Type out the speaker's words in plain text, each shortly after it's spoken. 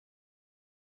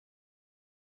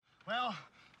Well,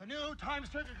 the new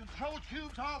time-stricken control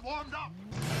tubes are warmed up.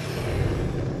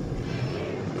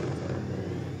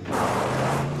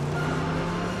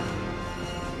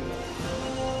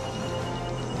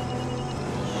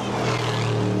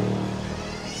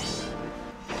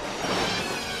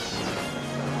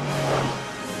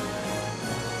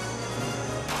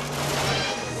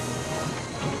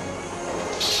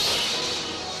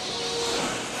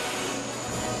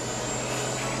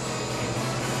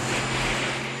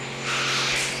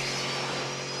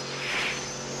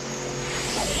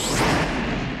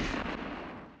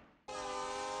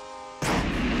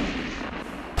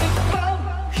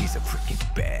 He's a freaking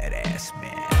badass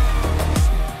man.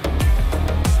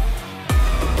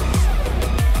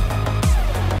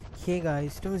 Hey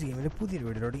guys, Toms ഗെയിമിൻ്റെ പുതിയൊരു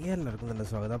വീഡിയോയിലോട്ട് എല്ലാവർക്കും തന്നെ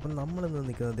സ്വാഗതം. അപ്പം നമ്മളിന്ന്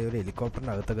നിൽക്കുന്നത് ഒരു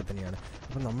ഹെലികോപ്റ്ററിൻ്റെ അകത്തൊക്കെ തന്നെയാണ്.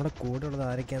 അപ്പം നമ്മുടെ കൂടെയുള്ളത്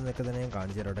ആരൊക്കെയാണെന്നൊക്കെ തന്നെ ഞാൻ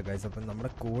കാണിച്ചു തരാം ഗായ്സ്. അപ്പം നമ്മുടെ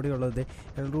കൂടെയുള്ളത്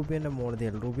എൽറൂബിയൻ്റെ മോളത്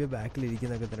എൽറൂബിയ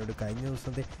ബാക്കിലിരിക്കുന്നതൊക്കെ തന്നെ കഴിഞ്ഞ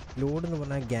ദിവസത്തെ ലോഡ് എന്ന്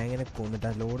പറഞ്ഞാൽ ഗ്യാങ്ങിനെ കൊന്നിട്ട്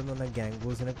ആ ലോഡ് എന്ന് പറഞ്ഞാൽ ഗ്യാങ്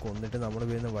ബോസിനെ കൊന്നിട്ട് നമ്മൾ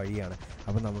വരുന്ന വഴിയാണ്.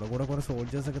 അപ്പം നമ്മുടെ കൂടെ കുറേ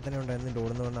സോൾജേഴ്സൊക്കെ തന്നെ ഉണ്ടായിരുന്നു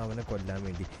ലോഡ് എന്ന് പറഞ്ഞാൽ അവനെ കൊല്ലാൻ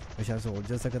വേണ്ടി. പക്ഷേ ആ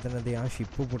സോൾജേഴ്സൊക്കെ തന്നെ ആ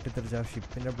ഷിപ്പ് പൊട്ടിത്തെറിച്ച് ആ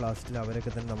ഷിപ്പിൻ്റെ ബ്ലാസ്റ്റിൽ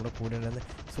അവരൊക്കെ തന്നെ നമ്മുടെ കൂടെ ഉണ്ടായിരുന്ന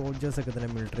സോൾജേഴ്സൊക്കെ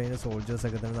തന്നെ മിലിറ്ററിൻ്റെ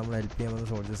സോൾജേഴ്സൊക്കെ തന്നെ നമ്മൾ ഹെൽപ്പ് ചെയ്യാൻ വന്ന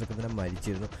സോൾജേഴ്സൊക്കെ തന്നെ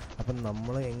മരിച്ചിരുന്നു. അപ്പം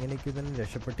നമ്മൾ എങ്ങനെയൊക്കെ തന്നെ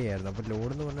രക്ഷപ്പെട്ടായിരുന്നു. അപ്പോൾ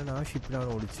ലോഡ് എന്ന് പറഞ്ഞാൽ ആ ഷിപ്പിലാണ്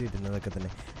ഒളിച്ചിരുന്നതൊക്കെ തന്നെ.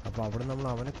 അപ്പോൾ അവിടെ നമ്മൾ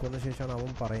അവനെ കൊന്ന ശേഷമാണ് അവൻ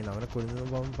പറയുന്നത്, അവനെ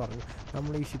കൊല്ലുമ്പോൾ അവൻ പറഞ്ഞു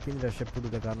നമ്മൾ ഈ ഷിപ്പിൽ നിന്ന്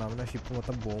രക്ഷപ്പെടില്ല, കാരണം അവൻ ആ ഷിപ്പ്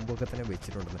മൊത്തം ബോംബൊക്കെ തന്നെ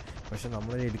വെച്ചിട്ടുണ്ടെന്ന്. പക്ഷേ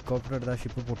നമ്മൾ ഹെലികോപ്റ്റർ എടുത്ത് ആ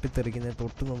ഷിപ്പ് പൊട്ടിത്തെറിക്കുന്നതിന്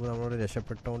തൊട്ട് മുമ്പ് നമ്മളോട്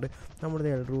രക്ഷപ്പെട്ടുകൊണ്ട് നമ്മുടെ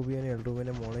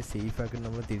എൽറൂബിയനെ മോളെ സേഫാക്കി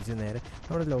നമ്മൾ തിരിച്ച് നേരെ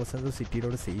നമ്മുടെ ലോസ് ആഞ്ചലസ്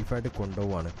സിറ്റിയിലോട് സേഫായിട്ട്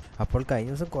കൊണ്ടുപോവാണ്. അപ്പോൾ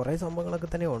കഴിഞ്ഞ ദിവസം കുറേ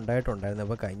സംഭവങ്ങളൊക്കെ തന്നെ ഉണ്ടായിട്ടുണ്ടായിരുന്നു.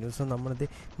 അപ്പോൾ കഴിഞ്ഞ ദിവസം നമ്മളത്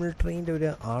മിലിറ്ററീൻ്റെ ഒരു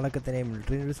ആളൊക്കെ തന്നെ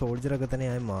മിലിറ്ററീൻ്റെ ഒരു സോൾജറൊക്കെ തന്നെ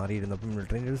ആയി മാറിയിരുന്നു. അപ്പോൾ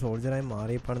മിലിറ്ററീൻ്റെ ഒരു സോൾജറായി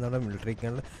മാറിയപ്പോൾ നമ്മുടെ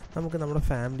മിലിറ്ററിക്കാണ് നമുക്ക് നമ്മുടെ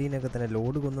ഫാമിലീനൊക്കെ തന്നെ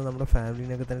ലോഡ് കൊന്ന് നമ്മുടെ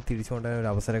ഫാമിലീനൊക്കെ തന്നെ തിരിച്ചു കൊണ്ടുവരാൻ ഒരു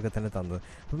അവസരമൊക്കെ തന്നെ തന്നത്.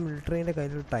 അപ്പോൾ മിലിറ്ററീൻ്റെ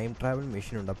കയ്യിലൊരു ടൈം ട്രാവൽ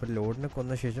മെഷീൻ ഉണ്ട്. അപ്പോൾ ലോഡിനെ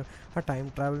കൊന്ന ശേഷം ആ ടൈം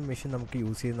ട്രാവൽ മെഷീൻ നമുക്ക്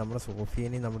യൂസ് ചെയ്ത് നമ്മുടെ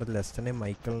സോഫിയനെയും നമ്മുടെ ലെസ്റ്റനെയും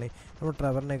മൈക്കിളിനെയും നമ്മുടെ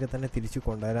ട്രെവറിനെയൊക്കെ തന്നെ തിരിച്ചു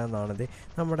കൊണ്ടുവരാമെന്നാണത്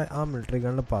നമ്മുടെ ആ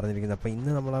മിലിറ്ററികളിൽ പറഞ്ഞിരിക്കുന്നത്. അപ്പോൾ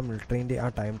ഇന്ന് നമ്മൾ ആ മിലിറ്ററീൻ്റെ ആ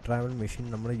ടൈം ട്രാവൽ മെഷീൻ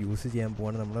നമ്മൾ യൂസ് ചെയ്യാൻ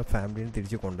പോവാണ് നമ്മുടെ ഫാമിലീനെ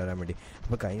തിരിച്ച് കൊണ്ടുവരാൻ വേണ്ടി.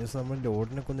 അപ്പോൾ കഴിഞ്ഞ ദിവസം നമ്മൾ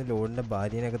ലോഡിനെ കൊന്ന് ലോഡിൻ്റെ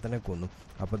ഭാര്യനെയൊക്കെ തന്നെ കൊന്നു.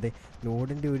 അപ്പോൾ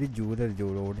ലോഡിൻ്റെ ഒരു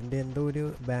ലോഡിൻ്റെ എന്തോ ഒരു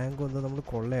ബാങ്ക് ഒന്ന് നമ്മൾ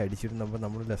കൊള്ളയടിച്ചിരുന്നു. അപ്പോൾ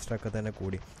നമ്മൾ ലെസ്റ്ററൊക്കെ തന്നെ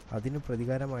കൂടി അതിന്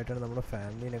പ്രതികാരമായിട്ടാണ് നമ്മുടെ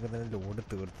ഫാമിലീനൊക്കെ തന്നെ ലോഡ്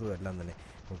തീർത്തതും എല്ലാം തന്നെ.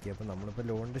 ഓക്കെ, അപ്പോൾ നമ്മളിപ്പോൾ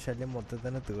ലോഡിൻ്റെ ശല്യം മൊത്തത്തിൽ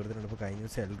തന്നെ തീർത്തിട്ടുണ്ട്. അപ്പോൾ കഴിഞ്ഞ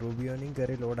ദിവസം എൽറൂബിയോനെയും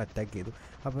കയറി ലോഡ് അറ്റാക്ക് ചെയ്തു.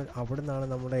 അപ്പോൾ അവിടെ നിന്നാണ്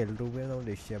നമ്മുടെ എൽറൂബിയെ നമ്മൾ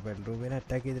രക്ഷിച്ചത്. അപ്പോൾ എൽറൂബിയനെ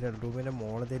അറ്റാക്ക് ചെയ്തിട്ട് എൽറൂബിയൻ്റെ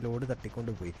മോളതെ ലോഡ്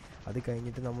തട്ടിക്കൊണ്ട് പോയി. അത്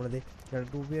കഴിഞ്ഞിട്ട് നമ്മളത്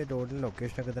എൽറൂബിയ ലോഡിൻ്റെ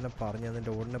ലൊക്കേഷനൊക്കെ തന്നെ പറഞ്ഞ് അന്ന്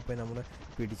ലോഡിനെ പോയി നമ്മൾ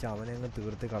പിടിച്ച് അവനെ അങ്ങ്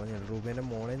തീർത്ത് കളഞ്ഞു. എൽറൂബിയൻ്റെ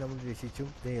മോളെ നമ്മൾ രക്ഷിച്ചു,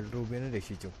 എൽറൂബിയനെ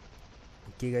രക്ഷിച്ചു.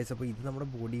 ഓക്കെ ഗൈസ്, അപ്പോൾ ഇത് നമ്മുടെ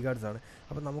ബോഡി ഗാർഡ്സാണ്.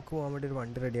 അപ്പോൾ നമുക്ക് പോകാൻ വേണ്ടി ഒരു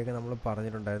വണ്ടി റെഡിയാക്കി നമ്മൾ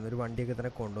പറഞ്ഞിട്ടുണ്ടായിരുന്നു. ഒരു വണ്ടിയൊക്കെ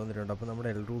തന്നെ കൊണ്ടുവന്നിട്ടുണ്ട്. അപ്പോൾ നമ്മുടെ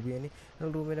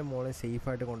എൽറൂബിയനെ മോളെ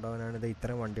സേഫായിട്ട് കൊണ്ടുപോകാനാണ് ഇത്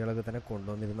ഇത്തരം വണ്ടികളൊക്കെ തന്നെ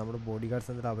കൊണ്ടുവന്നിരുന്നത്. നമ്മുടെ ബോഡി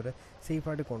ഗാർഡ്സ് എന്നിട്ട് അവരെ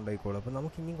സേഫായിട്ട് കൊണ്ടുപോയിക്കോളും. അപ്പോൾ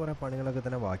നമുക്ക് ഇനിയും കുറേ പണികളൊക്കെ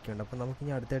തന്നെ ബാക്കിയുണ്ട്. അപ്പോൾ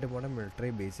നമുക്കിനി അടുത്തായിട്ട് പോകുന്നത്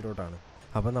മിലിറ്ററി ബേസിലോട്ടാണ്.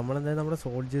 അപ്പോൾ നമ്മളെന്തായാലും നമ്മുടെ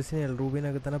സോൾജേഴ്സിനെ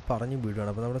എൽറൂബിയനൊക്കെ തന്നെ പറഞ്ഞു വിടുകയാണ്.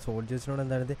 അപ്പോൾ നമ്മുടെ സോൾജേഴ്സിനോട്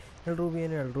എന്തായാലും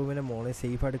എൽറൂബിയനെ മോളെ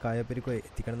സേഫായിട്ട് കായപ്പെരിക്കോ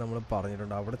എത്തിക്കണം നമ്മൾ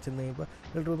പറഞ്ഞിട്ടുണ്ട്. അവിടെ ചെന്ന് കഴിയുമ്പോൾ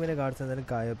എൽറൂബിയൻ്റെ ഗാർഡ്സ് എന്തായാലും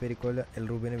കായപ്പെരിക്കോയിൽ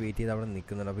എൽറൂബിയനെ വെയിറ്റ് ചെയ്ത് അവിടെ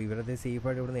നിൽക്കുന്നുണ്ട്. അപ്പോൾ ഇവരത്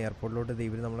സേഫായിട്ട് ഇവിടുന്ന് എയർപോർട്ടിലോട്ട്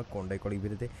ഇവർ നമ്മളെ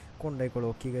കൊണ്ടുപോയിക്കോളും.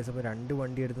 ഓക്കെ ഗൈസ്, അപ്പോൾ രണ്ട്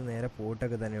വണ്ടി എടുത്ത് നേരെ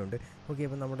പോയിട്ടൊക്കെ തന്നെയുണ്ട്. ഓക്കെ,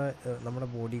 അപ്പോൾ നമ്മുടെ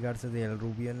ബോഡി ഗാർഡ്സ്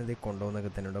എൽറൂബിയനെ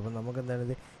കൊണ്ടുപോകുന്നൊക്കെ തന്നെയുണ്ട്. അപ്പോൾ നമുക്ക്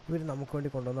എന്തായാലും ഇവർ നമുക്ക്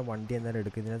വേണ്ടി കൊണ്ടുവന്ന വണ്ടി എന്തായാലും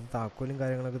എടുക്കും. ഇതിനകത്ത് താക്കോലും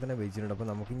കാര്യങ്ങളൊക്കെ തന്നെ വെച്ചിട്ടുണ്ട്. അപ്പോൾ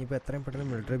നമുക്ക് ഇനിയിപ്പോൾ എത്രയും പെട്ടെന്ന്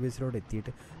മിലിറ്ററി ബേസിലോട്ട്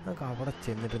എത്തിയിട്ട് നമുക്ക് അവിടെ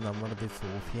ചെന്നിട്ട് നമ്മുടെ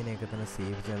സോഫിയനെയൊക്കെ തന്നെ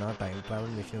സേവ് ചെയ്യണം. ആ ടൈം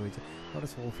ട്രാവൽ മെഷീൻ വെച്ച് നമ്മുടെ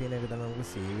സോഫിയനെയൊക്കെ തന്നെ നമുക്ക്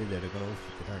സേവ് ചെയ്തെടുക്കണം.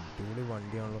 ഒരു അടിപൊളി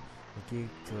വണ്ടിയാണല്ലോ. എനിക്ക്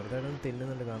ചെറുതായിട്ടൊന്ന്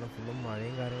തെന്നുന്നുണ്ട്, കാരണം ഫുള്ളും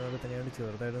മഴയും കാര്യങ്ങളൊക്കെ തന്നെയാണ്,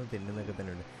 ചെറുതായിട്ടൊന്ന് തെന്നുന്നൊക്കെ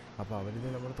തന്നെയുണ്ട്. അപ്പോൾ അവരിത്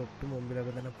നമ്മുടെ തൊട്ട്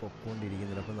മുമ്പിലൊക്കെ തന്നെ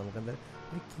പൊക്കോണ്ടിരിക്കുന്നുണ്ട്. അപ്പോൾ നമുക്കെന്തായാലും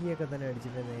ഒരു കീയൊക്കെ തന്നെ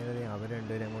അടിച്ചിട്ട് നേരെ അവർ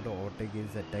രണ്ടുപേരും അങ്ങോട്ട് ഓവർടേക്ക്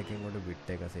ചെയ്ത് സെറ്റാക്കി അങ്ങോട്ട്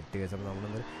വിട്ടേക്കാം. സെറ്റ് കേസ് അപ്പോൾ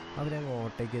നമ്മളെന്തായാലും അവരെ അങ്ങ്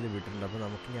ഓവർടേക്ക് ചെയ്ത് വിട്ടിട്ടുണ്ട്. അപ്പോൾ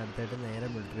നമുക്ക് ഇനി അടുത്തായിട്ട് നേരെ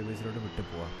മിലിറ്ററി ബേസിലോട്ട് വിട്ട്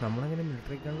പോകാം. നമ്മളങ്ങനെ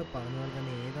മിലിറ്ററിക്കാളിൽ പറഞ്ഞ പോലെ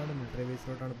തന്നെ ഏതാണ് മിലിറ്ററി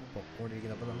ബേസിലോട്ടാണ് ഇപ്പോൾ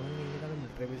പൊക്കോണ്ടിരിക്കുന്നത്. അപ്പോൾ നമ്മളങ്ങനെ ഏതാണ്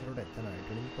മിലിറ്ററി ബേസിലോട്ട്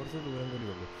എത്താനായിട്ടുള്ളൂ. ഇനി കുറച്ച് ദൂരം കൂടി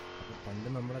ഉള്ളൂ. അപ്പോൾ പണ്ട്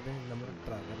നമ്മുടെ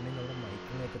ട്രവറിനെയും നമ്മുടെ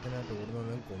മൈക്കിളിനെയൊക്കെ തന്നെ ആ ടൂറിൽ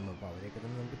നിന്ന് കൊന്നു. അപ്പോൾ അവരെയൊക്കെ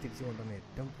തന്നെ നമുക്ക് തിരിച്ച് കൊണ്ടുവരണം.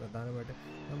 ഏറ്റവും പ്രധാനമായിട്ട്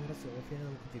നമ്മുടെ സോഫിയനെ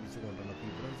നമുക്ക് തിരിച്ച് കൊണ്ടുവരണം. അപ്പോൾ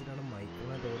ഇവിടെ വെച്ചിട്ടാണ്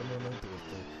മൈക്കിളിനെ ടൂറിൽ നിന്ന്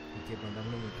തീർത്തത്. ഓക്കെ, അപ്പോൾ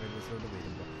നമ്മൾ മിലിറ്ററി ബേസിലോട്ട്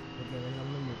വരുമ്പോൾ ഓക്കെ, അങ്ങനെ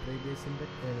നമ്മൾ മിലിറ്ററി ബേസിൻ്റെ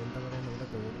എന്താ പറയുക, നമ്മുടെ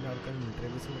ടൂറിൻ്റെ ആൾക്കാർ മിലിറ്ററി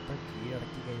ബേസ് മൊത്തം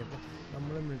കീഴടക്കി കഴിഞ്ഞപ്പോൾ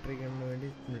നമ്മൾ മിലിറ്ററിക്ക് വേണ്ടി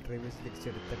മിലിറ്ററി ബേസ്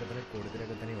തിരിച്ചെടുത്തൊക്കെ തന്നെ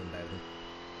കൂടുതലൊക്കെ തന്നെ ഉണ്ടായിരുന്നു.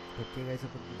 ഓക്കെ ഗൈസ്,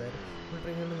 അപ്പോൾ എന്തായാലും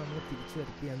മിലിറ്ററികളിൽ നമ്മൾ തിരിച്ചു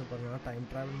വരുത്തിയാന്ന് പറഞ്ഞു. ആ ടൈം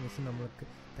ട്രാവൽ മെഷീൻ നമുക്ക്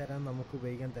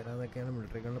ഉപയോഗിക്കാൻ തരാമെന്നൊക്കെയാണ്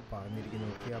മിലിറ്ററികളിൽ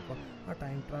പറഞ്ഞിരിക്കുന്നത്. ഓക്കെ, അപ്പോൾ ആ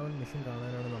ടൈം ട്രാവൽ മെഷീൻ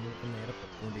കാണാനാണ് നമ്മളിപ്പോൾ നേരെ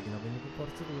പൊയ്ക്കൊണ്ടിരിക്കുന്നത്. അപ്പോൾ എനിക്ക്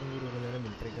കുറച്ച് ദൂരം കൂടി ഉള്ള നേരം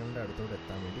മിലിറ്ററികളിൻ്റെ അടുത്തോട്ട്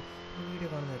എത്താൻ വേണ്ടി വീഡിയോ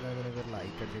കാണുന്ന എല്ലാവരും നിങ്ങൾക്ക് ഒരു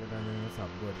ലൈക്ക് അടിച്ചിട്ടാണ് നിങ്ങൾ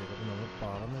സബ് അടിച്ചത്. അപ്പോൾ നമ്മൾ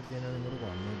പറഞ്ഞിട്ടാണ് നിങ്ങൾ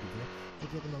വന്നുകൊണ്ടിരിക്കുന്നത്.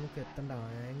 ഓക്കെ, അപ്പോൾ നമുക്ക് എത്തേണ്ട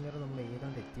ഭയങ്കര നമ്മൾ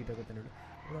ഏതാണ്ട് എത്തിയിട്ടൊക്കെ തന്നെ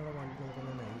അപ്പോൾ നമ്മുടെ വണ്ടി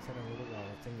നമുക്കൊന്ന് നൈസായിട്ട് അങ്ങോട്ട്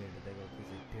വളച്ചങ്ങ് എടുത്തേക്കാം. ഓക്കെ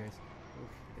സെറ്റ് ഗൈസ്,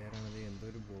 വേറാണത് എന്തോ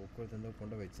ഒരു ബ്ലോക്ക് പോലത്തെ എന്തോ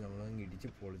കൊണ്ട് വെച്ച് നമ്മളങ്ങ് ഇടിച്ച്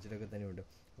പൊളിച്ചിട്ടൊക്കെ തന്നെ ഉണ്ട്.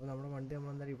 അപ്പോൾ നമ്മുടെ വണ്ടി നമ്മൾ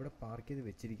എന്തായാലും ഇവിടെ പാർക്ക് ചെയ്ത്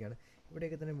വെച്ചിരിക്കുകയാണ്.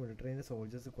 ഇവിടെയൊക്കെ തന്നെ മിലിറ്ററിൻ്റെ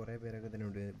സോൾജേഴ്സ് കുറേ പേരൊക്കെ തന്നെ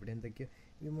ഉണ്ട്. ഇവിടെ എന്തൊക്കെയോ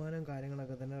വിമാനം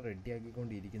കാര്യങ്ങളൊക്കെ തന്നെ റെഡി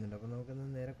ആക്കിക്കൊണ്ടിരിക്കുന്നുണ്ട്. അപ്പോൾ നമുക്കൊന്ന്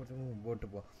നേരെ കുറച്ച് മുമ്പോട്ട്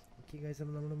പോകാം. ഓക്കെ ഗൈസ്,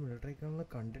 അപ്പോൾ നമ്മുടെ മിലിറ്ററിക്കാണുള്ള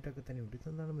കണ്ടിട്ടൊക്കെ തന്നെ ഉണ്ട്.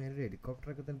 ഇതെന്താണ് മേലെ ഒരു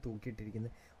ഹെലികോപ്റ്ററൊക്കെ തന്നെ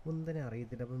തൂക്കിയിട്ടിരിക്കുന്നത്, ഒന്നും തന്നെ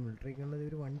അറിയത്തില്ല. അപ്പോൾ മിലിറ്ററിക്കാണുള്ളത്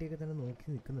ഒരു വണ്ടിയൊക്കെ തന്നെ നോക്കി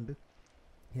നിൽക്കുന്നുണ്ട്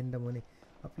എൻ്റെ മോനെ.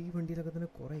 അപ്പോൾ ഈ വണ്ടിയിലൊക്കെ തന്നെ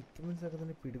കുറേ എക്യുപ്മെൻറ്റ്സ് ഒക്കെ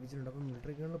തന്നെ പിടിപ്പിച്ചിട്ടുണ്ട്. അപ്പോൾ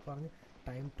മിലിറ്ററിക്കാണിൽ പറഞ്ഞ്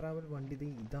ടൈം ട്രാവൽ വണ്ടി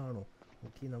ഇതാണോ?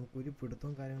 ഓക്കെ, നമുക്കൊരു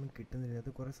പിടുത്തവും കാര്യങ്ങളും കിട്ടുന്നില്ല. അത്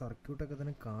കുറേ സർക്യൂട്ടൊക്കെ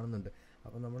തന്നെ കാണുന്നുണ്ട്.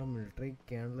 അപ്പോൾ നമ്മുടെ മിലിറ്ററി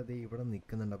ക്യാണിലത് ഇവിടെ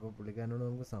നിൽക്കുന്നുണ്ട്. അപ്പോൾ പുള്ളിക്കാരനോട്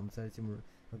നമുക്ക് സംസാരിച്ച്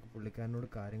നമുക്ക് പുള്ളിക്കാരനോട്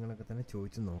കാര്യങ്ങളൊക്കെ തന്നെ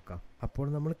ചോദിച്ച് നോക്കാം. അപ്പോൾ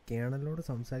നമ്മൾ കേണലിനോട്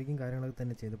സംസാരിക്കും കാര്യങ്ങളൊക്കെ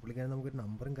തന്നെ ചെയ്തു. പുള്ളിക്കാരൻ നമുക്കൊരു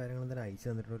നമ്പറും കാര്യങ്ങളും തന്നെ അയച്ചു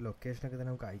തന്നിട്ടുണ്ട്, ഒരു ലൊക്കേഷനൊക്കെ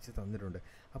തന്നെ നമുക്ക് അയച്ചു തന്നിട്ടുണ്ട്.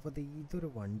 അപ്പോൾ ഇതൊരു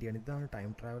വണ്ടിയാണ്, ഇതാണ്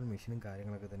ടൈം ട്രാവൽ മെഷീനും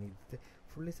കാര്യങ്ങളൊക്കെ തന്നെ. ഇത്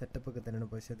ഫുള്ളി സെറ്റപ്പൊക്കെ തന്നെയാണ്.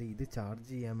 പക്ഷേ ഇത് ചാർജ്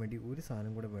ചെയ്യാൻ വേണ്ടി ഒരു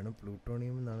സാധനം കൂടെ വേണം,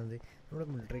 പ്ലൂട്ടോണിയം എന്നാണ് നമ്മുടെ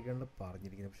മിലിറ്ററി ക്യാണിൽ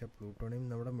പറഞ്ഞിരിക്കുന്നത്. പക്ഷേ പ്ലൂട്ടോണിയം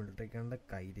നമ്മുടെ മിലിറ്ററി ക്യാണിൻ്റെ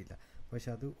കയ്യിലില്ല. പക്ഷേ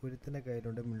അത് ഒരുത്തിൻ്റെ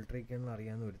കയ്യിലുണ്ട്, മിലിറ്ററി ക്യാണിൽ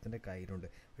അറിയാവുന്ന ഒരുത്തിൻ്റെ കയ്യിലുണ്ട്.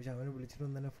 പക്ഷേ അവനെ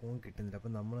വിളിച്ചിട്ടൊന്നും തന്നെ ഫോൺ കിട്ടുന്നില്ല.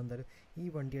 അപ്പോൾ നമ്മളെന്തായാലും ഈ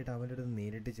വണ്ടിയായിട്ട് അവൻ്റെ അടുത്ത്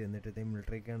നേരിട്ട് ചെന്നിട്ട്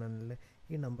മിലിറ്ററി ക്യാണിൽ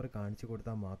ഈ നമ്പർ കാണിച്ചു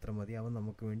കൊടുത്താൽ മാത്രം മതി, അവൻ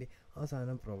നമുക്ക് വേണ്ടി ആ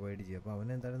സാധനം പ്രൊവൈഡ് ചെയ്യും. അപ്പോൾ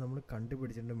അവനെന്തായാലും നമ്മൾ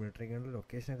കണ്ടുപിടിച്ചിട്ടുണ്ട്, മിലിറ്ററി ക്യാണിൽ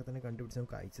ലൊക്കേഷനൊക്കെ തന്നെ കണ്ടുപിടിച്ച്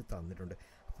നമുക്ക് അയച്ച് തന്നിട്ടുണ്ട്.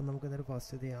 അപ്പോൾ നമുക്ക് എന്തായാലും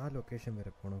ഫസ്റ്റ് ആ ലൊക്കേഷൻ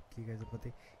വരെ പോകണം. ഓക്കെ ഗൈസ്, അപ്പോൾ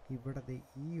ഇവിടെ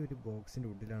ഈ ഒരു ബോക്സിൻ്റെ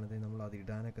ഉള്ളിലാണ് നമ്മൾ അത്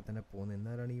ഇടാനൊക്കെ തന്നെ പോകുന്നത്.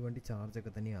 എന്നാലാണ് ഈ വണ്ടി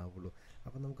ചാർജൊക്കെ തന്നെ ആവുള്ളൂ.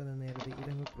 അപ്പോൾ നമുക്കത് നേരത്തെ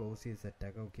ഇതങ്ങ് ക്ലോസ് ചെയ്ത്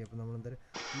സെറ്റാക്കാം. ഓക്കെ, അപ്പോൾ നമ്മളെന്തായാലും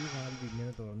ഈ വാൽവ്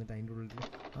ഇങ്ങനെ തുറന്നിട്ട് അതിൻ്റെ ഉള്ളിൽ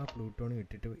ആ പ്ലൂട്ടോണി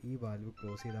ഇട്ടിട്ട് ഈ വാൽവ്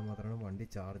ക്ലോസ് ചെയ്താൽ മാത്രമാണ് വണ്ടി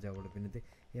ചാർജ് ആവുള്ളൂ. പിന്നെ ഇത്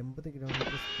 80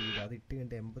 കിലോമീറ്റർ സ്പീഡ്, അത് ഇട്ട്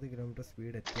കഴിഞ്ഞിട്ട് 80 കിലോമീറ്റർ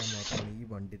സ്പീഡ് എത്തിയാൽ മാത്രമാണ് ഈ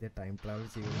വണ്ടിയുടെ ടൈം ട്രാവൽ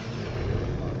ചെയ്യുന്നത്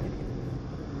പറഞ്ഞിരിക്കുന്നത്.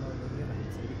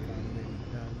 റൈറ്റ് സൈഡിൽ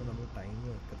കാണുന്ന നമ്മൾ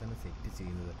ടൈമും ഒക്കെ തന്നെ സെറ്റ്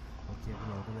ചെയ്യുന്നത്. ഓക്കെ, അപ്പോൾ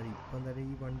നമുക്കെന്തായാലും ഇപ്പം എന്തായാലും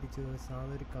ഈ വണ്ടി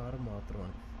സാധാ ഒരു കാറ്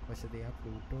മാത്രമാണ്. പക്ഷേ ആ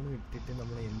പ്ലൂട്ടോണും ഇട്ടിട്ട്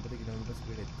നമ്മൾ 80 കിലോമീറ്റർ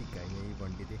സ്പീഡ് എത്തിക്കഴിഞ്ഞാൽ ഈ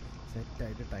വണ്ടി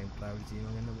സെറ്റായിട്ട് ടൈം ട്രാവൽ ചെയ്യും.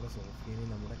 അങ്ങനെ നമ്മുടെ സോഫ്റ്റ്വെയറിനെ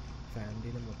നമ്മുടെ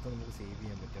ഫാമിലിനെ മൊത്തം നമുക്ക് സേവ്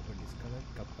ചെയ്യാൻ പറ്റും. അപ്പോൾ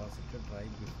disconnect capacitor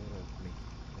drive before opening.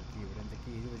 Okay, ഇവിടെ എന്തൊക്കെ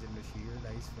എഴുതി വെച്ചിട്ടുണ്ട്, ഷീൽഡ്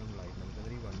ഐസ് ഫ്രം ലൈറ്റ്.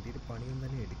 നമുക്കതിൽ ഈ വണ്ടിയുടെ പണിയൊന്നും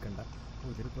തന്നെ എടുക്കണ്ട.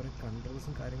 അപ്പോൾ ഇതിൽ കുറേ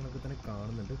കൺട്രോൾസും കാര്യങ്ങളൊക്കെ തന്നെ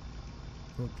കാണുന്നുണ്ട്.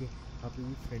 ഓക്കെ, അപ്പോൾ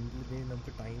ഈ ഫ്രണ്ടിൽ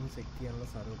നമുക്ക് ടൈം സെറ്റ് ചെയ്യാനുള്ള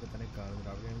സ്ഥലമൊക്കെ തന്നെ കാണുന്നുണ്ട്.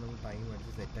 അവിടെയാണ് നമ്മൾ ടൈം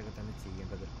അടിച്ച് സെറ്റൊക്കെ തന്നെ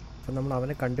ചെയ്യേണ്ടത്. അപ്പോൾ നമ്മൾ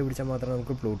അവനെ കണ്ടുപിടിച്ചാൽ മാത്രമേ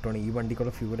നമുക്ക് പ്ലൂട്ടോൺ ഈ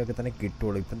വണ്ടിക്കുള്ള ഫ്യൂലൊക്കെ തന്നെ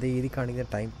കിട്ടുള്ളൂ. ഇപ്പോഴത്തെ ഏത് കാണിക്കുന്ന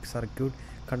time circuit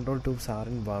control tubes are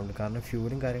in walled, കാരണം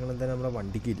ഫ്യൂലും കാര്യങ്ങളും തന്നെ നമ്മുടെ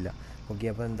വണ്ടിക്ക് ഇല്ല. ഓക്കെ,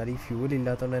 അപ്പോൾ എന്തായാലും ഈ ഫ്യൂൽ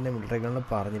ഇല്ലാത്തതുകൊണ്ട് തന്നെ മിലിറ്ററികളിൽ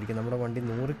പറഞ്ഞിരിക്കും നമ്മുടെ വണ്ടി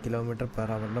 100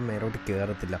 km/h മേലോട്ട്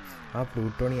കയറത്തില്ല. ആ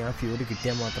പ്ലൂട്ടോണി ആ ഫ്യൂല്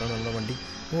കിട്ടിയാൽ മാത്രമേ നമ്മുടെ വണ്ടി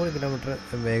 100 km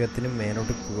വേഗത്തിന്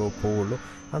മേലോട്ട് പോവുള്ളൂ.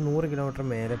 ആ 100 km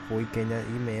മേലെ പോയി കഴിഞ്ഞാൽ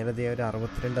ഈ മേലതേ ഒരു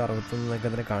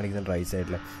 62-61 തന്നെ കാണിക്കുന്നുണ്ട് റൈറ്റ്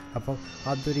സൈഡിൽ. അപ്പം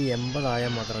അതൊരു 80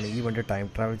 ആയാൽ മാത്രമാണ് ഈ വണ്ടി ടൈം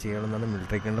ട്രാവൽ ചെയ്യണമെന്നാണ്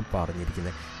മിലിറ്ററികളിൽ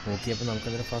പറഞ്ഞിരിക്കുന്നത്. ഓക്കെ, അപ്പോൾ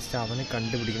നമുക്കതിന് ഫസ്റ്റ് അവനെ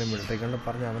കണ്ടുപിടിക്കണം. മിലിറ്ററികളിൽ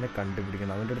പറഞ്ഞ് അവനെ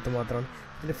കണ്ടുപിടിക്കണം. അവൻ്റെ അടുത്ത് മാത്രമാണ്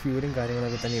ഇതിൻ്റെ ഫ്യൂലും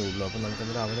കാര്യങ്ങളൊക്കെ തന്നെ ഉള്ളൂ. അപ്പോൾ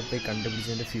നമുക്കതിന് അവനെ പോയി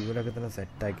കണ്ടുപിടിച്ചതിൻ്റെ ഫ്യൂലൊക്കെ തന്നെ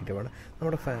സെറ്റാക്കിയിട്ട് വേണം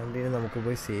നമ്മുടെ ഫാമിലിനെ നമുക്ക്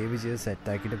പോയി സേവ് ചെയ്ത്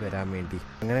സെറ്റാക്കിയിട്ട് വരാൻ വേണ്ടി.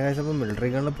 അങ്ങനെ കഴിച്ചപ്പോൾ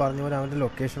മിലിറ്ററികളിൽ പറഞ്ഞ പോലെ അവൻ്റെ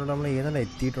ലൊക്കേഷനോട് നമ്മൾ ഏതാണ്ട്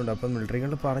എത്തിയിട്ടുണ്ട്. അപ്പോൾ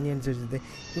മിലിറ്ററികളിൽ പറഞ്ഞനുസരിച്ച്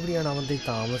ഇവിടെയാണ് അവൻ്റെ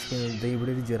താമസിക്കുന്നത്.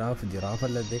 ഇവിടെ ഒരു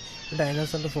ജിറാഫല്ലത്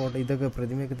ഡൈനോസറിൻ്റെ ഫോട്ടോ ഇതൊക്കെ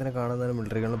പ്രതിമയൊക്കെ തന്നെ കാണുന്നതാണ്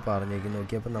മിലിറ്ററികളിൽ പറഞ്ഞേക്കുന്നത്.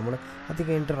 നോക്കി, അപ്പോൾ നമ്മൾ അത്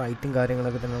കഴിഞ്ഞിട്ട് റൈറ്റും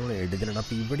കാര്യങ്ങളൊക്കെ തന്നെ നമ്മൾ എഴുതിയിട്ടുണ്ട്.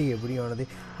 അപ്പോൾ ഇവിടെ എവിടെയാണത്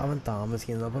അവൻ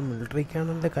താമസിക്കുന്നത്. അപ്പോൾ മിലിറ്ററി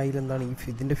ക്യാണലിൻ്റെ കയ്യിൽ എന്താണ്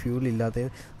ഇതിൻ്റെ ഫ്യൂൽ ഇല്ലാത്തത്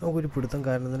നമുക്കൊരു പിടുത്തം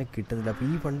കാരണം തന്നെ കിട്ടുന്നില്ല. അപ്പോൾ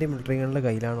ഈ വണ്ടി മിലിറ്ററി ക്യാണലിൻ്റെ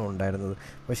കയ്യിലാണ് ഉണ്ടായിരുന്നത്,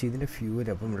 പക്ഷേ ഇതിൻ്റെ ഫ്യൂൽ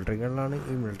അപ്പോൾ മിലിറ്ററി ക്യാണലാണ്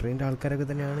ഈ മിലിറ്ററിൻ്റെ ആൾക്കാരൊക്കെ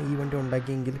തന്നെയാണ് ഈ വണ്ടി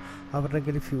ഉണ്ടാക്കിയെങ്കിൽ അവരുടെ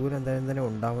കയ്യിൽ ഫ്യൂൽ എന്തായാലും തന്നെ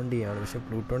ഉണ്ടാവേണ്ടിയാണ്. പക്ഷേ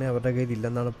പ്ലൂട്ടോണി അവരുടെ കയ്യിൽ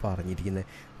ഇല്ലെന്നാണ് പറഞ്ഞിരിക്കുന്നത്.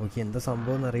 ഓക്കെ, എന്താ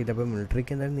സംഭവം എന്നറിയില്ല. അപ്പോൾ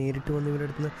മിലിറ്ററിക്ക് എന്തായാലും നേരിട്ട് വന്ന് ഇവരുടെ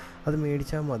അടുത്ത് അത്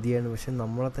മേടിച്ചാൽ മതിയായിരുന്നു. പക്ഷേ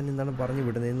നമ്മളെ തന്നെ എന്താണ് പറഞ്ഞ്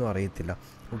വിടുന്നതെന്നും അറിയത്തില്ല.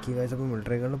 ഓക്കെ ഗൈസ്, അപ്പോൾ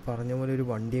മിലിറ്ററികളിൽ പറഞ്ഞ പോലെ ഒരു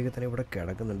വണ്ടിയൊക്കെ തന്നെ ഇവിടെ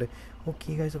കിടക്കുന്നുണ്ട്.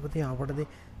 ഓക്കെ ഗൈസ്, അപ്പോൾ അവിടെ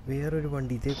വേറൊരു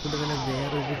വണ്ടി ഇതേക്കൂടെ തന്നെ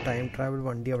വേറൊരു ടൈം ട്രാവൽ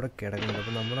വണ്ടി അവിടെ കിടക്കുന്നുണ്ട്.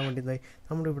 അപ്പോൾ നമ്മുടെ വണ്ടി എന്തായി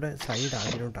നമ്മളിവിടെ സൈഡ്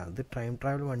ആക്കിയിട്ടുണ്ട്. അത് ടൈം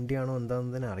ട്രാവൽ വണ്ടിയാണോ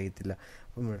എന്താണെന്ന് തന്നെ അറിയത്തില്ല.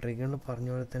 അപ്പോൾ മിലിറ്ററികളിൽ പറഞ്ഞ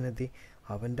പോലെ തന്നെ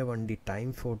അവൻ്റെ വണ്ടി ടൈം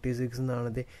 46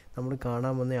 എന്നാണത് നമ്മൾ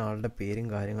കാണാൻ വന്ന ആളുടെ പേരും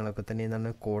കാര്യങ്ങളൊക്കെ തന്നെ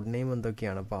എന്താണ് കോഡ് നെയിം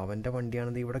എന്തൊക്കെയാണ്. അപ്പോൾ അവൻ്റെ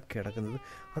വണ്ടിയാണത് ഇവിടെ കിടക്കുന്നത്.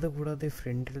 അതുകൂടാതെ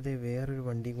ഫ്രണ്ടിലത്തെ വേറൊരു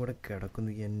വണ്ടിയും കൂടെ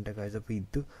കിടക്കുന്നു. എൻ്റെ കാര്യം അപ്പോൾ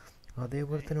ഇത്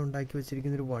അതേപോലെ തന്നെ ഉണ്ടാക്കി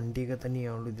വെച്ചിരിക്കുന്നൊരു വണ്ടിയൊക്കെ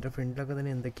തന്നെയാണല്ലോ. ഇതിൻ്റെ ഫ്രണ്ടിലൊക്കെ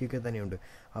തന്നെ എന്തൊക്കെയൊക്കെ തന്നെയുണ്ട്.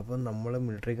 അപ്പോൾ നമ്മൾ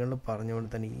മിലിറ്ററികളിൽ പറഞ്ഞ പോലെ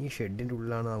തന്നെ ഈ ഷെഡിൻ്റെ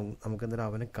ഉള്ളിലാണ് നമുക്ക് എന്തായാലും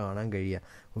അവനെ കാണാൻ കഴിയുക.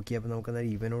 ഓക്കെ, അപ്പോൾ നമുക്ക്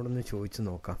എന്തായാലും ഇവനോടൊന്ന് ചോദിച്ച്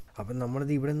നോക്കാം. അപ്പം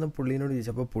നമ്മളത് ഇവിടെ നിന്ന് പുള്ളീനോട്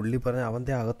ചോദിച്ചു. അപ്പോൾ പുള്ളി പറഞ്ഞ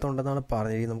അവൻ്റെ അകത്തുണ്ടെന്നാണ്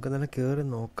പറഞ്ഞിരിക്കുന്നത്. നമുക്ക് എന്തായാലും കയറി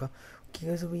നോക്കാം.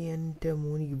 കേസ് അപ്പോൾ എൻ്റെ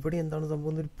മോന് ഇവിടെ എന്താണ്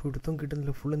സംഭവം ഒരു പിടുത്തം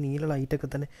കിട്ടുന്നില്ല. ഫുള്ള് നീല ലൈറ്റൊക്കെ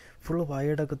തന്നെ ഫുള്ള്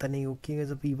വയർഡൊക്കെ തന്നെ. ഓക്കെ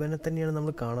കേസ്, അപ്പോൾ ഇവനെ തന്നെയാണ്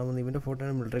നമ്മൾ കാണാൻ വന്നത്. ഇവൻ്റെ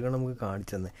ഫോട്ടോയാണ് മിലിറ്ററികൾ നമുക്ക്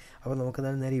കാണിച്ചു തന്നെ. അപ്പോൾ നമുക്ക്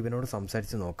എന്തായാലും നേരെ ഇവനോട്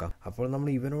സംസാരിച്ച് നോക്കാം. അപ്പോൾ നമ്മൾ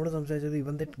ഇവനോട് സംസാരിച്ചത്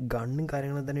ഇവൻ്റെ ഗണ്ണും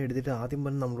കാര്യങ്ങളും തന്നെ എടുത്തിട്ട് ആദ്യം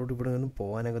പറഞ്ഞ് നമ്മളോട് ഇവിടെ നിന്ന്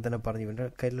പോകാനൊക്കെ തന്നെ പറഞ്ഞു. ഇവൻ്റെ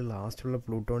കയ്യിൽ ലാസ്റ്റുള്ള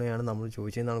പ്ലൂട്ടോണെയാണ് നമ്മൾ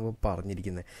ചോദിച്ചതെന്നാണ് ഇപ്പോൾ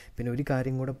പറഞ്ഞിരിക്കുന്നത്. പിന്നെ ഒരു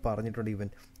കാര്യം കൂടെ പറഞ്ഞിട്ടുണ്ട്.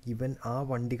 ഇവൻ ആ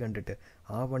വണ്ടി കണ്ടിട്ട്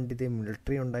ആ വണ്ടി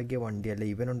മിലിറ്ററി ഉണ്ടാക്കിയ വണ്ടിയല്ല,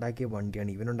 ഇവനുണ്ടാക്കിയ വണ്ടിയാണ്.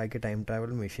 ഇവനുണ്ടാക്കിയ ടൈം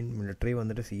ട്രാവൽ മെഷീൻ മിലിറ്ററി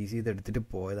വന്നിട്ട് സീസ് ചെയ്തെടുത്തിട്ട്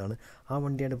പോയതാണ്. ആ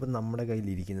വണ്ടിയാണ് ഇപ്പോൾ നമ്മുടെ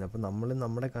കയ്യിലിരിക്കുന്നത്. അപ്പോൾ നമ്മൾ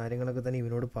നമ്മുടെ കാര്യങ്ങളൊക്കെ തന്നെ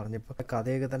ഇവനോട് പറഞ്ഞപ്പോൾ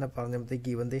കഥയൊക്കെ തന്നെ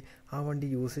പറഞ്ഞപ്പോഴത്തേക്ക് ഇവൻ്റെ ആ വണ്ടി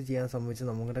യൂസ് ചെയ്യാൻ സംബന്ധിച്ച്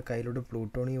നമ്മുടെ കയ്യിലോട്ട്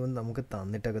പ്ലൂട്ടോണിയം ഇവൻ നമുക്ക്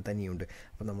തന്നിട്ടൊക്കെ തന്നെയുണ്ട്.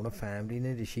 അപ്പോൾ നമ്മുടെ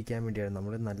ഫാമിലീനെ രക്ഷിക്കാൻ വേണ്ടിയാണ്,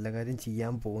 നമ്മൾ നല്ല കാര്യം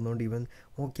ചെയ്യാൻ പോകുന്നതുകൊണ്ട് ഇവൻ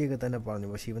ഓക്കെയൊക്കെ തന്നെ പറഞ്ഞു.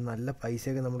 പക്ഷേ ഇവൻ നല്ല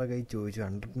പൈസയൊക്കെ നമ്മുടെ കയ്യിൽ ചോദിച്ചു.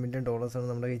 $100 million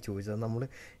നമ്മുടെ കയ്യിൽ ചോദിച്ചത്. നമ്മൾ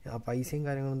ആ പൈസയും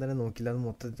കാര്യങ്ങളും തന്നെ നോക്കില്ല, അത്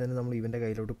മൊത്തത്തിൽ തന്നെ നമ്മൾ ഇവൻ്റെ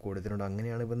കയ്യിലോട്ട് കൊടുത്തിട്ടുണ്ട്.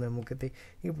 അങ്ങനെയാണ് ഇപ്പം നമുക്ക്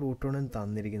ഈ പ്ലൂട്ടോണിയം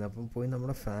തന്നിരിക്കുന്നത്. അപ്പം പോയി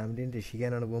നമ്മുടെ ഫാമിലിയെ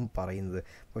രക്ഷിക്കാനാണ് ഇപ്പം പറയുന്നത്.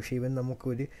 പക്ഷേ ഇവൻ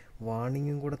നമുക്കൊരു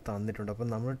വാർണിംഗും കൂടെ തന്നിട്ടുണ്ട്. അപ്പം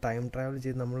നമ്മൾ ടൈം ട്രാവൽ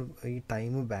ചെയ്ത് നമ്മൾ ഈ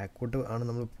ടൈം ബാക്കോട്ട് ആണ്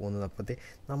നമ്മൾ പോകുന്നത്. അപ്പോഴത്തെ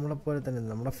നമ്മളെപ്പോലെ തന്നെ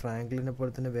നമ്മുടെ ഫ്രാങ്ക്ലിനെ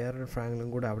പോലെ തന്നെ വേറൊരു ഫ്രാങ്ക്ലിൻ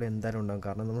കൂടെ അവിടെ എന്തായാലും ഉണ്ടാകും.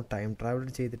 കാരണം നമ്മൾ ടൈം ട്രാവൽ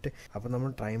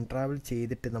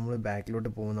ചെയ്തിട്ട് നമ്മൾ ബാക്കിലോട്ട്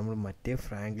പോകുമ്പോൾ നമ്മൾ മറ്റേ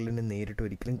ഫ്രാങ്ക്ലിനെ നേരിട്ട്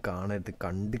ഒരിക്കലും കാണരുത്.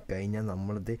 കണ്ടു കഴിഞ്ഞാൽ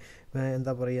നമ്മളത്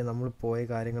എന്താ പറയുക, നമ്മൾ പോയ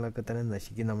കാര്യങ്ങളൊക്കെ തന്നെ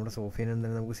നശിക്കും. നമ്മുടെ സോഫിയനെ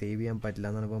തന്നെ നമുക്ക് സേവ് ചെയ്യാൻ പറ്റില്ല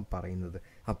എന്നാണ് ഇപ്പം പറയുന്നത്.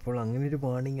 അപ്പോൾ അങ്ങനെ ഒരു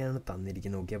വാർണിംഗ് ആണ്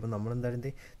തന്നിരിക്കുന്നത്. ഓക്കെ, അപ്പോൾ നമ്മളെന്തായാലും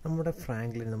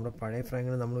നമ്മുടെ പഴയ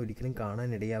ഫ്രാങ്ക്ലിനെ നമ്മൾ ഒരിക്കലും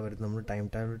കാണാനിടയാവരുത്. നമ്മൾ ടൈം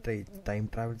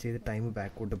ട്രാവൽ ചെയ്ത് ടൈം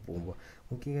ബാക്കോട്ട് പോകുമ്പോൾ.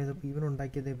 ഓക്കെ ഗൈസ്, അപ്പോൾ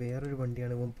ഇവനുണ്ടാക്കിയത് വേറൊരു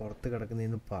വണ്ടിയാണ് ഇവൻ പുറത്ത്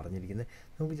കിടക്കുന്നതെന്ന് പറഞ്ഞിരിക്കുന്നത്.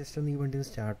 നമുക്ക് ജസ്റ്റ് ഒന്ന് ഈ വണ്ടി ഒന്ന്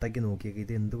സ്റ്റാർട്ടാക്കി നോക്കിയേക്കാം.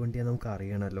 ഇത് എന്ത് വണ്ടിയാണെന്ന് നമുക്ക്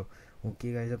അറിയണമല്ലോ. ഓക്കെ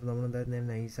ഗൈസ്, അപ്പോൾ നമ്മളെന്തായാലും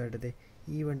നൈസായിട്ട്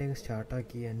ഈ വണ്ടി അങ്ങ്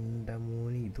സ്റ്റാർട്ടാക്കി. എൻ്റെ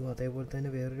മോന് ഇതും അതേപോലെ തന്നെ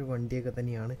വേറൊരു വണ്ടിയൊക്കെ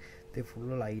തന്നെയാണ്. ഇത്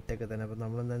ഫുള്ള് ലൈറ്റൊക്കെ തന്നെ. അപ്പോൾ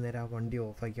നമ്മളെന്താ നേരെ ആ വണ്ടി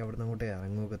ഓഫാക്കി അവിടെ നിന്ന് അങ്ങോട്ട്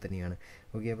ഇറങ്ങുകയൊക്കെ തന്നെയാണ്.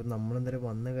 ഓക്കെ, അപ്പോൾ നമ്മളെന്തായാലും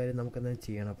വന്ന കാര്യം നമുക്കെന്താ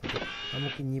ചെയ്യണം. അപ്പോൾ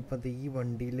നമുക്ക് ഇനിയിപ്പോൾ ഈ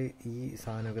വണ്ടിയിൽ ഈ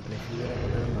സാധനമൊക്കെ തന്നെ ഫ്യൂലൊക്കെ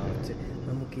തന്നെ നിറച്ച്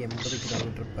നമുക്ക് 80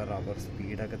 km/h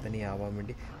സ്പീഡൊക്കെ തന്നെ ആവാൻ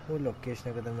വേണ്ടി ഒരു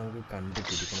ലൊക്കേഷനൊക്കെ തന്നെ നമുക്ക്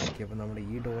കണ്ടിട്ടിരിക്കണം. ഓക്കെ, അപ്പോൾ നമ്മുടെ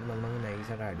ഈ ഡോർ നമ്മളങ്ങ്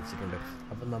നൈസായിട്ട് അടിച്ചിട്ടുണ്ട്.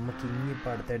 അപ്പോൾ നമുക്ക്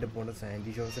ഇനിയിപ്പോൾ അടുത്തായിട്ട് പോകേണ്ടത്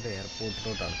സാൻഡി ഷോസിൻ്റെ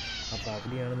എയർപോർട്ടിലോട്ടാണ്. അപ്പോൾ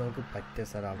അവിടെയാണ് നമുക്ക് പറ്റിയ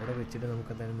സ്ഥലം. അവിടെ വെച്ചിട്ട്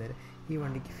നമുക്ക് എന്തായാലും നേരെ ഈ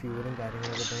വണ്ടിക്ക് ഫ്യൂലും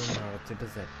കാര്യങ്ങളൊക്കെ തന്നെ നിറച്ചിട്ട്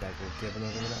സെറ്റാക്കും. ഓക്കെ, അപ്പോൾ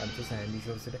നമുക്ക് അടുത്ത സാൻഡി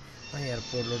ഷോസിൻ്റെ ആ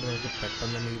എയർപോർട്ടിലോട്ട് നമുക്ക്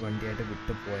പെട്ടെന്ന് തന്നെ ഈ വണ്ടിയായിട്ട്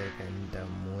വിട്ട് പോയേക്കാം. എൻ്റെ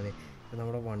മോനെ, ഇപ്പോൾ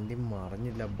നമ്മുടെ വണ്ടി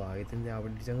മറിഞ്ഞില്ല, ഭാഗ്യത്തിൻ്റെ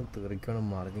അവിടെ അങ്ങ് തെറിക്കണം.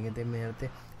 മറിഞ്ഞിങ്ങനത്തെ നേരത്തെ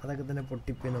അതൊക്കെ തന്നെ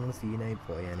പൊട്ടിപ്പോയി നമ്മൾ സീനായി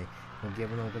പോയാനെ. ഓക്കെ,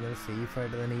 അപ്പോൾ നമുക്ക് നല്ല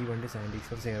സേഫായിട്ട് തന്നെ ഈ വണ്ടി സാൻഡി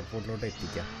ഷോർസ് എയർപോർട്ടിലോട്ട്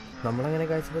എത്തിക്കാം. നമ്മളങ്ങനെ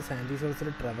കഴിച്ചപ്പോൾ സാൻഡി ഷോർസിൽ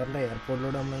ട്രെവറിൻ്റെ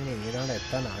എയർപോർട്ടിലോട്ട് നമ്മളങ്ങനെ ഏതാണ്ട്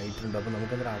എത്താനായിട്ടുണ്ട്. അപ്പോൾ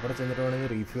നമുക്കെന്താ അവിടെ ചെന്നിട്ട് വേണമെങ്കിൽ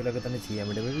റീഫ്യൂലൊക്കെ തന്നെ ചെയ്യാൻ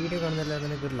വേണ്ടി. അപ്പോൾ വീഡിയോ കാണുന്നല്ലാതെ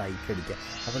തന്നെ ഒരു ലൈക്ക് അടിക്കുക.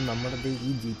 അപ്പം നമ്മുടെ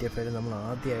ഈ GTA 5 നമ്മൾ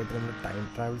ആദ്യമായിട്ട് നമ്മൾ ടൈം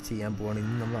ട്രാവൽ ചെയ്യാൻ പോവുകയാണ്.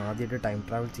 ഇന്ന് നമ്മൾ ആദ്യമായിട്ട് ടൈം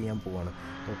ട്രാവൽ ചെയ്യാൻ പോവുകയാണ്.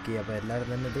 ഓക്കെ, അപ്പോൾ എല്ലാവരും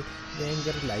തന്നെ ഇത്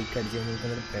ഭയങ്കര ലൈക്ക് അടിച്ച് നമുക്ക്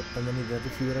പെട്ടെന്ന് തന്നെ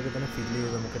ഇതിനകത്ത് ഫ്യൂലൊക്കെ തന്നെ ഫില്ല്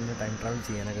ചെയ്ത് നമുക്ക് തന്നെ ടൈം ട്രാവൽ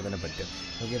ചെയ്യാനൊക്കെ തന്നെ പറ്റും.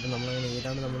 ഓക്കെ, അപ്പോൾ നമ്മളങ്ങനെ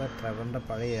ഏതാണ്ട് നമ്മുടെ ട്രെവറിൻ്റെ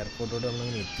പഴയ എയർപോർട്ടിലോട്ട്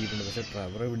നമ്മളങ്ങനെ എത്തിയിട്ടുണ്ട്. പക്ഷേ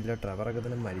ട്രെവർ വിടില്ല, ട്രെവറൊക്കെ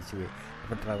തന്നെ മരിച്ചുപോയി.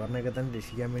 അപ്പോൾ ട്രെവറിനെയൊക്കെ തന്നെ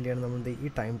രക്ഷിക്കാൻ വേണ്ടിയാണ് നമ്മൾ ഈ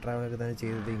ടൈം ട്രാവലൊക്കെ തന്നെ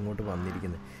ചെയ്തത് ഇങ്ങോട്ട്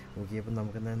വന്നിരിക്കുന്നത്. ഓക്കെ, അപ്പോൾ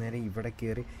നമുക്ക് എന്താ നേരെ ഇവിടെ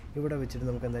കയറി ഇവിടെ വെച്ചിട്ട്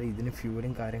നമുക്ക് എന്തായാലും ഇതിന്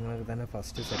ഫ്യൂലും കാര്യങ്ങളൊക്കെ തന്നെ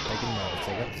ഫസ്റ്റ് സെറ്റാക്കി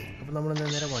നിറച്ചേക്കാം. അപ്പോൾ നമ്മളെന്താ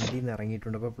നേരെ വണ്ടിയിൽ നിന്ന്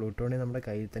ഇറങ്ങിയിട്ടുണ്ട്. അപ്പോൾ പ്ലൂട്ടോണിയം നമ്മുടെ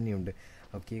കയ്യിൽ തന്നെയുണ്ട്.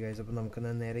 ഓക്കെ ഗൈസ്, അപ്പോൾ നമുക്ക്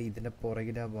നേരെ ഇതിൻ്റെ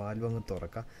പുറകിൽ ആ വാൽവ് അങ്ങ്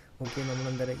തുറക്കാം. ഓക്കെ,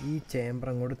 നമ്മളെന്തായാലും ഈ ചേമ്പർ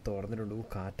അങ്ങോട്ട് തുറന്നിട്ടുണ്ട്.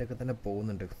 കാറ്റൊക്കെ തന്നെ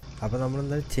പോകുന്നുണ്ട്. അപ്പോൾ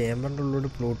നമ്മളെന്തായാലും ചേമ്പറിൻ്റെ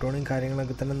ഉള്ളിലോട്ട് പ്ലൂട്ടോണിയം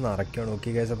കാര്യങ്ങളൊക്കെ തന്നെ നിറയ്ക്കുകയാണ്.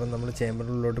 ഓക്കെ ഗൈസ്, അപ്പോൾ നമ്മൾ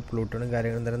ചേമ്പറിൻ്റെ ഉള്ളിലോട്ട് പ്ലൂട്ടോണിയം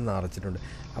കാര്യങ്ങളും തന്നെ നിറച്ചിട്ടുണ്ട്.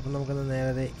 അപ്പോൾ നമുക്കെന്താ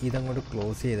നേരെ ഇതങ്ങോട്ട്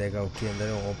ക്ലോസ് ചെയ്തേക്കാം. ഓക്കെ,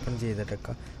 എന്തായാലും ഓപ്പൺ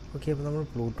ചെയ്തിട്ടേക്കാം. ഓക്കെ, അപ്പോൾ നമ്മൾ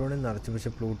പ്ലൂട്ടോണിയം നിറച്ചു. പക്ഷേ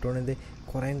പ്ലൂട്ടോണിയം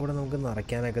കുറേയും കൂടെ നമുക്ക്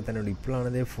നിറയ്ക്കാനൊക്കെ തന്നെ ഉണ്ട്.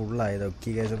 ഇപ്പോഴാണിത് ഫുള്ളായത്. ഓക്കെ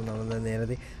ഗൈസ്, അപ്പോൾ നമ്മൾ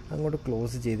നേരെ അങ്ങോട്ട്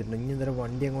ക്ലോസ് ചെയ്തിട്ടുണ്ട്. ഇനി എന്തായാലും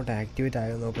വണ്ടി അങ്ങോട്ട് ആക്ടിവേറ്റ്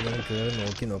ആയോ നോക്കാം, നമ്മൾ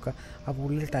കയറി നോക്കാം. അപ്പോൾ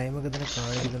ഉള്ളിൽ ടൈമൊക്കെ തന്നെ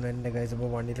കാണിക്കുന്നുണ്ട് എൻ്റെ ഗൈസ്. അപ്പോൾ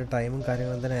വണ്ടിയുടെ ടൈമും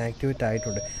കാര്യങ്ങളും തന്നെ ആക്ടിവേറ്റ്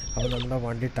ആയിട്ടുണ്ട്. അപ്പോൾ നമ്മുടെ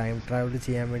വണ്ടി ടൈം ട്രാവൽ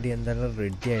ചെയ്യാൻ വേണ്ടി എന്തായാലും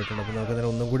റെഡി ആയിട്ടുണ്ട്. അപ്പോൾ നമുക്ക്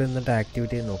ഒന്നും കൂടി എന്നിട്ട്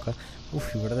ആക്ടിവേറ്റ് ചെയ്ത് നോക്കാം.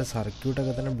 ഇവിടുത്തെ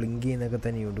സർക്യൂട്ടൊക്കെ തന്നെ ബ്ലിങ്ക് ചെയ്യുന്നതൊക്കെ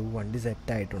തന്നെയുണ്ട്. വണ്ടി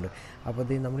സെറ്റായിട്ടുണ്ട്. അപ്പോൾ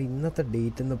ഇത് നമ്മൾ ഇന്നത്തെ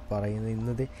ഡേറ്റ് എന്ന് പറയുന്നത്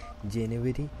ഇന്നത്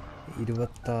January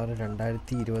 26,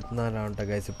 2024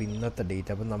 ഗൈസ്. അപ്പോൾ ഇന്നത്തെ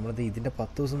ഡേറ്റ്. അപ്പോൾ നമ്മളത് ഇതിൻ്റെ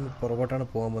 10 ദിവസം പുറകോട്ടാണ്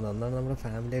പോകാൻ പോകുന്നത്. അന്നാണ് നമ്മുടെ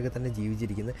ഫാമിലിയൊക്കെ തന്നെ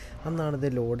ജീവിച്ചിരിക്കുന്നത്. അന്നാണിത്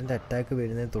ലോഡിൻ്റെ അറ്റാക്ക്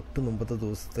വരുന്നതിന് തൊട്ട് മുമ്പത്തെ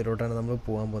ദിവസത്തിലോട്ടാണ് നമ്മൾ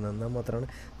പോകാൻ പോകുന്നത്. എന്നാൽ മാത്രമാണ്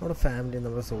നമ്മുടെ ഫാമിലി,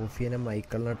 നമ്മുടെ സോഫിയനെ,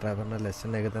 മൈക്കിളിനെ, ട്രെവറിനെ,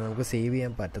 ലെസനെയൊക്കെ തന്നെ നമുക്ക് സേവ്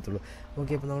ചെയ്യാൻ പറ്റത്തുള്ളൂ.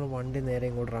 ഓക്കെ, അപ്പോൾ നമ്മൾ വണ്ടി നേരെ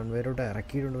ഇങ്ങോട്ട് റൺവേയിലോട്ട്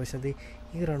ഇറക്കിയിട്ടുണ്ട്. പക്ഷേ അത്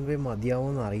ഈ റൺവേ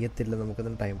മതിയാവുമെന്ന് അറിയത്തില്ല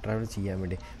നമുക്കതിന് ടൈം ട്രാവൽ ചെയ്യാൻ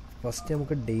വേണ്ടി. ഫസ്റ്റ്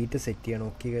നമുക്ക് ഡേറ്റ് സെറ്റ് ചെയ്യണം.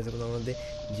 ഓക്കെ ഗൈസ്, അപ്പോൾ നമ്മളത്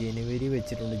ജനുവരി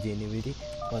വെച്ചിട്ടുണ്ട്. January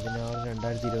 16,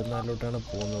 2024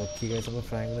 പോകുന്നത്. ഓക്കെ ഗൈസ്, അപ്പോൾ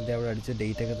ഫ്രാങ്ക്ലിൻ്റെ അവിടെ അടിച്ച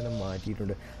ഡേറ്റൊക്കെ തന്നെ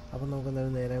മാറ്റിയിട്ടുണ്ട്. അപ്പോൾ നമുക്ക്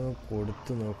എന്തായാലും നേരെ അങ്ങ്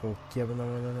കൊടുത്ത് നോക്കാം. ഓക്കെ, അപ്പോൾ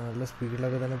നമ്മൾ നല്ല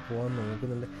സ്പീഡിലൊക്കെ തന്നെ പോകാൻ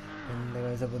നോക്കുന്നുണ്ട്. എന്താ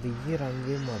ഗൈസ്, അപ്പോൾ ഈ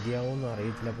റൺവേ മതിയാവുമെന്ന്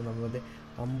അറിയത്തില്ല. അപ്പോൾ നമ്മളത്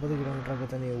 50 കിലോമീറ്ററൊക്കെ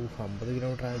തന്നെ 50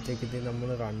 കിലോമീറ്റർ ആഴ്ചയ്ക്ക്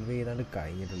നമ്മൾ റൺവേ ചെയ്താണ്ട്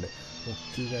കഴിഞ്ഞിട്ടുണ്ട്.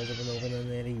 ഓക്കെ ഗൈസ്, അപ്പോൾ നമുക്ക്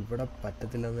നേരെ ഇവിടെ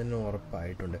പറ്റത്തില്ലെന്ന് തന്നെ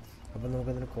ഉറപ്പായിട്ടുണ്ട്. അപ്പോൾ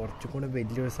നമുക്കതിന് കുറച്ചും കൂടെ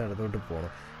വലിയൊരു സ്ഥലത്തോട്ട്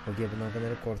പോകണം. ഓക്കെ, അപ്പോൾ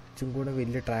നമുക്കതിന് കുറച്ചും കൂടെ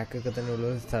വലിയ ട്രാക്കൊക്കെ തന്നെ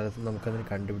ഉള്ള സ്ഥലത്ത് നമുക്കതിന്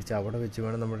കണ്ടുപിടിച്ച് അവിടെ വെച്ച്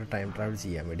വേണം നമ്മുടെ ടൈം ട്രാവൽ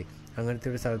ചെയ്യാൻ വേണ്ടി. അങ്ങനത്തെ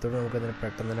ഒരു സ്ഥലത്തോട്ട് നമുക്കതിന്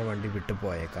പെട്ടെന്ന് തന്നെ വണ്ടി വിട്ടു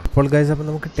പോയേക്കാം. അപ്പോൾ ഗൈസ്, അപ്പോൾ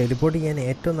നമുക്ക് ടെലിപ്പോർട്ട് ചെയ്യാൻ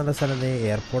ഏറ്റവും നല്ല സ്ഥലം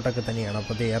എയർപോർട്ടൊക്കെ തന്നെയാണ്.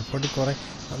 അപ്പോൾ അത് എയർപോർട്ടിൽ കുറേ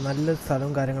നല്ല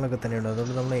സ്ഥലവും കാര്യങ്ങളൊക്കെ തന്നെയുണ്ട്.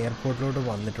 അതുകൊണ്ട് നമ്മൾ എയർപോർട്ടിലോട്ട്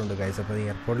വന്നിട്ടുണ്ട് ഗൈസ്. അപ്പോൾ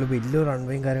എയർപോർട്ടിൽ വലിയൊരു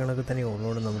റൺവേയും കാര്യങ്ങളൊക്കെ തന്നെ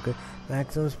ഉള്ളതുകൊണ്ട് നമുക്ക്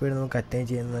മാക്സിമം സ്പീഡ് നമുക്ക് അറ്റൈൻ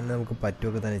ചെയ്യുന്നത് തന്നെ നമുക്ക്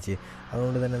പറ്റുമൊക്കെ തന്നെ ചെയ്യും.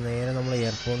 അതുകൊണ്ട് തന്നെ നേരെ നമ്മൾ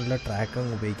എയർപോർട്ടിലെ ട്രാക്ക്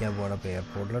അങ്ങ് ഉപയോഗിക്കാൻ പോകണം. അപ്പോൾ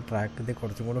എയർപോർട്ടിലെ ട്രാക്ക് ഇത്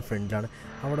കുറച്ചും കൂടെ ഫ്രണ്ടിലാണ്.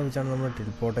 അവിടെ വെച്ചാണ് നമ്മൾ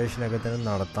ടെലിപ്പോർട്ടേഷനൊക്കെ തന്നെ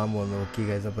നടത്താൻ പോകുന്നത്. ഓക്കെ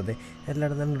ഗൈസ്, അപ്പോൾ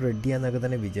എല്ലാവരും തന്നെ റെഡിയാന്നൊക്കെ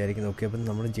തന്നെ വിചാരിക്കുന്നു. ഓക്കെ, അപ്പം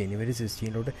നമ്മൾ ജനുവരി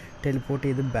 16 ടെലിപ്പോർട്ട്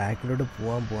ചെയ്ത് ബാക്കിലോട്ട്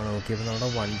പോകാൻ. ഓക്കെ, അപ്പോൾ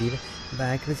നമ്മുടെ വണ്ടിയിൽ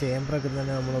ബാക്കിൽ ചേമ്പറൊക്കെ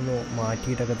തന്നെ നമ്മളൊന്ന്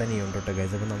മാറ്റിയിട്ടൊക്കെ തന്നെയുണ്ട് കേട്ടോ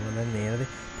ഗൈസ്. അപ്പോൾ നമ്മൾ നേരെ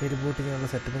ടെലിപ്പോർട്ട് ചെയ്യാനുള്ള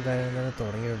സെറ്റപ്പും കാര്യങ്ങളും തന്നെ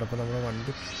തുടങ്ങിയിട്ടുണ്ട്. അപ്പോൾ നമ്മുടെ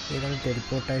വണ്ടി ഏതാണ്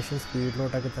ടെലിപ്പോർട്ടേഷൻ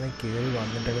സ്പീഡിലോട്ടൊക്കെ തന്നെ കയറി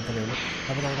വന്നിട്ടൊക്കെ തന്നെയുള്ളൂ.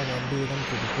 അപ്പോൾ നമ്മുടെ വണ്ടി ഏതാണ്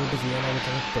ടെലിപ്പോർട്ട് ചെയ്യാനൊക്കെ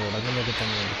തന്നെ തുടങ്ങുന്നതൊക്കെ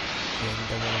തന്നെയുണ്ട്.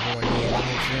 എൻ്റെ നമുക്ക് വണ്ടി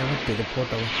ഏതാണെന്ന് വെച്ചാൽ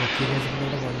ടെലിപ്പോർട്ടാവും. ഓക്കെ ഗൈസ്,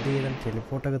 നമ്മുടെ വണ്ടി ഏതാണ്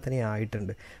ടെലിപ്പോർട്ടൊക്കെ തന്നെ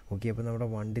ആയിട്ടുണ്ട്. ഓക്കെ, അപ്പോൾ നമ്മുടെ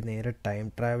വണ്ടി നേരെ ടൈം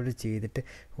ട്രാവൽ ചെയ്തിട്ട്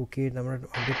ഓക്കെ നമ്മുടെ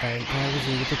വണ്ടി ടൈം ട്രാവൽ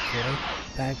ചെയ്തിട്ട് കുറേ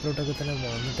ബാക്കിലോട്ടൊക്കെ തന്നെ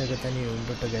വന്നിട്ടൊക്കെ തന്നെ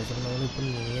ഉണ്ട് കേട്ടോ ഗൈസ്. അപ്പോൾ നമ്മളിപ്പോൾ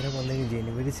നേരെ വന്നത്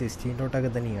ജനുവരി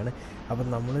 16 തന്നെയാണ്. അപ്പം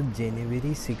നമ്മൾ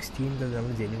ജനുവരി 16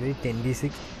 നമ്മൾ ജനുവരി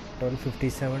 26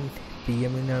 12:57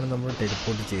 PM നമ്മൾ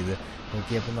ടെലിപ്പോർട്ട് ചെയ്തത്.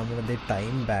 ഓക്കെ, അപ്പോൾ നമ്മളത്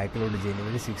ടൈം ബാക്കിലോട്ട്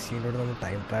ജനുവരി 16 നമ്മൾ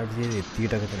ടൈം ട്രാവൽ ചെയ്ത്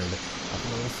എത്തിയിട്ടൊക്കെ തന്നെ ഉണ്ട്. അപ്പോൾ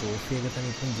നമ്മൾ സോഫിയൊക്കെ തന്നെ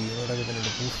ഇപ്പം ജീവനോടൊക്കെ തന്നെ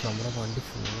ഉണ്ട്. പ്രൂഫ് നമ്മുടെ വണ്ടി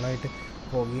ഫുള്ളായിട്ട്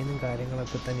പുകയുന്ന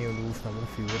കാര്യങ്ങളൊക്കെ തന്നെയുണ്ട്. നമ്മുടെ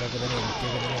ഫ്യൂലൊക്കെ തന്നെ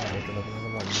എനിക്കൊക്കെ തന്നെ ആയിട്ടുണ്ട്. അപ്പോൾ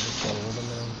നമ്മുടെ വണ്ടിയുടെ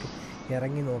പുറകോട്ടൊന്ന് നമുക്ക്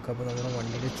ഇറങ്ങി നോക്കാം. അപ്പോൾ നമ്മുടെ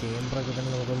വണ്ടിയുടെ ചേമ്പറൊക്കെ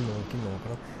തന്നെ നമുക്കൊന്ന്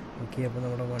നോക്കണം. ഓക്കെ, അപ്പോൾ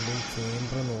നമ്മുടെ വണ്ടിയിൽ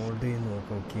ചേമ്പർ നോട്ട് ചെയ്ത്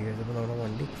നോക്കാം. ഓക്കെ, അപ്പോൾ നമ്മുടെ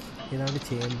വണ്ടി ഏതാണ്ട്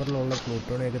ചേമ്പറിലുള്ള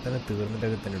പ്ലൂട്ടോണിയൊക്കെ തന്നെ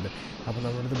തീർന്നിട്ടൊക്കെ തന്നെ ഉണ്ട്. അപ്പോൾ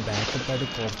നമ്മുടെ ബാക്കപ്പായിട്ട്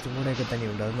കുറച്ചും കൂടെയൊക്കെ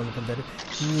തന്നെയുണ്ട്. അത് നമുക്ക് എന്തായാലും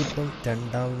ഇനിയിപ്പം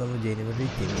രണ്ടാമത് നമ്മൾ ജനുവരി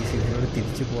 26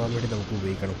 തിരിച്ചു പോകാൻ വേണ്ടി നമുക്ക്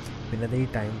ഉപയോഗിക്കണം. പിന്നെ അത് ഈ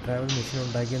ടൈം ട്രാവൽ മെഷീൻ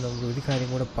ഉണ്ടാക്കിയ നമ്മൾ ഒരു കാര്യം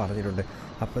കൂടെ പറഞ്ഞിട്ടുണ്ട്.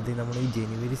 അപ്പോൾ അത് നമ്മൾ ഈ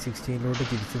ജനുവരി 16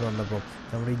 തിരിച്ചു വന്നപ്പോൾ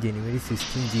നമ്മൾ ഈ ജനുവരി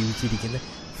 16 ജീവിച്ചിരിക്കുന്ന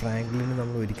ഫ്രാങ്ക്ലിനെ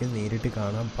നമ്മൾ ഒരിക്കലും നേരിട്ട്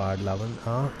കാണാൻ പാടില്ല. അവൻ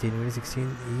ആ ജനുവരി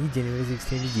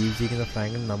 16 ജീവിച്ചിരിക്കുന്ന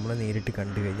ഫ്രാങ്ക്ലിൻ നമ്മളെ നേരിട്ട്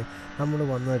കണ്ടു കഴിഞ്ഞാൽ നമ്മൾ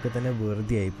വന്നതൊക്കെ തന്നെ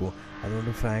വെറുതെ ആയിപ്പോവും.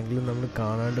 അതുകൊണ്ട് ഫ്രാങ്ക്ലിൻ നമ്മൾ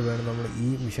കാണാണ്ട് വേണം നമ്മൾ ഈ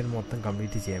മിഷൻ മൊത്തം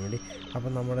കംപ്ലീറ്റ് ചെയ്യാൻ വേണ്ടി.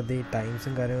 അപ്പം നമ്മളത് ഈ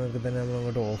ടൈംസും കാര്യങ്ങളൊക്കെ തന്നെ നമ്മൾ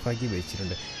അങ്ങോട്ട് ഓഫാക്കി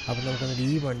വെച്ചിട്ടുണ്ട്. അപ്പോൾ നമുക്കന്നിട്ട്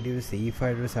ഈ വണ്ടി ഒരു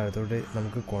സേഫായിട്ടൊരു സ്ഥലത്തോട്ട്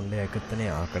നമുക്ക് കൊണ്ടുപോയൊക്കെ തന്നെ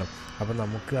ആക്കണം. അപ്പോൾ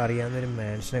നമുക്ക് അറിയാവുന്നൊരു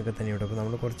മാൻഷനൊക്കെ തന്നെയുണ്ട്. അപ്പോൾ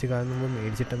നമ്മൾ കുറച്ച് കാലം മുമ്പ്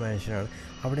മേടിച്ചിട്ട മാൻഷനാണ്.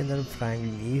 അവിടെ എന്തായാലും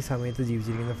ഫ്രാങ്ക്ലിൻ ഈ സമയത്ത്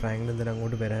ജീവിച്ചിരിക്കുന്ന ഫ്രാങ്ക്ലിൻ എന്തായാലും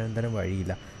അങ്ങോട്ട് വരാൻ എന്തായാലും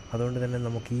വഴിയില്ല. അതുകൊണ്ട് തന്നെ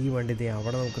നമുക്ക് ഈ വണ്ടി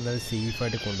അവിടെ നമുക്ക് എന്തായാലും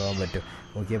സേഫായിട്ട് കൊണ്ടുപോകാൻ പറ്റും.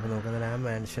 ഓക്കെ, അപ്പോൾ നമുക്ക് എന്തായാലും ആ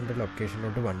മാൻഷൻ്റെ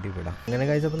ലൊക്കേഷനിലോട്ട് വണ്ടി വിടാം. അങ്ങനെ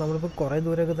ഗൈസ്, അപ്പോൾ നമ്മളിപ്പോൾ കുറേ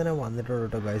ദൂരമൊക്കെ തന്നെ വന്നിട്ടുണ്ട്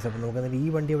കേട്ടോ ഗൈസ്. അപ്പോൾ നമുക്ക് എന്തായാലും ഈ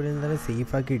വണ്ടി അവിടെ എന്തായാലും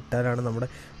സേഫാക്കി ഇട്ടാലാണ്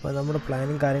നമ്മുടെ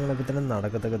പ്ലാനും കാര്യങ്ങളൊക്കെ തന്നെ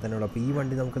നടക്കത്തൊക്കെ തന്നെ ഉള്ളൂ. അപ്പോൾ ഈ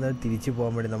വണ്ടി നമുക്ക് എന്തായാലും തിരിച്ച്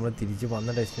പോകാൻ വേണ്ടി നമ്മൾ തിരിച്ച്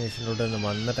വന്ന ഡെസ്റ്റിനേഷനിലോട്ട് തന്നെ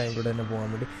വന്ന ടൈമിലൂടെ തന്നെ പോകാൻ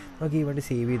വേണ്ടി നമുക്ക് ഈ വണ്ടി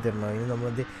സേവ് ചെയ്തിടണം. അതിന്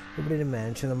നമ്മളത് ഇവിടെ ഒരു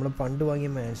മാൻഷൻ നമ്മൾ പണ്ട്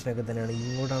വാങ്ങിയ മാൻഷനൊക്കെ തന്നെയാണ്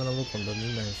ഇങ്ങോട്ടാണ് നമ്മൾ കൊണ്ടുവന്നത്.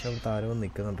 ഈ മാൻഷൻ അവിടെ താരവും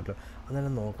നിൽക്കുന്നുണ്ടല്ലോ,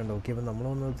 അതെല്ലാം നോക്കണ്ട. ഓക്കെ, അപ്പോൾ നമ്മൾ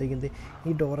വന്നപ്പോഴത്തേക്കും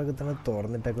ഈ ഡോറൊക്കെ തന്നെ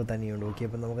തുറന്നിട്ടൊക്കെ തന്നെയുണ്ട്. ഓക്കെ,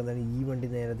 അപ്പോൾ നമുക്ക് എന്തായാലും ഈ വണ്ടി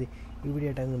നേരത്തെ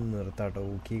ഇവിടെയായിട്ട് അങ്ങ് നിർത്താം കേട്ടോ.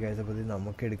 ഓക്കെ ഗൈസ്, അപ്പോൾ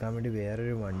നമുക്ക് എടുക്കാൻ വേണ്ടി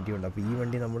വേറൊരു വണ്ടിയുണ്ട്. അപ്പോൾ ഈ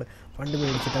വണ്ടി നമ്മൾ പണ്ട്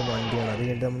മേടിച്ചിട്ട വണ്ടിയാണ്. അത്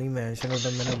കഴിഞ്ഞിട്ട് നമ്മൾ ഈ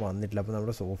മാൻഷനോട്ടൊന്നും തന്നെ വന്നിട്ടില്ല. അപ്പോൾ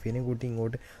നമ്മുടെ സോഫിയനെയും കൂട്ടി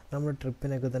ഇങ്ങോട്ട് നമ്മുടെ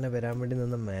ട്രിപ്പിനൊക്കെ തന്നെ വരാൻ വേണ്ടി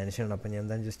നിന്ന മാൻഷനാണ്. അപ്പോൾ ഞാൻ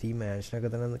എന്തായാലും ജസ്റ്റ് ഈ മാൻഷനൊക്കെ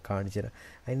തന്നെ കാണിച്ചു തരാം.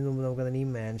 അതിന് മുമ്പ് നമുക്ക് തന്നെ ഈ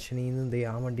മാൻഷനിൽ നിന്ന്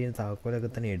ആ വണ്ടീൻ്റെ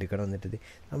താക്കോലൊക്കെ തന്നെ എടുക്കണം. എന്നിട്ട്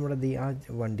നമ്മുടെ ആ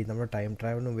വണ്ടി നമ്മുടെ ടൈം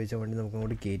ട്രാവലിന് ഉപയോഗിച്ച വണ്ടി നമുക്ക്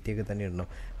അങ്ങോട്ട് കയറ്റിയൊക്കെ തന്നെ ഇടണം.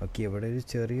 ഓക്കെ, ഇവിടെ ഒരു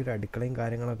ചെറിയൊരു അടുക്കളയും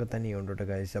കാര്യങ്ങളൊക്കെ തന്നെയുണ്ട് കേട്ടോ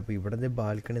ഗൈസ്. അപ്പോൾ ഇവിടെ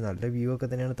ബാൽക്കണി നല്ല വ്യൂ ഒക്കെ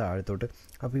തന്നെയാണ് താഴത്തോട്ട്.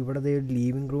 അപ്പോൾ ഇവിടെ ഒരു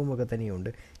ലീവിങ് റൂമൊക്കെ തന്നെയുണ്ട്.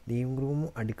 ലീവിങ് റൂമും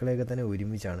അടുക്കളയൊക്കെ തന്നെ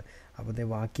ഒരുമിച്ചാണ്. അപ്പോൾ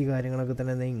ബാക്കി കാര്യങ്ങളൊക്കെ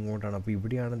തന്നെ ഇങ്ങോട്ടാണ്. അപ്പോൾ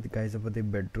ഇവിടെയാണ് ഗൈസ് അപ്പോൾ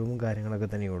ബെഡ്റൂമും കാര്യങ്ങളൊക്കെ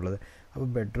തന്നെയുള്ളത്. അപ്പോൾ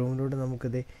ബെഡ്റൂമിലൂടെ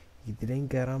നമുക്കിത് ഇതിലേയും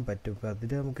കയറാൻ പറ്റും. അപ്പോൾ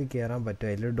അതിൽ നമുക്ക് കയറാൻ പറ്റും.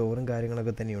 അതിൽ ഡോറും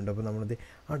കാര്യങ്ങളൊക്കെ തന്നെയുണ്ട്. അപ്പോൾ നമ്മളത്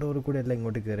ആ ഡോറിൽ കൂടെ എല്ലാം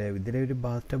ഇങ്ങോട്ട് കയറിയാൽ ഇതിലെ ഒരു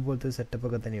ബാത്ടബ് പോലത്തെ ഒരു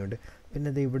സെറ്റപ്പൊക്കെ തന്നെയുണ്ട്. പിന്നെ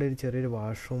അത് ഇവിടെ ഒരു ചെറിയൊരു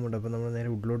വാഷ്റൂം ഉണ്ട്. അപ്പോൾ നമ്മൾ നേരെ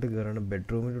ഉള്ളിലോട്ട് കയറണം.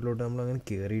 ബെഡ്റൂമിനുള്ളിലോട്ട് നമ്മൾ അങ്ങനെ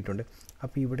കയറിയിട്ടുണ്ട്.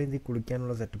 അപ്പോൾ ഇവിടെ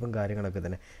കുളിക്കാനുള്ള സെറ്റപ്പും കാര്യങ്ങളൊക്കെ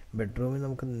തന്നെ. ബെഡ്റൂമിൽ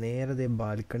നമുക്ക് നേരെ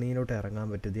ബാൽക്കണിയിലോട്ട് ഇറങ്ങാൻ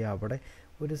പറ്റും. അവിടെ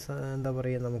ഒരു എന്താ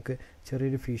പറയുക, നമുക്ക്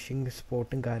ചെറിയൊരു ഫിഷിംഗ്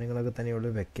സ്പോട്ടും കാര്യങ്ങളൊക്കെ തന്നെയുള്ളൂ.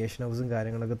 വെക്കേഷൻ ഹൗസും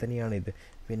കാര്യങ്ങളൊക്കെ തന്നെയാണിത്.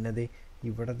 പിന്നെ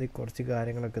ഇവിടെ കുറച്ച്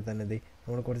കാര്യങ്ങളൊക്കെ തന്നെ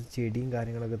നമ്മൾ കുറച്ച് ചെടിയും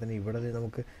കാര്യങ്ങളൊക്കെ തന്നെ ഇവിടെ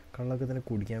നമുക്ക് കള്ളൊക്കെ തന്നെ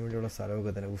കുടിക്കാൻ വേണ്ടിയുള്ള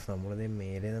സ്ഥലമൊക്കെ തന്നെ. നമ്മളത്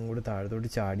മേലെ അങ്ങോട്ട് താഴത്തോട്ട്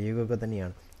ചാടിയൊക്കെ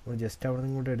തന്നെയാണ്. നമ്മൾ ജസ്റ്റ് അവിടെ നിന്ന്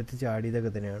ഇങ്ങോട്ട് എടുത്ത്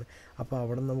ചാടിയതൊക്കെ തന്നെയാണ്. അപ്പോൾ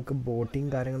അവിടെ നമുക്ക് ബോട്ടിങ്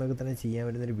കാര്യങ്ങളൊക്കെ തന്നെ ചെയ്യാൻ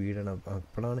പറ്റുന്നൊരു വീടാണ്.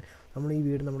 അപ്പോഴാണ് നമ്മൾ ഈ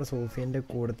വീട് നമ്മുടെ സോഫിയൻ്റെ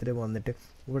കൂടത്തിൽ വന്നിട്ട്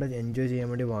ഇവിടെ എൻജോയ് ചെയ്യാൻ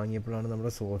വേണ്ടി വാങ്ങിയപ്പോഴാണ്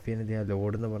നമ്മുടെ സോഫിയനെ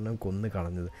ലോഡ് എന്ന് പറഞ്ഞാൽ കൊന്ന്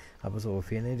കളഞ്ഞത്. അപ്പോൾ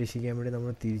സോഫിയനെ രക്ഷിക്കാൻ വേണ്ടി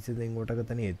നമ്മൾ തിരിച്ചത് ഇങ്ങോട്ടൊക്കെ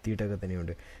തന്നെ എത്തിയിട്ടൊക്കെ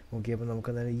തന്നെയുണ്ട്. ഓക്കെ, അപ്പോൾ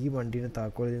നമുക്ക് എന്തായാലും ഈ വണ്ടീൻ്റെ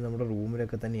താക്കോൽ നമ്മുടെ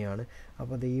റൂമിലൊക്കെ തന്നെയാണ്.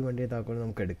 അപ്പോൾ അത് ഈ വണ്ടിയുടെ താക്കോൽ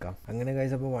നമുക്ക് എടുക്കാം. അങ്ങനെ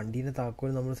ഗൈസ്, അപ്പോൾ വണ്ടീൻ്റെ താക്കോൽ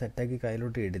നമ്മൾ സെറ്റാക്കി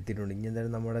കയ്യിലോട്ട് എടുത്തിട്ടുണ്ട്. ഇനി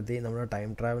എന്തായാലും നമ്മുടെ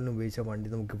ടൈം ട്രാവലിന് ഉപയോഗിച്ച വണ്ടി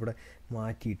നമുക്കിവിടെ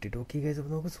മാറ്റിയിട്ടിട്ട്. ഓക്കെ ഗൈസ്,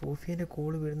 അപ്പോൾ നമുക്ക് സോഫിയൻ്റെ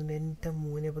കോൾ വരുന്നുണ്ട്. എൻ്റെ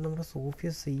മോനെ, അപ്പോൾ നമ്മുടെ സോഫിയ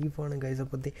സേഫാണ് ഗൈസ്.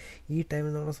 അപ്പോൾ ഈ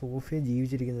ടൈമിൽ നമ്മുടെ സോഫിയ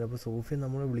ജീവിച്ചിരിക്കുന്നത്. അപ്പോൾ സോഫിയ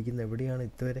നമ്മളെ വിളിക്കുന്നത് എവിടെയാണ്,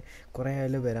 ഇതുവരെ കുറേ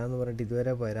ആയാലും വരാമെന്ന് പറഞ്ഞിട്ട്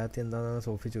ഇതുവരെ വരാത്ത എന്താണെന്നാണ്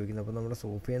സോഫിയ ചോദിക്കുന്നത്. അപ്പോൾ നമ്മുടെ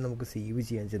സോഫിയെ നമുക്ക് സേവ്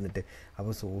ചെയ്യാൻ ചെന്നിട്ട്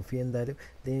അപ്പോൾ സോഫിയ എന്തായാലും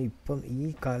ഇപ്പം ഈ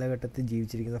കാലഘട്ടത്തിൽ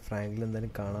ജീവിച്ചിരിക്കുന്ന ഫ്രാങ്ക്ലിൻ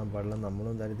എന്തായാലും കാണാൻ പാടില്ല.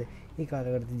 നമ്മളും എന്തായാലും ഈ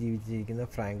കാലഘട്ടത്തിൽ ജീവിച്ചിരിക്കുന്ന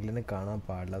ഫ്രാങ്ക്ലിനെ കാണാൻ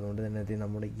പാടില്ല. അതുകൊണ്ട് തന്നെ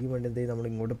നമ്മുടെ ഈ വണ്ടി നമ്മൾ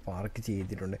ഇങ്ങോട്ട് പാർക്ക്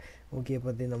ചെയ്തിട്ടുണ്ട്. ഓക്കെ,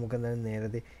 അപ്പോൾ നമുക്ക് എന്തായാലും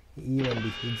നേരത്തെ ഈ വണ്ടി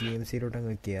GMCയിലോട്ട്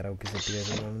അങ്ങ് കയറാം. ഓക്കെ സെറ്റ്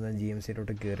ചെയ്ത് നമ്മൾ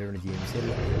GMCയിലോട്ട് കയറിയുണ്ട്.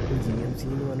 GMC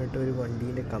എന്ന് പറഞ്ഞിട്ട് ഒരു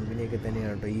വണ്ടീൻ്റെ കമ്പനിയൊക്കെ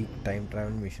തന്നെയാണ് കേട്ടോ ഈ ടൈം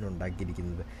ട്രാവൽ മെഷീൻ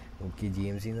ഉണ്ടാക്കിയിരിക്കുന്നത്. ഓക്കെ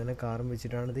GMC എന്ന് പറഞ്ഞാൽ കാറും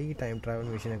വെച്ചിട്ടാണ് ഈ ടൈം ട്രാവൽ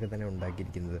മെഷീനൊക്കെ തന്നെ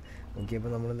ഉണ്ടാക്കിയിരിക്കുന്നത്. ഓക്കെ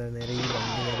അപ്പോൾ നമ്മൾ നേരെ ഈ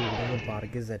വണ്ടി നേരെ ഇവിടെ നിന്ന്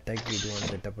പാർക്ക് ചെയ്ത് സെറ്റാക്കി ഇടുവാണ്.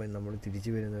 സെറ്റപ്പ് നമ്മൾ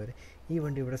തിരിച്ച് വരുന്നവരെ ഈ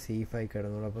വണ്ടി ഇവിടെ സേഫായി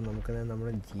കിടന്നുള്ളൂ. അപ്പോൾ നമുക്ക്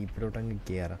നമ്മുടെ ജീപ്പിലോട്ട് അങ്ങ്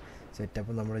കയറാം.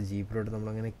 സെറ്റപ്പ് നമ്മുടെ ജീപ്പിലോട്ട്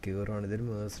നമ്മളങ്ങനെ കയറുവാണ്. ഇതൊരു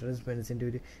മെഴ്സിഡസ് ബെൻസിൻ്റെ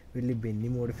ഒരു വലിയ ബെന്നി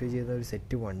മോഡിഫൈ ചെയ്ത ഒരു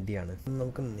സെറ്റ് വണ്ടിയാണ്.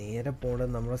 നമുക്ക് നേരെ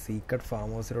പോകേണ്ടത് നമ്മുടെ സീക്രട്ട് ഫാം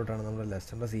ഹൗസിലോട്ടാണ്. നമ്മുടെ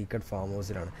ലെസ്റ്ററിൻ്റെ സീക്രട്ട് ഫാം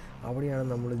ഹൗസിലാണ്. അവിടെയാണ്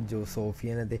നമ്മൾ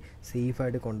സോഫിയനെ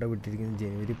സേഫായിട്ട് കൊണ്ടുവിട്ടിരിക്കുന്നത്.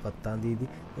 ജനുവരി 10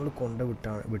 നമ്മൾ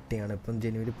വിട്ടിയാണ്. ഇപ്പം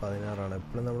ജനുവരി 16.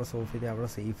 ഇപ്പോഴും നമ്മുടെ സോഫിയ അവിടെ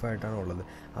സേഫായിട്ടാണ് ഉള്ളത്.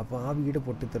 അപ്പോൾ ആ വീട്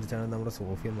പൊട്ടിത്തെറിച്ചാണ് നമ്മുടെ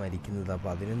സോഫിയ മരിക്കുന്നത്. അപ്പോൾ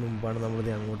അതിന് മുമ്പാണ്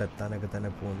നമ്മളിത് അങ്ങോട്ട് എത്താനൊക്കെ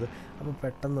തന്നെ പോകുന്നത്. അപ്പോൾ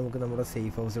പെട്ടെന്ന് നമുക്ക് നമ്മുടെ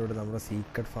സേഫ് ഹൗസിലോട്ട് നമ്മുടെ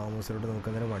സീക്രട്ട് ഫാം ഹൗസിലോട്ട് നമുക്ക്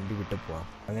അങ്ങനെ വണ്ടി വിട്ട് പോകാം.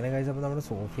 അങ്ങനെ കഴിച്ച് അപ്പോൾ നമ്മുടെ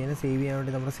സോഫിയനെ സേവ് ചെയ്യാൻ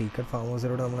വേണ്ടി നമ്മുടെ സീക്രട്ട് ഫാം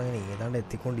ഹൗസിലോട്ട് നമ്മളങ്ങനെ ഏതാണ്ട്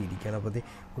എത്തിക്കൊണ്ടിരിക്കുകയാണ്. അപ്പോൾ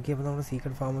ഓക്കെ അപ്പോൾ നമ്മുടെ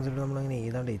സീക്രട്ട് ഫാം ഹൗസിലോട്ട് നമ്മളങ്ങനെ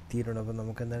ഏതാണ്ട് എത്തിയിട്ടുണ്ട്. അപ്പോൾ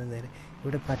നമുക്ക് എന്തായാലും നേരെ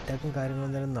ഇവിടെ അറ്റാക്കും കാര്യങ്ങളും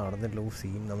എന്തായാലും നടന്നിട്ടില്ല.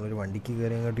 സീൻ നമ്മളൊരു വണ്ടിക്ക്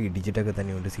കയറി അങ്ങോട്ട് ഇടിച്ചിട്ടൊക്കെ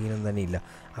തന്നെയുണ്ട്. സീനൊന്നും തന്നെ ഇല്ല.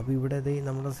 അപ്പോൾ ഇവിടെ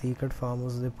നമ്മുടെ സീക്രട്ട് ഫാം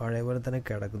ഹൗസ് പഴയ പോലെ തന്നെ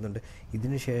കിടക്കുന്നുണ്ട്.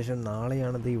 ഇതിന് ശേഷം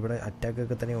നാളെയാണത് ഇവിടെ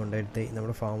അറ്റാക്കൊക്കെ തന്നെ ഉണ്ടായിട്ട്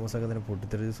നമ്മുടെ ഫാം ഹൗസൊക്കെ തന്നെ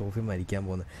പൊട്ടിത്തെറിച്ച് സോഫിയ മരിക്കാൻ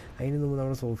പോകുന്നത്. അതിന് മുമ്പ്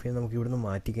നമ്മുടെ സോഫിയെ നമുക്ക് ഇവിടുന്ന്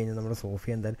മാറ്റിക്കഴിഞ്ഞാൽ നമ്മുടെ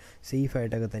സോഫിയ എന്തായാലും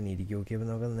സേഫായിട്ടൊക്കെ തന്നെ ഇരിക്കും. ഓക്കെ അപ്പോൾ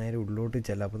നമുക്ക് നേരെ ഉള്ളോട്ട്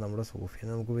ചെല്ലാം. അപ്പോൾ നമ്മുടെ സോഫിയെ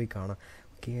നമുക്ക് പോയി കാണാം.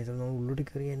 ഓക്കെ നമ്മൾ ഉള്ളോട്ട്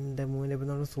കയറി എൻ്റെ മോനെ അപ്പോൾ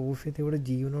നമ്മുടെ സോഫിയത്ത് ഇവിടെ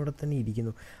ജീവനോടെ തന്നെ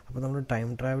ഇരിക്കുന്നു. അപ്പോൾ നമ്മൾ ടൈം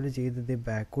ട്രാവൽ ചെയ്തത്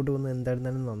ബാക്കോട്ട് വന്ന്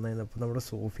എന്തായിരുന്നാലും നന്നായിരുന്നു. അപ്പോൾ നമ്മുടെ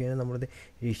സോഫിയനെ നമ്മളിത്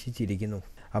രക്ഷിച്ചിരിക്കുന്നു.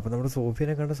 അപ്പോൾ നമ്മുടെ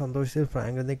സോഫിയനെ കണ്ട സന്തോഷിച്ച്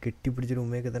ഫ്രാങ്ക് എന്നെ കെട്ടിപ്പിടിച്ചൊരു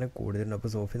ഉമ്മയൊക്കെ തന്നെ കൂടുതലുണ്ട്.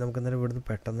 അപ്പോൾ സോഫിയ നമുക്ക് എന്തായാലും ഇവിടുന്ന്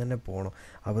പെട്ടെന്ന് തന്നെ പോകണം.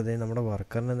 അപ്പോൾ നമ്മുടെ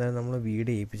വർക്കറിനെ എന്തായാലും നമ്മൾ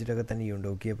വീട് ഏൽപ്പിച്ചിട്ടൊക്കെ തന്നെ ഉണ്ട്.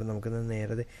 ഓക്കെ അപ്പോൾ നമുക്ക്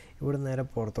നേരെ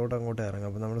പുറത്തോട്ട് അങ്ങോട്ട് ഇറങ്ങാം.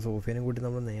 അപ്പോൾ നമ്മുടെ സോഫിയനെ കൂട്ടി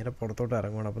നമ്മൾ നേരെ പുറത്തോട്ട്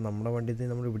ഇറങ്ങണം. അപ്പോൾ നമ്മുടെ വണ്ടി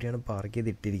നമ്മൾ ഇവിടെയാണ് പാർക്ക്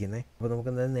ചെയ്തിട്ടിരിക്കുന്നത്. അപ്പോൾ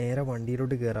നമുക്ക് എന്തായാലും നേരെ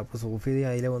വണ്ടിയിലോട്ട് കയറാം. അപ്പോൾ സോഫിയ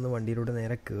അതിലെ വന്ന് വണ്ടിയിലോട്ട് നേരെ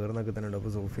കയറുന്നൊക്കെ തന്നെ ഉണ്ട്.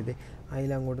 അപ്പോൾ സോഫിയ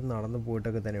അതിൽ അങ്ങോട്ട് നടന്ന്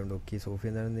പോയിട്ടൊക്കെ തന്നെ ഉണ്ട്. ഓക്കെ സോഫിയ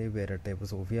എന്തായാലും വരട്ടെ. അപ്പോൾ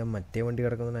സോഫിയ മറ്റേ വണ്ടി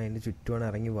കിടക്കുന്നതുകൊണ്ട് അതിൻ്റെ ചുറ്റുമാണ്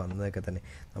ഇറങ്ങി വന്നതൊക്കെ തന്നെ.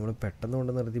 നമ്മൾ പെട്ടെന്ന്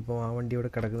കൊണ്ട് നിർത്തിയപ്പോൾ ആ വണ്ടി ഇവിടെ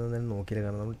കിടക്കുന്നതെന്ന് നോക്കിയില്ല.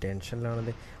 കാരണം നമ്മൾ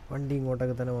ടെൻഷനിലാണത് വണ്ടി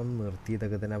ഇങ്ങോട്ടൊക്കെ തന്നെ വന്ന്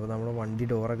നിർത്തിയതൊക്കെ തന്നെ. അപ്പോൾ നമ്മുടെ വണ്ടി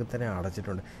ഡോറൊക്കെ തന്നെ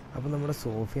അടച്ചിട്ടുണ്ട്. അപ്പോൾ നമ്മുടെ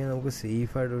സോഫിയെ നമുക്ക്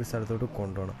സേഫായിട്ട് ഒരു സ്ഥലത്തോട്ട്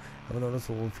കൊണ്ടുപോകണം. അപ്പോൾ നമ്മുടെ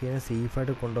സോഫിയനെ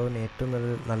സേഫായിട്ട് കൊണ്ടുപോകാൻ ഏറ്റവും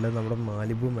നല്ലത് നമ്മുടെ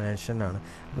മാലിബു മാൻഷനാണ്.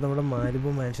 അപ്പോൾ നമ്മുടെ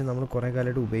മാലിബു മാൻഷൻ നമ്മൾ കുറേ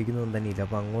കാലമായിട്ട് ഉപയോഗിക്കുന്നതൊന്നും തന്നെ ഇല്ല.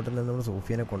 അപ്പോൾ അങ്ങോട്ട് തന്നെ നമ്മൾ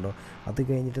സോഫിയനെ കൊണ്ടുപോകും. അത്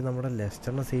കഴിഞ്ഞിട്ട് നമ്മുടെ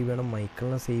ലെസ്റ്ററിനെ സേവ് ചെയ്യണം,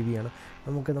 മൈക്കിളിനെ സേവ് ചെയ്യണം,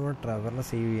 നമുക്ക് നമ്മുടെ ട്രെവറിനെ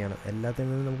സേവ് ചെയ്യണം. എല്ലാത്തിൽ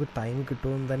നിന്നും നമുക്ക് ടൈം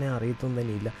കിട്ടുമെന്ന് തന്നെ അറിയത്തൊന്നും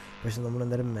തന്നെ ഇല്ല. പക്ഷെ നമ്മൾ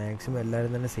എന്തായാലും മാക്സിമം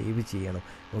എല്ലാവരും തന്നെ സേവ് ചെയ്യണം.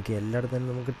 ഓക്കെ എല്ലായിടത്തും തന്നെ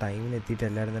നമുക്ക് ടൈമിന് എത്തിയിട്ട്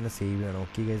എല്ലാവരും തന്നെ സേവ് ചെയ്യണം.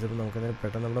 ഓക്കെ കഴിച്ച് അപ്പോൾ നമുക്ക് എന്തായാലും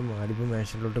പെട്ടെന്ന് നമ്മുടെ മാലിബു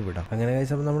മാൻഷനിലോട്ട് വിടാം. അങ്ങനെ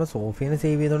കഴിച്ചപ്പോൾ നമ്മുടെ സോഫിയനെ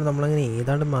സേവ് ചെയ്തുകൊണ്ട് നമ്മളങ്ങനെ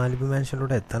ഏതാണ്ട് മാലിബു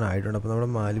മാൻഷനിലോട്ട് എത്താനായിട്ടുണ്ട്. അപ്പോൾ നമ്മുടെ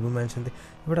മാലിബു മാൻഷൻ്റെ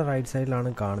ഇവിടെ റൈറ്റ് സൈഡിലാണ്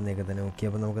കാണുന്നതൊക്കെ തന്നെ. ഓക്കെ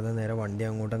അപ്പോൾ നമുക്ക് നേരെ വണ്ടി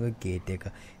അങ്ങോട്ട് അങ്ങ്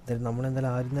കയറ്റിയേക്കാം. എന്തായാലും നമ്മളെന്തായാലും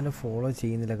ആരും തന്നെ ഫോളോ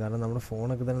ചെയ്യുന്നില്ല. കാരണം നമ്മുടെ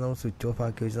ഫോണൊക്കെ തന്നെ നമ്മൾ സ്വിച്ച് ഓഫ്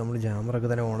ആക്കി വെച്ച് നമ്മൾ ജാമറൊക്കെ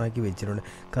തന്നെ ഓണാക്കി വെച്ചിട്ടുണ്ട്.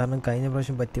 കാരണം കഴിഞ്ഞ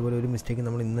പ്രാവശ്യം പറ്റിയ പോലെ ഒരു മിസ്റ്റേക്ക്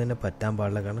നമ്മൾ ഇന്ന് തന്നെ പറ്റാൻ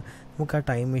പാടില്ല. കാരണം നമുക്ക് ആ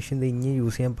ടൈം മെഷീൻ ഇനി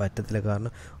യൂസ് ചെയ്യാൻ പറ്റത്തില്ല.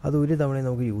 കാരണം അത് ഒരു തവണയും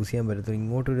നമുക്ക് യൂസ് ചെയ്യാൻ പറ്റത്തുള്ളൂ.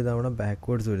 ഇങ്ങോട്ടൊരു തവണ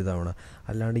ബാക്ക്വേർഡ്സ് ഒരു തവണ.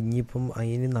 അല്ലാണ്ട് ഇനിയിപ്പം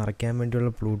അതിന് നിറയ്ക്കാൻ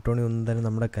വേണ്ടിയുള്ള പ്ലൂട്ടോണി ഒന്നും തന്നെ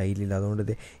നമ്മുടെ കയ്യിലില്ല. അതുകൊണ്ട്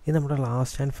ഇത് നമ്മുടെ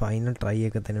ലാസ്റ്റ് ആൻഡ് ഫൈനൽ ട്രൈ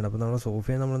ഒക്കെ തന്നെയാണ്. അപ്പോൾ നമ്മുടെ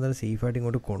സോഫിയെ നമ്മളെന്തായാലും സേഫായിട്ട്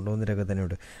ഇങ്ങോട്ട് കൊണ്ടുവന്നിട്ടൊക്കെ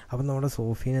തന്നെയുണ്ട്. അപ്പോൾ നമ്മുടെ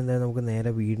സോഫിയെ എന്തായാലും നമുക്ക്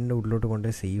നേരെ വീടിൻ്റെ ഉള്ളിലോട്ട്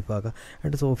കൊണ്ടുപോയി സേഫ് ആക്കാം.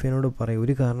 എന്നിട്ട് സോഫിയനോട് പറയും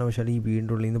ഒരു കാരണവശാലും ഈ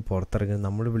വീടിൻ്റെ ഉള്ളിൽ നിന്ന് പുറത്തിറങ്ങരുത്,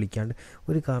 നമ്മൾ വിളിക്കാണ്ട്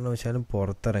ഒരു കാരണവശാലും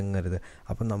പുറത്തിറങ്ങരുത്.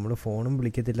 അപ്പം നമ്മൾ ഫോണും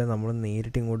വിളിക്കത്തില്ല, നമ്മൾ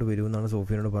നേരിട്ട് ഇങ്ങോട്ട് വരുമെന്നാണ്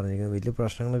സോഫിയനോട് പറഞ്ഞിരിക്കുന്നത്. വലിയ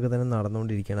പ്രശ്നങ്ങളൊക്കെ തന്നെ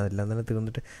നടന്നുകൊണ്ടിരിക്കുകയാണ്. അതെല്ലാം തന്നെ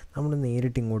തീർന്നിട്ട് നമ്മൾ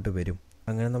നേരിട്ട് ഇങ്ങോട്ട് വരും.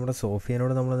 അങ്ങനെ നമ്മുടെ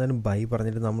സോഫിയനോട് നമ്മളെന്തായാലും ബൈ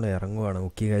പറഞ്ഞിട്ട് നമ്മൾ ഇറങ്ങുവാണ്.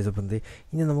 ഓക്കെ ഗൈസ് അപ്പോൾ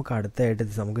ഇനി നമുക്ക് അടുത്തായിട്ട്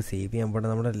നമുക്ക് സേവ് ചെയ്യാൻ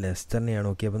പോകേണ്ടത് നമ്മുടെ ലെസ്റ്ററിനെയാണ്.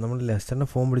 ഓക്കെ അപ്പോൾ നമ്മൾ ലെസ്റ്ററിൻ്റെ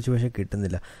ഫോൺ വിളിച്ചു പക്ഷേ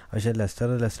കിട്ടുന്നില്ല. പക്ഷേ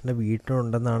ലെസ്റ്ററിൻ്റെ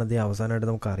വീട്ടിലുണ്ടെന്നാണ് ഇത് അവസാനമായിട്ട്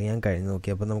നമുക്ക് അറിയാൻ കഴിഞ്ഞത്.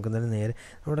 ഓക്കെ അപ്പോൾ നമുക്ക് എന്തായാലും നേരെ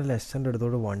നമ്മുടെ ലെസ്റ്ററിൻ്റെ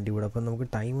അടുത്തോട് വണ്ടി വിടാം. അപ്പോൾ നമുക്ക്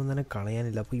ടൈമൊന്നും തന്നെ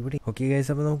കളയാനില്ല. അപ്പോൾ ഇവിടെ ഓക്കെ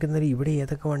ഗൈസ് അപ്പോൾ നമുക്ക് എന്തായാലും ഇവിടെ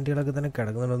ഏതൊക്കെ വണ്ടികളൊക്കെ തന്നെ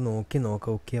കിടക്കുന്നുണ്ടോ നോക്കാം.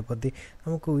 ഓക്കെ അപ്പോൾ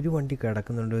നമുക്ക് ഒരു വണ്ടി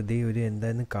കിടക്കുന്നുണ്ട്. ഒരു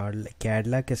എന്തായിരുന്നു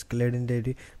കാഡിലാക്ക് എസ്കലേഡിൻ്റെ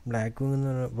ഒരു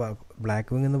ബ്ലാക്ക്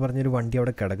വിങ് എന്ന് പറഞ്ഞൊരു വണ്ടി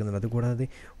അവിടെ കിടക്കുന്നുണ്ട്. അതുകൂടാതെ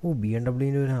BMW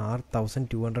ഒരു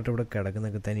 6200 ഇവിടെ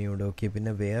കിടക്കുന്നൊക്കെ തന്നെയുണ്ട്. ഓക്കെ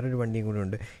പിന്നെ വേറൊരു വണ്ടിയും കൂടെ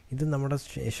ഉണ്ട്. ഇത് നമ്മുടെ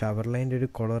ഷവർലൈൻ്റെ ഒരു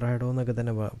കൊളറാഡോ എന്നൊക്കെ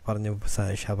തന്നെ പറഞ്ഞു,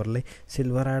 ഷവർലൈ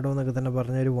സിൽവറാഡോ എന്നൊക്കെ തന്നെ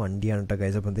പറഞ്ഞ ഒരു വണ്ടിയാണ് കേട്ടോ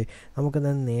ഗൈസ്. അപ്പോൾ നമുക്ക്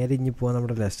നേരെ ഇഞ്ഞി പോകാൻ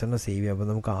നമ്മുടെ ലെസ്റ്ററിനെ സേവ് ചെയ്യാം. അപ്പോൾ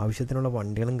നമുക്ക് ആവശ്യത്തിനുള്ള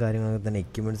വണ്ടികളും കാര്യങ്ങളൊക്കെ തന്നെ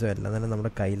എക്യുപ്മെൻറ്റ്സും എല്ലാം തന്നെ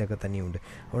നമ്മുടെ കയ്യിലൊക്കെ തന്നെയുണ്ട്.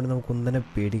 അതുകൊണ്ട് നമുക്കൊന്നും തന്നെ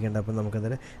പേടിക്കേണ്ട. അപ്പോൾ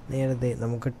നമുക്കെന്തായാലും നേരത്തെ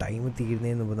നമുക്ക് ടൈം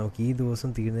തീരുന്നതിന് മുമ്പ് ഈ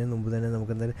ദിവസം തീരുന്നതിന് മുമ്പ് തന്നെ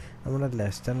നമുക്കെന്തായാലും നമ്മുടെ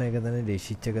ലെസ്റ്ററിനെയൊക്കെ തന്നെ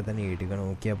രക്ഷിച്ചൊക്കെ തന്നെ എടുക്കണം.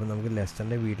 ഓക്കെ അപ്പോൾ നമുക്ക്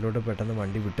ലെസ്റ്ററിൻ്റെ വീട്ടിലോട്ട് പെട്ടെന്ന്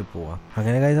വണ്ടി വിട്ട് പോവാം.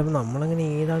 അങ്ങനെ കാര്യം അപ്പോൾ നമ്മളങ്ങനെ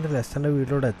ഏതാണ്ട് ലെസ്റ്ററിൻ്റെ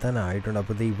വീട്ടിലോട്ട് എത്താനായിട്ടുണ്ട്.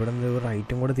 അപ്പോൾ ഇവിടെ നിന്ന് ഒരു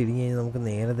റൈറ്റും കൂടെ തിരിഞ്ഞ് കഴിഞ്ഞാൽ നമുക്ക്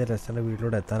നേരത്തെ ലെസ്റ്ററിൻ്റെ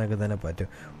വീട്ടിലോട്ട് എത്താനൊക്കെ തന്നെ പറ്റും.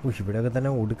 ഇവിടെയൊക്കെ തന്നെ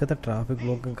ഒടുക്കത്തെ ട്രാഫിക്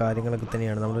ബ്ലോക്കും കാര്യങ്ങളൊക്കെ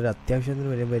തന്നെയാണ്. നമ്മളൊരു അത്യാവശ്യത്തിന്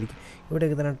വരുമ്പോഴായിരിക്കും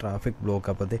ഇവിടെയൊക്കെ തന്നെ ട്രാഫിക് ബ്ലോക്ക്.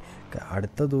 അപ്പോൾ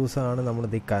അടുത്ത ദിവസമാണ്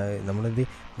നമ്മളിത്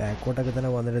ബാക്കോട്ടൊക്കെ തന്നെ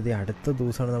വന്നിട്ട് അടുത്ത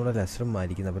ദിവസമാണ് നമ്മുടെ ലെസ്റ്റർ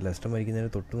മരിക്കുന്നത്. അപ്പോൾ ലെസ്റ്റർ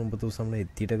മരിക്കുന്നതിന് തൊട്ട് മുമ്പത്തെ ദിവസം നമ്മൾ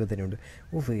എത്തിയിട്ടൊക്കെ തന്നെയുണ്ട്.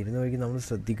 വരുന്ന വഴിക്ക് നമ്മൾ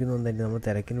ശ്രദ്ധിക്കുന്നൊന്നും തന്നെ നമ്മൾ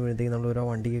തിരക്കിന് വേണ്ടിയേക്ക് നമ്മൾ ഓരോ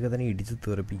വണ്ടിക്കൊക്കെ തന്നെ ഇടിച്ച്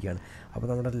തെറിപ്പിക്കുകയാണ്. അപ്പോൾ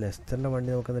നമ്മുടെ ലെസ്റ്ററിൻ്റെ വണ്ടി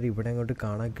നമുക്ക് ഇവിടെ അങ്ങോട്ട്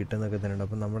കാണാൻ കിട്ടുന്നൊക്കെ തന്നെയുണ്ട്.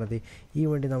 അപ്പോൾ നമ്മുടെ ഈ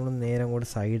വണ്ടി നമ്മൾ നേരെ അങ്ങോട്ട്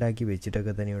സൈഡാക്കി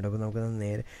വെച്ചിട്ടൊക്കെ തന്നെയുണ്ട്. അപ്പോൾ നമുക്ക്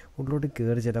നേരെ ഉള്ളിലോട്ട്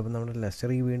കയറി ചെല്ലാം. അപ്പോൾ നമ്മുടെ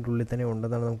ലെസ്റ്റർ ഈ വീടിൻ്റെ ഉള്ളിൽ തന്നെ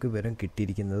ഉണ്ടെന്നാണ് നമുക്ക് വിവരം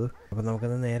കിട്ടിയിരിക്കുന്നത്. അപ്പോൾ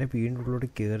നമുക്കത് നേരെ വീടിൻ്റെ ഉള്ളിലോട്ട്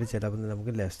കയറി ചെല്ലാം. അപ്പോൾ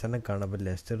നമുക്ക് ലെസ്റ്ററിനെ കാണാം. അപ്പോൾ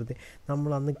ലെസ്റ്റർ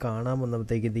നമ്മൾ അന്ന് കാണാൻ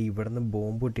വന്നപ്പോഴത്തേക്ക് ഇവിടെ നിന്ന്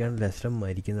ബോംബ് പൊട്ടിയാണ് ലെസ്റ്റർ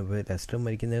മരിക്കുന്നത്. അപ്പോൾ ലെസ്റ്റർ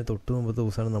മരിക്കുന്നതിന് തൊട്ട് മുമ്പത്തെ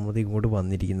ദിവസമാണ് നമ്മൾ ഇങ്ങോട്ട്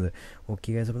വന്നിരിക്കുന്നത്. ഓക്കെ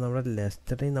ഗൈസ്, അപ്പോൾ നമ്മുടെ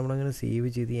ലെസ്റ്ററിനെ നമ്മളങ്ങനെ സേവ്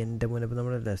ചെയ്ത് എൻ്റെ മുന്നേ അപ്പോൾ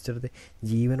നമ്മുടെ ലെസ്റ്റർ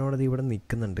ജീവനോടെ ഇവിടെ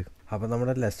നിൽക്കുന്നുണ്ട്. അപ്പോൾ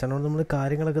നമ്മുടെ ലെസ്റ്ററിനോട് നമ്മൾ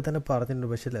കാര്യങ്ങളൊക്കെ തന്നെ പറഞ്ഞിട്ടുണ്ട്,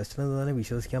 പക്ഷേ ലെസ്റ്ററിന് തന്നെ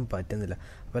വിശ്വസിക്കാൻ പറ്റുന്നില്ല.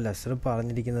 അപ്പോൾ ലെസ്റ്റർ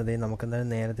പറഞ്ഞിരിക്കുന്നത് നമുക്കെന്തായാലും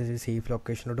നേരത്തെ സേഫ്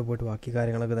ലൊക്കേഷനിലോട്ട് പോയിട്ട് ബാക്കി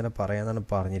കാര്യങ്ങളൊക്കെ തന്നെ പറയാമെന്നാണ്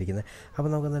പറഞ്ഞിരിക്കുന്നത്. അപ്പോൾ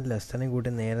നമുക്കെന്തായാലും ലെസ്റ്ററിനെ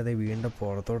കൂട്ടി നേരത്തെ വീണ്ടും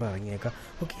പുറത്തോട്ട് ഇറങ്ങിയേക്കാം.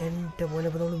 ഓക്കെ എൻ്റെ മോനെ,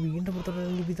 അപ്പോൾ നമ്മൾ വീണ്ടും പുറത്തോട്ട്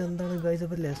ഇറങ്ങി ഇതെന്താണ് ഗൈസ്?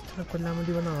 അപ്പോൾ ലെസ്റ്ററിനെ കൊല്ലാൻ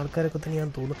വേണ്ടി വന്ന ആൾക്കാരൊക്കെ തന്നെ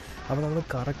ഞാൻ തോന്നുന്നു. അപ്പോൾ നമ്മൾ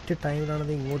കറക്റ്റ്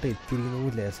ടൈമിലാണത് ഇങ്ങോട്ട്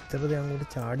എത്തിയിരിക്കുന്നത്. ലെസ്റ്റർ അങ്ങോട്ട്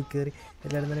ചാടിക്കയറി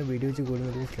എല്ലാവരും തന്നെ വെടിവെച്ച്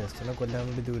കൊല്ലുന്നുണ്ട്. ലെസ്റ്ററിനെ കൊല്ലാൻ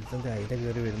വേണ്ടി ദൂരത്ത് അതിലെ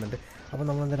കയറി വരുന്നുണ്ട്. അപ്പോൾ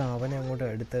നമ്മളെന്തായാലും അവനെ അങ്ങോട്ട്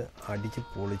എടുത്ത് അടിച്ച്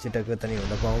പൊളിച്ചിട്ടൊക്കെ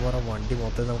തന്നെയുണ്ട്. അപ്പോൾ അവന്മാരെ വണ്ടി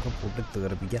മൊത്തം നമുക്ക് പൊട്ടി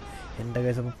തീർപ്പിക്കാം. എൻ്റെ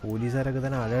കേസ് അപ്പോൾ പോലീസുകാരൊക്കെ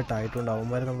തന്നെ അലേർട്ടായിട്ടുണ്ട്.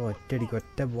 അവന്മാരെ നമ്മൾ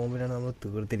ഒറ്റ ബോംബിലാണ് നമ്മൾ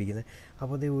തീർത്തിരിക്കുന്നത്.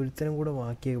 അപ്പോൾ അത് ഒരുത്തരം കൂടെ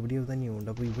ബാക്കി എവിടെയോ തന്നെയുണ്ട്.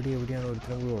 അപ്പോൾ ഇവിടെ എവിടെയാണ്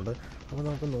ഒരുത്തരം കൂടെ ഉള്ളത്. അപ്പോൾ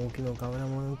നമുക്ക് നോക്കാം. അവൻ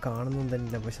നമ്മൾ കാണുന്നൊന്നും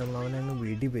തന്നെയില്ല, പക്ഷെ നമ്മൾ അവനെ അങ്ങ്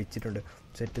വെടി വെച്ചിട്ടുണ്ട്.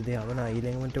 സെറ്റ് അവൻ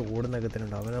അതിലെങ്കിൽ മറ്റേ ഓടുന്നൊക്കെ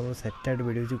തന്നെയുണ്ട്. അവൻ നമ്മൾ സെറ്റായിട്ട്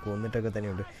വെടിവെച്ച് കൊന്നിട്ടൊക്കെ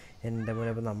തന്നെയുണ്ട്. എൻ്റെ മോനെ,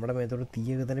 അപ്പോൾ നമ്മുടെ മേത്തോട്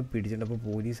തീയൊക്കെ തന്നെ പിടിച്ചിട്ടുണ്ട്. അപ്പോൾ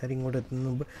പോലീസുകാർ ഇങ്ങോട്ട് എത്തുന്ന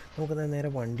മുമ്പ് നമുക്ക് നേരെ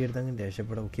വണ്ടി എടുത്ത് അങ്ങ്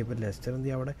രക്ഷപ്പെടാം. ഓക്കെ, അപ്പോൾ ലെസ്റ്റർ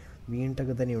അവിടെ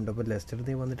വീണിട്ടൊക്കെ തന്നെയുണ്ട്. അപ്പോൾ ലെസ്റ്റർ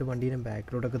വന്നിട്ട് വണ്ടീനെ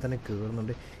ബാക്കിലോട്ടൊക്കെ തന്നെ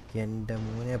കയറുന്നുണ്ട്. എൻ്റെ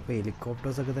മോനെ, അപ്പോൾ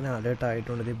ഹെലികോപ്റ്റേഴ്സൊക്കെ തന്നെ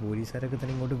അലേർട്ടായിട്ടുണ്ട്. പോലീസുകാരൊക്കെ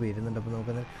തന്നെ ഇങ്ങോട്ട് വരുന്നുണ്ട്. അപ്പോൾ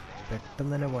നമുക്ക്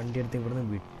പെട്ടെന്ന് തന്നെ വണ്ടി എടുത്ത് ഇവിടുന്ന്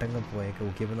വിട്ടങ്ങ് പോയേക്കാം.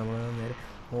 ഓക്കെ, അപ്പോൾ നമ്മൾ നേരെ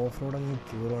ഓഫ് റോഡ് അങ്ങ്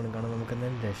കയറുവാണ്. കാരണം നമുക്ക്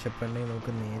എന്തായാലും രക്ഷപ്പെടണമെങ്കിൽ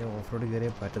നമുക്ക് നേരെ ഓഫ് റോഡ്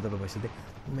കയറിയേ പറ്റത്തുള്ളൂ. പക്ഷേ ഇത്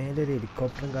മേലെ ഒരു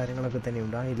ഹെലികോപ്റ്ററും കാര്യങ്ങളൊക്കെ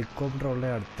തന്നെയുണ്ട്. ആ ഹെലികോപ്റ്റർ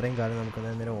ഉള്ള അത്രയും കാലം നമുക്ക്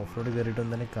നേരെ ഓഫ് റോഡ്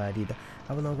കയറിയിട്ടൊന്നും തന്നെ കാര്യമില്ല.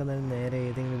 അപ്പോൾ നമുക്ക് എന്തായാലും നേരെ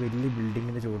ഏതെങ്കിലും വലിയ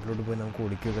ബിൽഡിങ്ങിൻ്റെ ചുവട്ടിലോട്ട് പോയി നമുക്ക്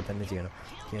ഓടിക്കുകയൊക്കെ തന്നെ ചെയ്യണം.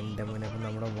 എൻ്റെ മോനെ, അപ്പോൾ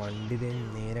നമ്മുടെ വണ്ടി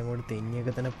നേരെ അങ്ങോട്ട്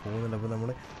തെന്നിയൊക്കെ തന്നെ പോകുന്നുണ്ട്. അപ്പോൾ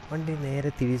നമ്മൾ വണ്ടി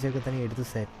നേരെ തിരിച്ചൊക്കെ തന്നെ എടുത്ത്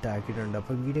സെറ്റ് ആക്കിയിട്ടുണ്ട്.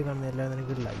 അപ്പോൾ വീഡിയോ കാണുന്ന എല്ലാവരും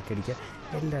തന്നെ ഒരു ലൈക്ക് അടിക്കുക,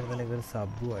 എല്ലാവരും തന്നെ ഒരു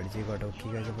സബ്ബും അടിച്ചേക്കോട്ടെ. ഓക്കെ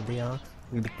ഗൈസ്, അപ്പോൾ ആ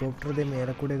ഹെലികോപ്റ്റർ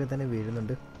മേലെ കൂടെയൊക്കെ തന്നെ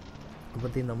വരുന്നുണ്ട്.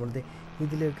 അപ്പോഴത്തേക്കും നമ്മളിത്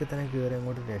ഇതിലൊക്കെ തന്നെ കയറി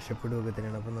അങ്ങോട്ട് രക്ഷപ്പെടുകയൊക്കെ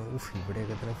തന്നെയാണ്. അപ്പോൾ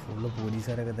ഇവിടെയൊക്കെ തന്നെ ഫുള്ള്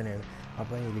പോലീസുകാരൊക്കെ തന്നെയാണ്.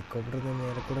 അപ്പോൾ ഹെലികോപ്റ്ററിൽ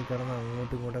നേരെ കൂടെ കിടന്ന്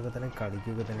അങ്ങോട്ടും ഇങ്ങോട്ടൊക്കെ തന്നെ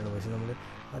കളിക്കുകയൊക്കെ തന്നെയാണ്. പക്ഷേ നമ്മൾ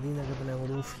അതിൽ നിന്നൊക്കെ തന്നെ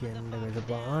അങ്ങോട്ട് എൻ്റെ കഴിച്ചു.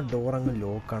 അപ്പോൾ ആ ഡോർ അങ്ങ്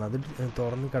ലോക്കാണ്. അത്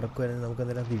തുറന്ന് കിടക്കുമായിരുന്നു. നമുക്ക്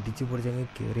എന്തായാലും അത് ഇടിച്ച് പൊടിച്ചങ്ങ്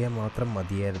കയറിയാൽ മാത്രം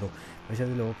മതിയായിരുന്നു. പക്ഷേ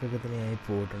അത് ലോക്കൊക്കെ തന്നെ ആയി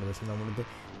പോയിട്ടുണ്ട്. പക്ഷേ നമ്മളിത്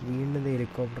വീണ്ടും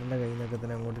ഹെലികോപ്റ്ററിൻ്റെ കയ്യിൽ നിന്നൊക്കെ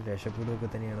തന്നെ അങ്ങോട്ട് രക്ഷപ്പെടുകയൊക്കെ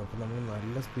തന്നെയാണ്. അപ്പോൾ നമ്മൾ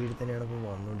നല്ല സ്പീഡിൽ തന്നെയാണ് ഇപ്പോൾ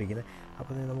വന്നുകൊണ്ടിരിക്കുന്നത്.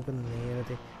 അപ്പോൾ നമുക്ക്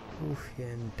നേരത്തെ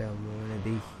എൻ്റെ മോനെ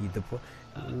ഇതിപ്പോൾ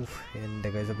എൻ്റെ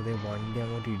കഴിച്ചപ്പോൾ വണ്ടി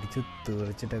അങ്ങോട്ട് ഇടിച്ച്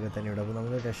തീർച്ചിട്ടൊക്കെ തന്നെയുണ്ട്. അപ്പോൾ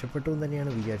നമ്മൾ രക്ഷപ്പെട്ടു എന്ന്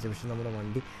തന്നെയാണ് വിചാരിച്ചത്. പക്ഷേ നമ്മുടെ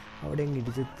വണ്ടി അവിടെ അങ്ങ്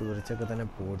ഇടിച്ച് തീർച്ചയൊക്കെ തന്നെ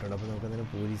പോയിട്ടുണ്ട്. അപ്പോൾ നമുക്ക് തന്നെ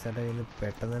പോലീസുകാരുടെ കയ്യിൽ നിന്ന്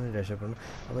പെട്ടെന്ന് തന്നെ രക്ഷപ്പെടണം.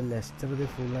 അപ്പോൾ ലെസ്റ്റർ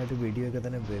ഫുള്ളായിട്ട് വെടിയൊക്കെ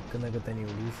തന്നെ വെക്കുന്നൊക്കെ തന്നെ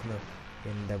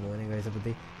എൻ്റെ മോനെ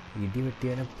കഴിച്ചപ്പോഴത്തേ ഇടി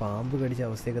വെട്ടിയാനെ പാമ്പ് കടിച്ച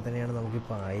അവസ്ഥയൊക്കെ തന്നെയാണ്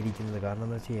നമുക്കിപ്പോൾ ആയിരിക്കുന്നത്. കാരണം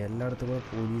എന്താ വെച്ചാൽ എല്ലായിടത്തും കൂടെ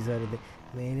പോലീസുകാരിത്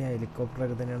നേരെ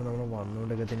ഹെലികോപ്റ്ററൊക്കെ തന്നെയാണ് നമ്മൾ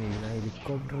വന്നുകൊണ്ടൊക്കെ തന്നെ ഇരിക്കുന്നത്. ആ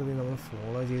ഹെലികോപ്റ്റർ നമ്മൾ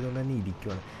ഫോളോ ചെയ്തുകൊണ്ട് തന്നെ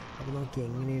ഇരിക്കുവാണ്. അപ്പോൾ നമുക്ക്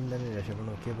എങ്ങനെയും തന്നെ രക്ഷപ്പെടണം.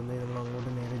 നോക്കിയപ്പോൾ നമ്മൾ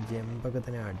അങ്ങോട്ട് നേരെ ജമ്പൊക്കെ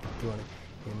തന്നെ അടിക്കുവാണ്.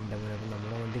 എൻ്റെ മോനെ, അപ്പോൾ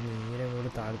നമ്മുടെ വണ്ടി നേരെ അങ്ങോട്ട്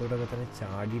താഴത്തോട്ടൊക്കെ തന്നെ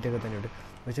ചാടിയിട്ടൊക്കെ തന്നെ ഉണ്ട്.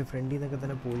 പക്ഷേ ഫ്രണ്ടിൽ നിന്നൊക്കെ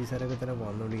തന്നെ പോലീസുകാരൊക്കെ തന്നെ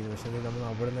വന്നുകൊണ്ടിരിക്കുന്നു. പക്ഷേ നമ്മൾ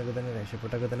അവിടെ നിന്നൊക്കെ തന്നെ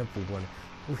രക്ഷപ്പെട്ടൊക്കെ തന്നെ പോവുകയാണ്.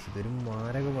 ഇതൊരു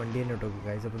മാരക വണ്ടി തന്നെ കേട്ടോ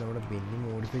ഗൈസ്. അപ്പോൾ നമ്മുടെ ബെന്നി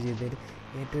മോഡിഫൈ ചെയ്തതിൽ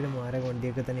ഏറ്റവും ഒരു മാരക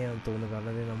വണ്ടിയൊക്കെ തന്നെയാണ് തോന്നുന്നത്.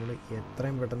 കാരണം അത് നമ്മൾ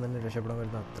എത്രയും പെട്ടെന്ന് തന്നെ രക്ഷപ്പെടാൻ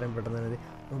പറ്റുന്ന അത്രയും പെട്ടെന്ന് തന്നെ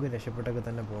നമുക്ക് രക്ഷപ്പെട്ടൊക്കെ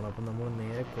തന്നെ പോകണം. അപ്പോൾ നമ്മൾ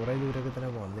നേരെ കുറേ ദൂരമൊക്കെ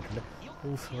തന്നെ വന്നിട്ടുണ്ട്.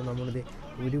 അപ്പോൾ നമ്മളിത്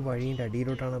ഒരു വഴീൻ്റെ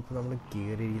അടിയിലോട്ടാണ് ഇപ്പോൾ നമ്മൾ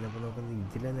കയറിയിരിക്കുന്നത്. അപ്പോൾ നമുക്ക്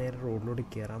ഇതിലെ നേരെ റോഡിലോട്ട്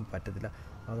കയറാൻ പറ്റത്തില്ല.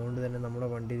 അതുകൊണ്ട് തന്നെ നമ്മുടെ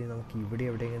വണ്ടി നമുക്ക് ഇവിടെ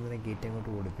എവിടെയെങ്കിലും തന്നെ ഗേറ്റ് അങ്ങോട്ട്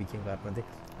ഓടിപ്പിക്കും. കാരണം അത്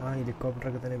ആ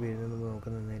ഹെലികോപ്റ്ററൊക്കെ തന്നെ വരുന്നത് നമുക്ക്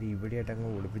നേരെ ഇവിടെയായിട്ട് അങ്ങ്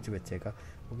ഓടിപ്പിച്ച് വെച്ചേക്കാം.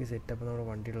 Okay, setup. നമ്മുടെ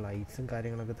വണ്ടിയുടെ ലൈറ്റ്സും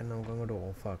കാര്യങ്ങളൊക്കെ തന്നെ നമുക്ക് അങ്ങോട്ട്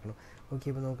ഓഫ് ആക്കണം. ഓക്കെ,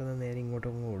 അപ്പോൾ നമുക്ക് നേരെ ഇങ്ങോട്ടും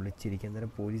അങ്ങ് ഒളിച്ചിരിക്കും.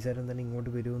 എന്തായാലും പോലീസുകാരും തന്നെ ഇങ്ങോട്ട്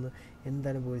വരുമെന്ന്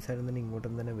എന്തായാലും പോലീസുകാരും തന്നെ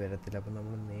ഇങ്ങോട്ടും തന്നെ വരത്തില്ല. അപ്പോൾ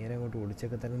നമ്മൾ നേരെ അങ്ങോട്ട്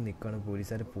ഒളിച്ചൊക്കെ തന്നെ നിൽക്കുകയാണ്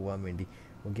പോലീസുകാർ പോകാൻ വേണ്ടി.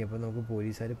 ഓക്കെ, അപ്പോൾ നമുക്ക്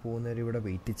പോലീസുകാർ പോകുന്നവർ ഇവിടെ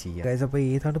വെയിറ്റ് ചെയ്യാം ഗൈസ്. അപ്പോൾ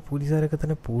ഏതാണ്ട് പോലീസുകാരൊക്കെ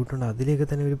തന്നെ പോയിട്ടുണ്ട്. അതിലേക്ക്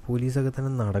തന്നെ ഒരു പോലീസൊക്കെ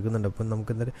തന്നെ നടക്കുന്നുണ്ട്. അപ്പോൾ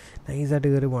നമുക്ക് എന്തായാലും നൈസായിട്ട്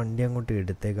കയറി വണ്ടി അങ്ങോട്ട്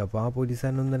എടുത്തേക്കാം. അപ്പോൾ ആ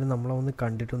പോലീസുകാരനൊന്നും തന്നെ നമ്മളൊന്നും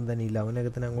കണ്ടിട്ടൊന്നും തന്നെ ഇല്ല.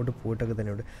 അവനൊക്കെ തന്നെ അങ്ങോട്ട് പോയിട്ടൊക്കെ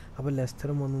തന്നെയുണ്ട്. അപ്പോൾ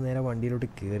ലെസ്റ്ററും ഒന്ന് നേരെ വണ്ടിയിലോട്ട്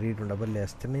കയറിയിട്ടുണ്ട്. അപ്പോൾ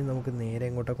ലെസ്റ്ററിനെയും നമുക്ക് നേരെ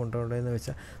എങ്ങോട്ടാണ് കൊണ്ടുപോകേണ്ടതെന്ന്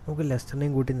വെച്ചാൽ നമുക്ക്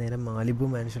ലെസ്റ്ററിനെയും കൂട്ടി നേരെ മാലിബു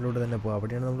മാൻഷനിലോട്ട് തന്നെ പോകും.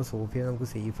 അവിടെയാണ് നമ്മുടെ സോഫിയ നമുക്ക്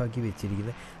സേഫാക്കി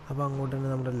വെച്ചിരിക്കുന്നത്. അപ്പോൾ അങ്ങോട്ട് തന്നെ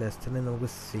നമ്മുടെ ലെസ്റ്ററിനെ നമുക്ക്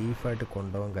സേഫായിട്ട്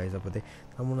കൊണ്ടുപോകാൻ ഗൈസ്. അപ്പോഴത്തെ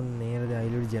നമ്മൾ നേരെ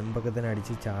അതിലൊരു ജമ്പൊക്കെ തന്നെ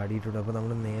അടിച്ച് ചാടിയിട്ടുണ്ട്. അപ്പോൾ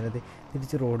നമ്മൾ നേരത്തെ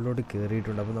തിരിച്ച് റോഡിലോട്ട്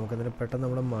കയറിയിട്ടുണ്ട്. അപ്പോൾ നമുക്ക് അതിന് പെട്ടെന്ന്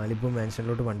നമ്മുടെ മാലിബു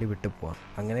മാൻഷനിലോട്ട് വണ്ടി വിട്ട് പോകാം.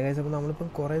 അങ്ങനെ ഗൈസ്, അപ്പോൾ നമ്മളിപ്പം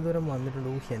കുറേ ദൂരം വന്നിട്ടുണ്ട്.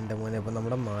 എൻ്റെ മോനെ, അപ്പോൾ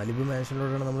നമ്മുടെ മാലിബു മാൻഷനിലോട്ട്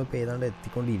മാൻഷനിലോട്ടാണ് നമ്മളിപ്പോൾ ഏതാണ്ട്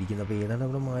എത്തിക്കൊണ്ടിരിക്കുന്നത്. അപ്പോൾ ഏതാണ്ട്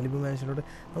നമ്മുടെ മാലിബു മാൻഷനിലോട്ട്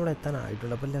നമ്മൾ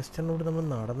എത്താനായിട്ടുണ്ട്. അപ്പോൾ ലെസ്റ്ററിനോട് നമ്മൾ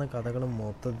നടന്ന കഥകളും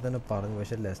മൊത്തത്തിൽ തന്നെ പറഞ്ഞു.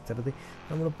 പക്ഷേ ലെസ്റ്റർ ഇത്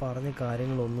നമ്മൾ പറഞ്ഞ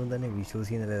കാര്യങ്ങളൊന്നും തന്നെ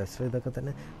വിശ്വസിക്കുന്നില്ല. ലെസ്റ്റർ ഇതൊക്കെ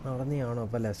തന്നെ നടന്നെയാണോ?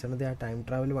 അപ്പോൾ ലെസ്റ്ററിൻ്റെ ആ ടൈം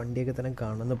ട്രാവൽ വണ്ടിയൊക്കെ തന്നെ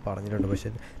കാണുമെന്ന് പറഞ്ഞിട്ടുണ്ട്.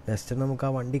 പക്ഷേ ലെസ്റ്റർ നമുക്ക്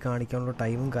ആ വണ്ടി കാണിക്കാനുള്ള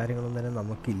ടൈമും കാര്യങ്ങളും തന്നെ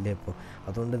നമുക്കില്ല ഇപ്പോൾ.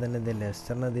 അതുകൊണ്ട് തന്നെ ഇത്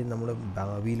ലെസ്റ്ററിനത് നമ്മൾ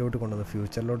ഭാവിയിലോട്ട് കൊണ്ടുവന്ന്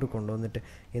ഫ്യൂച്ചറിലോട്ട് കൊണ്ടുവന്നിട്ട്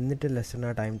എന്നിട്ട് ലെസ്റ്ററിന്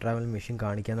ആ ടൈം ട്രാവൽ മെഷീൻ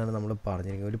കാണിക്കാമെന്നാണ് നമ്മൾ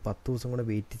പറഞ്ഞിരിക്കുന്നത്. ഒരു 10 ദിവസം കൂടെ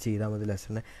വെയിറ്റ് ചെയ്താൽ മതി,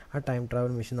 ലെസ്റ്ററിനെ ആ ടൈം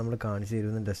ട്രാവൽ മെഷീൻ നമ്മൾ കാണിച്ചു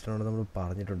തരുമെന്ന് ലെസ്റ്ററിനോട് നമ്മൾ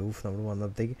പറഞ്ഞിട്ടുണ്ട്. നമ്മൾ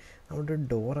വന്നപ്പോഴത്തേക്ക് നമ്മുടെ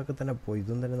ഡോറൊക്കെ തന്നെ പോയി.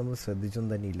 ഇതൊന്നും തന്നെ നമ്മൾ ശ്രദ്ധിച്ചൊന്നും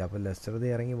തന്നെ ഇല്ല. അപ്പോൾ ലെസ്റ്റർ ഇത്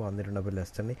ഇറങ്ങി വന്നിട്ടുണ്ട്. അപ്പോൾ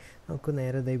ലെസ്റ്ററിനെ നമുക്ക്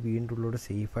നേരെ വീടിൻ്റെ ഉള്ളിലൂടെ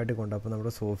സേഫായിട്ട് കൊണ്ടുപോകും. അപ്പോൾ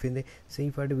നമ്മുടെ സോഫിൻ്റെ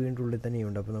സേഫായിട്ട് വീടിൻ്റെ ഉള്ളിൽ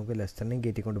തന്നെയുണ്ട്. അപ്പോൾ നമുക്ക് ലെസ്റ്ററിനെയും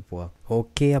കയറ്റിക്കൊണ്ട് പോകാം.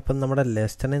 ഓക്കെ, അപ്പം നമ്മുടെ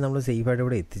ലെസ്റ്ററിനെ നമ്മൾ സേഫായിട്ട്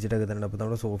ഇവിടെ എത്തിച്ചിട്ടൊക്കെ തന്നെ. അപ്പോൾ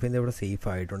നമ്മുടെ സോഫിൻ്റെ ഇവിടെ സേഫ്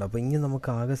ആയിട്ടുണ്ട്. അപ്പോൾ ഇനി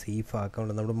നമുക്ക് ആകെ സേഫ്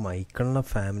ആക്കാനുള്ളത് നമ്മുടെ മൈക്കിളിനെ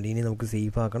ഫാമിലീനെ നമുക്ക്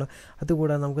സേഫ് ആക്കണം.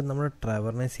 അതുകൂടാതെ നമുക്ക് നമ്മുടെ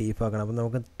ട്രെവറിനെ സേഫ് ആക്കണം. അപ്പോൾ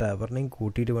നമുക്ക് ട്രെവറിനെയും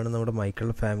കൂട്ടിയിട്ട് വേണം നമ്മുടെ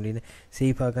മൈക്കിളിൻ്റെ ഫാമിലീനെ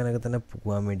സേഫ് ആക്കാനൊക്കെ തന്നെ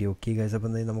പോകാൻ വേണ്ടി. ഓക്കെ ഗൈസ്,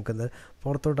 അപ്പോൾ നമുക്കെന്താ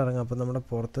പുറത്തോട്ട് ഇറങ്ങാം. അപ്പോൾ നമ്മുടെ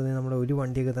പുറത്ത് നമ്മുടെ ഒരു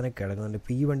വണ്ടിയൊക്കെ തന്നെ കിടക്കുന്നുണ്ട്.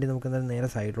 ഇപ്പോൾ ഈ വണ്ടി നമുക്ക് എന്തായാലും നേരെ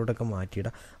സൈഡിലോട്ടൊക്കെ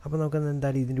മാറ്റിയിടാം. അപ്പോൾ നമുക്ക്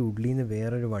എന്തായാലും ഇതിൻ്റെ ഉള്ളിൽ നിന്ന്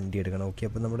വേറൊരു വണ്ടി എടുക്കണം. ഓക്കെ,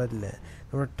 അപ്പോൾ നമ്മുടെ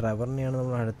ട്രെവറിനെയാണ്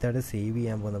നമ്മൾ അടുത്തായിട്ട് സേവ്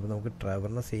ചെയ്യാൻ പോകുന്നത്. അപ്പോൾ നമുക്ക്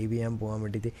ട്രെവറിനെ സേവ് ചെയ്യാൻ പോകാൻ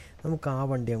വേണ്ടിയിട്ട് നമുക്ക് ആ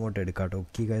വണ്ടി അങ്ങോട്ട് എടുക്കാം കേട്ടോ.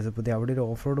 ഓക്കെ ഗൈസ്, അപ്പോൾ അവിടെ ഒരു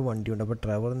ഓഫ് റോഡ് വണ്ടിയുണ്ട്. അപ്പോൾ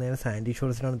ട്രെവർ നേരെ സാൻഡി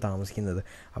ഷോൾസിലാണ് താമസിക്കുന്നത്.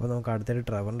 അപ്പോൾ നമുക്ക് അടുത്തായിട്ട്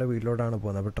ട്രെവറിൻ്റെ വീട്ടിലോട്ടാണ്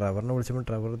പോകുന്നത്. അപ്പോൾ ട്രെവറിനെ വിളിച്ചപ്പോൾ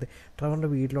ട്രെവറിൻ്റെ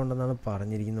വീട്ടിലുണ്ടെന്നാണ്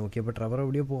പറഞ്ഞിരിക്കുന്നത്. ഓക്കെ, അപ്പോൾ ട്രെവർ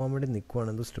എവിടെയോ പോകാൻ വേണ്ടി നിൽക്കുവാണ്.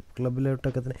 എന്തോ സ്ട്രിപ്പ്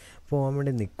ക്ലബ്ബിലോട്ടൊക്കെ തന്നെ പോകാൻ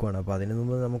വേണ്ടി നിൽക്കുവാണ്. അപ്പോൾ അതിന്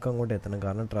മുമ്പ് നമുക്ക് അങ്ങോട്ട് എത്തണം.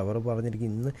 കാരണം ട്രെവർ പറഞ്ഞിരിക്കും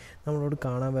ഇന്ന് നമ്മളോട്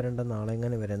കാണാൻ വരേണ്ട, നാളെ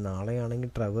എങ്ങനെ വരാം. നാളെയാണെങ്കിൽ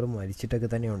ട്രെവർ മരിച്ചിട്ടൊക്കെ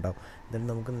തന്നെ ഉണ്ടാവും. എന്തായാലും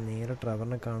നമുക്ക് നേരെ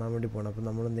ട്രെവറിനെ കാണാൻ വേണ്ടി പോകണം. അപ്പോൾ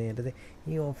നമ്മൾ നേരത്തെ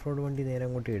ഈ ഓഫ് റോഡ് വണ്ടി നേരെ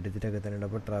അങ്ങോട്ട് എടുത്തിട്ടൊക്കെ തന്നെ ഉണ്ട്.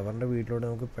 അപ്പോൾ ട്രെവറിൻ്റെ വീട്ടിലോട്ട്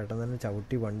നമുക്ക് പെട്ടെന്ന് തന്നെ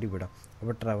ചവിട്ടി വണ്ടി വിടാം.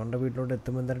 അപ്പോൾ ട്രെവറിൻ്റെ വീട്ടിലോട്ട്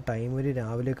എത്തുമ്പോൾ എന്തായാലും ടൈം ഒരു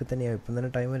രാവിലെയൊക്കെ തന്നെയാവും. ഇപ്പം തന്നെ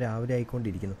ടൈം രാവിലെ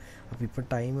ആയിക്കൊണ്ടിരിക്കുന്നു. അപ്പോൾ ഇപ്പോൾ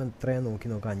ടൈം എത്രയാണ്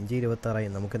നോക്കാം.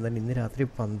 5:26 നമുക്ക് എന്തായാലും ഇന്ന് രാത്രി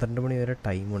 12 മണി വരെ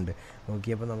ടൈമുണ്ട്.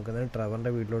 അപ്പോൾ നമുക്ക് എന്തായാലും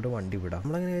ട്രെവറിൻ്റെ വീട്ടിലോട്ട് വണ്ടി വിടാം.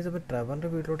 നമ്മളങ്ങനെ ചോദിച്ചപ്പോൾ ട്രെവറിൻ്റെ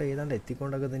വീട്ടിലോട്ട് ഏതാണ്ട്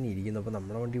എത്തിക്കൊണ്ടൊക്കെ തന്നെ ഇരിക്കുന്നു. അപ്പോൾ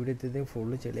നമ്മുടെ വണ്ടി ഇവിടെ എത്തിയതിന്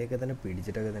ഫുള്ള് ചെളിയൊക്കെ തന്നെ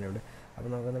പിടിച്ചിട്ടൊക്കെ തന്നെ ഉണ്ട്. അപ്പോൾ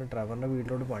നമുക്ക് എന്തായാലും ട്രെവറിൻ്റെ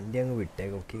വീട്ടിലോട്ട് വണ്ടി അങ്ങ്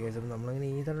വിട്ടേക്കും. ഓക്കെ ഗൈസ്, അപ്പോൾ നമ്മളങ്ങനെ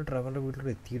ഏതാണ്ട് ട്രെവറിൻ്റെ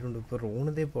വീട്ടിലോട്ട് എത്തിയിട്ടുണ്ട്. ഇപ്പോൾ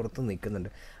റോണിതേ പുറത്ത് നിൽക്കുന്നുണ്ട്.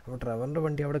 അപ്പോൾ ട്രെവറിൻ്റെ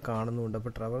വണ്ടി അവിടെ കാണുന്നുണ്ട്.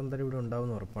 അപ്പോൾ ട്രെവർ എന്തായാലും ഇവിടെ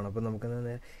ഉണ്ടാവുമെന്ന് ഉറപ്പാണ്. അപ്പോൾ നമുക്ക്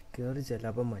നേരെ കയറി ചെല്ലാം.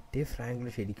 അപ്പോൾ മറ്റേ ഫ്രാങ്കിൽ,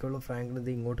 ശരിക്കുള്ള ഫ്രാങ്കിൽ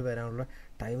ഇത് ഇങ്ങോട്ട് വരാനുള്ള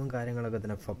ടൈമും കാര്യങ്ങളൊക്കെ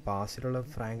തന്നെ, പാസ്റ്റിലുള്ള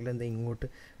ഫ്രാങ്കിൽ എന്താ ഇങ്ങോട്ട്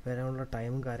വരാനുള്ള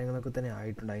ടൈമും കാര്യങ്ങളൊക്കെ തന്നെ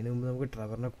ആയിട്ടുണ്ട്. അതിന് മുമ്പ് നമുക്ക്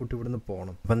ട്രെവറിനെ കൂട്ടി ഇവിടുന്ന്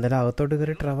പോകണം. അപ്പോൾ എന്തായാലും അകത്തോട്ട്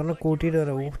കയറി ട്രെവറിനെ കൂട്ടിയിട്ട്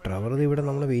വരാം. ട്രെവർ ഇവിടെ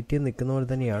നമ്മൾ വെയിറ്റ് ചെയ്ത് നിൽക്കുന്ന പോലെ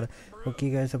തന്നെയാണ്. ഓക്കെ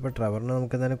ഗൈസ്, അപ്പോൾ ട്രെവറിനെ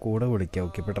നമുക്ക് എന്തായാലും കൂടെ വിളിക്കാം.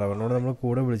 ഓക്കെ, ഇപ്പോൾ ട്രെവറിനോട് നമ്മൾ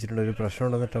കൂടെ വിളിച്ചിട്ടുണ്ട്. ഒരു പ്രശ്നം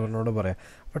ഉണ്ടെന്ന് ട്രെവറിനോട് പറയാം.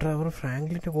 അപ്പോൾ ട്രെവർ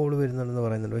ഫ്രാങ്ക്ലിൻ്റെ കോൾ വരുന്നുണ്ടെന്ന്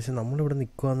പറയുന്നുണ്ട്. പക്ഷേ നമ്മളിവിടെ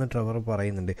നിൽക്കുകയെന്ന് ട്രെവർ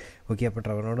പറയുന്നുണ്ട്. ഓക്കെ, അപ്പോൾ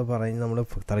ട്രെവറിനോട് പറയുന്നത് നമ്മൾ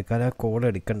തൽക്കാലം ആ കോൾ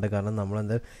എടുക്കണ്ട, കാരണം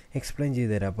നമ്മളെന്താ എക്സ്പ്ലെയിൻ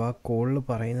ചെയ്ത് തരാം. അപ്പോൾ ആ കോളിൽ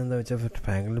പറയുന്നത് എന്താ വെച്ചാൽ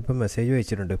ഫ്രാങ്ക്ലിൻ ഇപ്പോൾ മെസ്സേജ്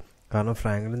അയച്ചിട്ടുണ്ട്. കാരണം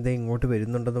ഫ്രാങ്ക്ലിൻ ഇങ്ങോട്ട്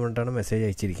വരുന്നുണ്ടെന്ന് പറഞ്ഞിട്ടാണ് മെസ്സേജ്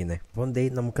അയച്ചിരിക്കുന്നത്. അപ്പോൾ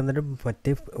നമുക്കെന്തായാലും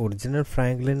മറ്റേ ഒറിജിനൽ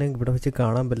ഫ്രാങ്ക്ലിനെ ഇവിടെ വെച്ച്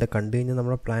കാണാൻ പറ്റില്ല. കണ്ടു കഴിഞ്ഞാൽ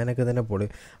നമ്മുടെ പ്ലാനൊക്കെ തന്നെ പൊളി.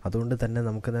 അതുകൊണ്ട് തന്നെ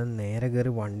നമുക്ക് നേരെ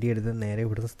കയറി വണ്ടി എടുത്ത് നേരെ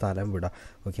ഇവിടുന്ന് സ്ഥലം വിടാം.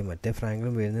 ഓക്കെ, മറ്റേ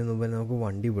ഫ്രാങ്ക്ലിൻ വരുന്നതിന് മുമ്പ് നമുക്ക്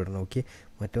വണ്ടി വിടണം. ഓക്കെ,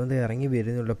 മറ്റൊന്ന് ഇറങ്ങി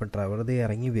വരുന്നുള്ളൂ. അപ്പോൾ ട്രെവർ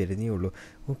ഇറങ്ങി വരുന്നേ ഉള്ളൂ.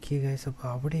 ഓക്കെ ഗൈസ്, അപ്പോൾ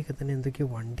അവിടെയൊക്കെ തന്നെ എന്തൊക്കെയോ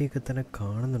വണ്ടിയൊക്കെ തന്നെ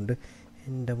കാണുന്നുണ്ട്.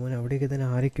 എൻ്റെ മോൻ അവിടെയൊക്കെ തന്നെ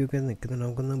ആരൊക്കെയൊക്കെ നിൽക്കുന്നുണ്ട്.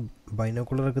 നമുക്കൊന്ന്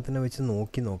ബൈനോക്കുലറൊക്കെ തന്നെ വെച്ച്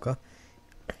നോക്കാം.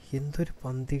 എന്തൊരു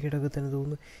പന്തികേടൊക്കെ തന്നെ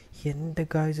തോന്നുന്നു. എൻ്റെ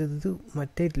കാഴ്ച ഇത്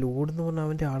മറ്റേ ലോഡ് എന്ന് പറഞ്ഞാൽ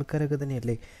അവൻ്റെ ആൾക്കാരൊക്കെ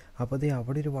തന്നെയല്ലേ. അപ്പോൾ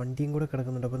അവിടെ ഒരു വണ്ടിയും കൂടെ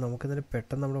കിടക്കുന്നുണ്ട്. അപ്പോൾ നമുക്ക് തന്നെ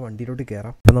പെട്ടെന്ന് നമ്മുടെ വണ്ടിയിലോട്ട്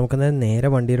കയറാം. അപ്പോൾ നമുക്ക് നേരെ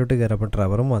വണ്ടിയിലോട്ട് കയറാം. അപ്പോൾ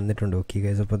ട്രെവറും വന്നിട്ടുണ്ട്. ഓക്കെ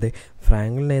ഗൈസ്, അപ്പോൾ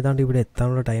ഫ്രാങ്ക്ലിൻ ഏതാണ്ട് ഇവിടെ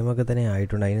എത്താനുള്ള ടൈമൊക്കെ തന്നെ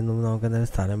ആയിട്ടുണ്ട്. അതിന് മുമ്പ് നമുക്ക്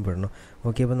എന്തായാലും സ്ഥലം വിടണം.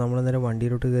 ഓക്കെ, അപ്പോൾ നമ്മളെന്തായാലും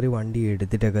വണ്ടിയിലോട്ട് കയറി വണ്ടി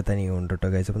എടുത്തിട്ടൊക്കെ തന്നെ ഉണ്ട് കേട്ടോ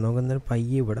ഗൈസ്. അപ്പോൾ നമുക്ക് എന്തായാലും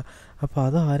പയ്യെ വിടാം. അപ്പോൾ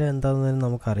അത് ആരാ എന്താണെന്ന്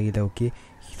നമുക്കറിയില്ല. ഓക്കെ,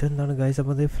 ഇതെന്താണ് ഗൈസ്.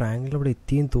 അപ്പോൾ ഫ്രാങ്ക്ലിൻ അവിടെ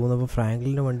എത്തിയെന്ന് തോന്നുന്നു. അപ്പോൾ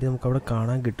ഫ്രാങ്ക്ലിൻ്റെ വണ്ടി നമുക്ക് അവിടെ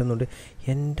കാണാൻ കിട്ടുന്നുണ്ട്.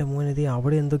 എൻ്റെ മോനെ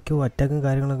അവിടെ എന്തൊക്കെയോ അറ്റാക്കും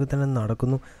കാര്യങ്ങളൊക്കെ തന്നെ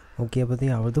നടക്കുന്നു. ഓക്കെ,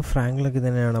 അപ്പോൾ അവിടുത്തെ ഫ്രാങ്ക്ലൊക്കെ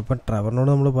തന്നെയാണ്. അപ്പോൾ ട്രെവറിനോട്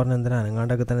നമ്മൾ പറഞ്ഞു എന്തായാലും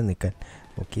അനങ്ങാണ്ടൊക്കെ തന്നെ നിൽക്കാൻ.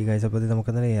 ഓക്കെ ഗൈസ്, അപ്പോൾ നമുക്ക്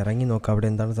എന്തായാലും ഇറങ്ങി നോക്കാം. അവിടെ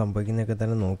എന്താണ് സംഭവിക്കുന്നതൊക്കെ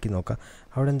തന്നെ നോക്കാം.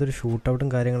 അവിടെ എന്തൊരു ഷൂട്ട് ഔട്ടും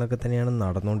കാര്യങ്ങളൊക്കെ തന്നെയാണ്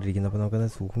നടന്നുകൊണ്ടിരിക്കുന്നത്. അപ്പോൾ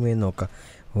നമുക്കത് സൂം ചെയ്ത് നോക്കാം.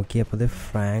 ഓക്കെ, അപ്പോൾ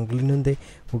ഫ്രാങ്ക്ലിനും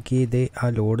ഓക്കെ ആ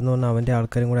ലോഡ് എന്ന് പറഞ്ഞാൽ അവൻ്റെ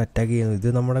ആൾക്കാരും കൂടെ അറ്റാക്ക് ചെയ്യുന്നു. ഇത്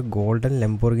നമ്മുടെ ഗോൾഡൻ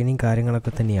ലംബോർഗിനിയും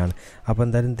കാര്യങ്ങളൊക്കെ തന്നെയാണ്. അപ്പോൾ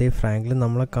എന്തായാലും ഫ്രാങ്ക്ലിൻ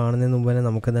നമ്മളെ കാണുന്നതിന് മുമ്പ് തന്നെ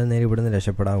നമുക്ക് എന്തായാലും നേരെ ഇവിടുന്ന്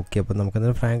രക്ഷപ്പെടാം. ഓക്കെ, അപ്പോൾ നമുക്ക്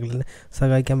എന്തായാലും ഫ്രാങ്ക്ലിനെ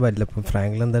സഹായിക്കാൻ പറ്റില്ല. അപ്പോൾ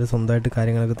ഫ്രാങ്ക്ലിൻ എന്തായാലും സ്വന്തമായിട്ട്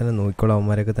കാര്യങ്ങളൊക്കെ തന്നെ നോക്കിക്കോളൂ.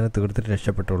 അവന്മാരൊക്കെ തന്നെ തീർത്തിട്ട്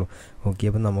രക്ഷപ്പെട്ടോളൂ. ഓക്കെ,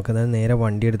 അപ്പോൾ നമുക്ക് എന്തായാലും നേരെ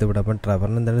വണ്ടി എടുത്ത് വിടാം. അപ്പം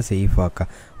ട്രെവറിനെ എന്തായാലും സേഫ് ആക്കാം.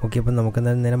 ഓക്കെ, അപ്പോൾ നമുക്ക്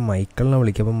എന്തായാലും നേരെ മൈക്കിളിനെ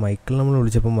വിളിക്കാം. അപ്പോൾ മൈക്കിൾ നമ്മൾ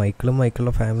വിളിച്ചപ്പോൾ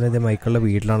മൈക്കിളുടെ ഫാമിലി മൈക്കിളുടെ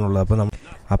വീട്ടിലാണുള്ളത്.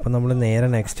 അപ്പോൾ നമ്മൾ നേരെ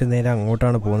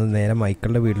അങ്ങോട്ടാണ് പോകുന്നത്. നേരെ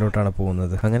മൈക്കിളിൻ്റെ വീട്ടിലോട്ടാണ്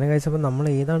പോകുന്നത്. അങ്ങനെ കഴിച്ചപ്പോൾ നമ്മൾ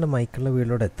ഏതാണ്ട് മൈക്കിളിൻ്റെ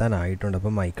വീട്ടിലോട്ട് എത്താനായിട്ടുണ്ട്.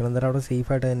 അപ്പോൾ മൈക്കിൾ എന്തായാലും അവിടെ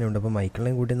സേഫായിട്ട് തന്നെ ഉണ്ട്. അപ്പോൾ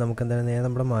മൈക്കിളിനെയും കൂട്ടി നമുക്ക് എന്തായാലും നേരെ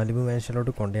നമ്മുടെ മാലിബു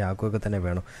മാൻഷനിലോട്ട് കൊണ്ടുപോയി തന്നെ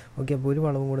വേണം. ഓക്കെ, അപ്പോൾ ഒരു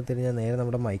വളവും കൂടെ തിരിഞ്ഞാൽ നേരെ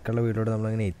നമ്മുടെ മൈക്കിളിൻ്റെ വീട്ടിലോട്ട്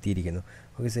നമ്മളങ്ങനെ എത്തിയിരിക്കുന്നു.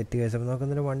 ഓക്കെ, സെറ്റ് കഴിച്ചപ്പോൾ നമുക്ക്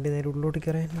എന്തായാലും വണ്ടി നേരെ ഉള്ളിലോട്ട്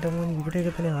കയറാൻ. എൻ്റെ മോൻ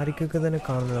ഇവിടെയൊക്കെ തന്നെ ആരൊക്കെയൊക്കെ തന്നെ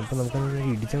കാണുന്നത്. അപ്പോൾ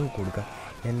നമുക്ക് ഇടിച്ചങ്ങ് കൊടുക്കാം.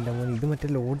 എൻ്റെ മോൻ ഇത് മറ്റേ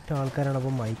ലോഡിൻ്റെ ആൾക്കാരാണ്.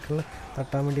 അപ്പോൾ മൈക്കിളിൽ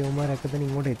തട്ടാൻ വേണ്ടി അവന്മാരൊക്കെ തന്നെ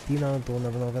ഇങ്ങോട്ട് എത്തിയെന്നാണ് തോന്നുന്നത്.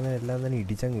 അപ്പോൾ നമുക്ക് എല്ലാം തന്നെ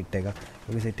ഇടിച്ചങ്ങ് ഇട്ടേക്കാം.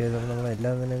 ഓക്കെ, സെറ്റ് ചെയ്തപ്പോൾ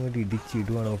നമ്മളെല്ലാം തന്നെ അങ്ങോട്ട്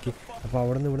ഇടിച്ചിടുവാണ്. ഓക്കെ, അപ്പോൾ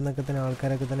അവിടെ നിന്ന് ഇവിടെ നിന്നൊക്കെ തന്നെ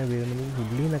ആൾക്കാരൊക്കെ തന്നെ വരുന്നുണ്ട്,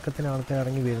 ഉള്ളിൽ നിന്നൊക്കെ തന്നെ ആൾക്കാർ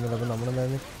ഇറങ്ങി വരുന്നുണ്ട്. അപ്പോൾ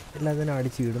നമ്മളെന്താണ് എല്ലാം തന്നെ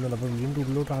അടിച്ചിടുന്നുണ്ട്. അപ്പോൾ വീണ്ടും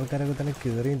ഉള്ളിലോട്ട് ആൾക്കാരൊക്കെ തന്നെ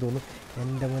കയറിയും തോന്നും.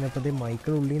 എൻ്റെ അങ്ങനെ അപ്പോൾ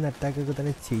മൈക്കിൾ ഉള്ളിൽ നിന്ന് അറ്റാക്കൊക്കെ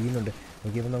തന്നെ ചെയ്യുന്നുണ്ട്.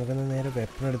 ഓക്കെ, അപ്പോൾ നമുക്കെന്നാൽ നേരെ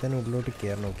വെപ്പൺ എടുത്ത് തന്നെ ഉള്ളിലോട്ട്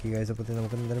കയറണം. ഓക്കെ ഗൈസ്, അപ്പോൾ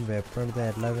നമുക്ക് എന്തായാലും വെപ്പൺ എടുത്ത്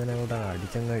എല്ലാം തന്നെ അങ്ങോട്ട്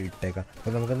അടിച്ചങ്ങ് ഇട്ടേക്കാം.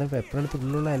 അപ്പോൾ നമുക്കെന്നാൽ വെപ്പൺ എടുത്ത്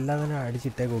ഉള്ളിലുള്ള എല്ലാം തന്നെ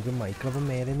അടിച്ചിട്ടേക്കാം. ഓക്കെ, മൈക്കിളപ്പം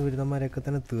മേലെ നിന്ന് വരുന്നവന്മാരൊക്കെ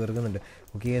തന്നെ തീർക്കുന്നുണ്ട്.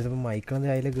 ഓക്കെ ഗൈസ്, അപ്പോൾ മൈക്കിളെന്ത്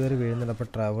അതിൽ കയറി വീഴുന്നുണ്ട്. അപ്പോൾ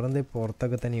ട്രവറെന്ത്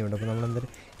പുറത്തൊക്കെ തന്നെയുണ്ട്. അപ്പോൾ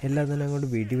നമ്മളെന്തായാലും എല്ലാം തന്നെ അങ്ങോട്ട്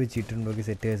വെടി വെച്ചിട്ടുണ്ട്. ഓക്കെ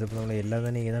സെറ്റ് ഗൈസ്, അപ്പോൾ നമ്മൾ എല്ലാം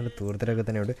തന്നെ ഏതാണ്ട് തീർത്തിട്ടൊക്കെ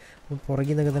തന്നെയുണ്ട്. അപ്പോൾ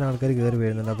പുറകിൽ നിന്നൊക്കെ തന്നെ ആൾക്കാർ കയറി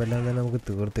വരുന്നുണ്ട്. അപ്പോൾ എല്ലാം തന്നെ നമുക്ക്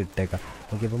തീർത്ത് ഇട്ടേക്കാം.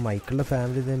 ഓക്കെ, അപ്പോൾ മൈക്കിളിൻ്റെ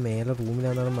ഫാമിലി ഇത് മേലെ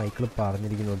റൂമിലാണെന്നാണ് മൈക്കിൾ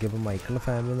പറഞ്ഞിരിക്കുന്നത്. ഓക്കെ, അപ്പോൾ മൈക്കിളിൻ്റെ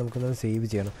ഫാമിലി നമുക്കൊന്ന് സേവ്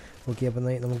ചെയ്യണം. ഓക്കെ, അപ്പോൾ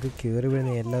നമുക്ക് കയറി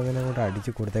വീഴുന്ന എല്ലാം തന്നെ അങ്ങോട്ട്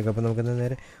അടിച്ച് കൊടുത്തേക്കാം. അപ്പോൾ നമുക്ക്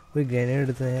നേരെ ഒരു ഗ്രനേഡ്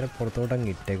എടുത്ത് നേരെ പുറത്തോട്ട് അങ്ങ്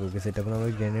ഇട്ടേക്കാം. ഓക്കെ സെറ്റ്, അപ്പോൾ നമ്മൾ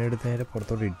ഗ്രനേഡ് എടുത്ത് നേരെ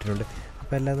പുറത്തോട്ട് ഇട്ടിട്ടുണ്ട്.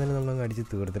 അപ്പോൾ എല്ലാം തന്നെ നമ്മളങ്ങ് അടിച്ച്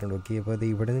തീർത്തിട്ടുണ്ട്. ഓക്കെ, അപ്പോൾ അത്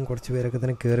ഇവിടെ നിന്ന് കുറച്ച് പേരൊക്കെ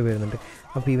തന്നെ കയറി വരുന്നുണ്ട്.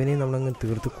 അപ്പോൾ ഇവനെയും നമ്മളങ്ങ്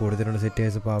തീർത്ത് കൊടുത്തിട്ടുണ്ട് സെറ്റ്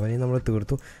ആയത്. അപ്പോൾ അവനെയും നമ്മൾ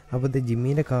തീർത്തു. അപ്പോൾ ഇത്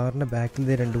ജിമ്മിൻ്റെ കാറിൻ്റെ ബാക്കിൽ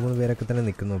ഇത് 2-3 പേരൊക്കെ തന്നെ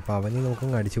നിൽക്കുന്നു. അപ്പോൾ അവനെയും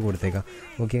നമുക്കങ്ങ് അടിച്ച് കൊടുത്തേക്കാം.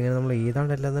 ഓക്കെ, അങ്ങനെ നമ്മൾ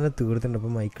ഏതാണ്ട് എല്ലാം തന്നെ തീർത്തിട്ടുണ്ട്.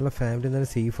 അപ്പോൾ മൈക്കിളിൻ്റെ ഫാമിലി തന്നെ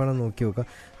സേഫാണെന്ന് നോക്കി നോക്കാം.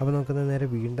 അപ്പോൾ നമുക്കത് നേരെ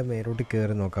വീണ്ടും മേലോട്ട്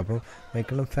കയറി നോക്കാം. അപ്പോൾ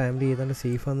മൈക്കിളിൻ്റെ ഫാമിലി ഏതാണ്ട്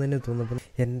സേഫാണെന്ന് തന്നെ തോന്നുന്നു. അപ്പോൾ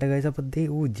എൻ്റെ കാഴ്ച അപ്പോൾ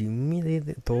ജിമ്മി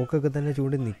തോക്കൊക്കെ തന്നെ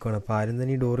ചൂണ്ടി നിൽക്കുകയാണ്. അപ്പോൾ ആരും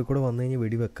തന്നെ ഈ ഡോറിൽ കൂടെ വന്നു കഴിഞ്ഞാൽ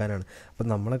വെടി വെക്കാനാണ്. അപ്പോൾ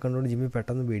നമ്മളെ കണ്ടുകൊണ്ട് ജിമ്മി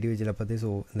പെട്ടെന്ന് വെടി വെച്ചില്ല.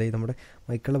 അപ്പോൾ നമ്മുടെ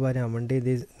മൈക്കിളുടെ ഭാര്യ അമ്മൻ്റെ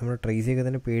നമ്മുടെ ട്രേസിയൊക്കെ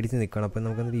തന്നെ പേടിച്ച് നിൽക്കുകയാണ്. അപ്പോൾ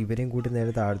നമുക്ക് ഇവരെയും കൂട്ടി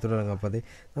നേരെ താഴത്തോട്ട് ഇറങ്ങാം. അപ്പോൾ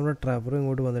നമ്മുടെ ട്രവറും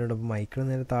ഇങ്ങോട്ട് വന്നിട്ടുണ്ട്. അപ്പോൾ മൈക്കിൾ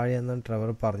നേരെ താഴെ എന്നാണ് ട്രവർ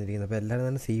പറഞ്ഞിരിക്കുന്നത്. അപ്പോൾ എല്ലാവരും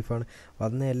തന്നെ സേഫാണ്.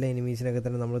 വന്ന എല്ലാ എനിമീസിനൊക്കെ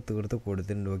തന്നെ നമ്മൾ തീർത്ത്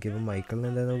കൊടുത്തിട്ടുണ്ട്. ഓക്കെ, അപ്പോൾ മൈക്കിളിനെ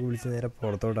എന്തായാലും നമുക്ക് വിളിച്ച് നേരെ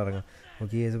പുറത്തോട്ട് ഇറങ്ങാം.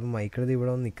 ഓക്കെ, അപ്പോൾ മൈക്കിൾ ഇവിടെ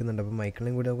വന്ന് നിൽക്കുന്നുണ്ട്. അപ്പോൾ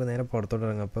മൈക്കിളിനെയും കൂടി നമുക്ക് നേരെ പുറത്തോട്ട്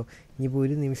ഇറങ്ങാം. അപ്പോൾ ഇനിയിപ്പോൾ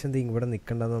ഒരു നിമിഷം ഇവിടെ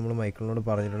നിൽക്കേണ്ടതെന്ന് നമ്മൾ മൈക്കിളിനോട്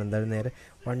പറഞ്ഞിട്ടുണ്ട്. എന്തായാലും നേരെ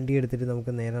വണ്ടി എടുത്തിട്ട്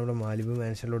നമുക്ക് നേരെ നമ്മുടെ മാലിബു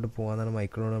മാൻഷനിലോട്ട് പോകാമെന്നാണ്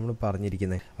മൈക്കിളിനോട് നമ്മൾ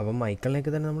പറഞ്ഞിരിക്കുന്നത്. അപ്പോൾ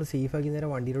മൈക്കിളിനെയൊക്കെ തന്നെ നമ്മൾ സേഫാക്കി നേരെ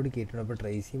വണ്ടിയിലോട്ട് കയറ്റിയിട്ടുണ്ട്. അപ്പോൾ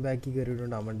ട്രേസിയും ബാക്കി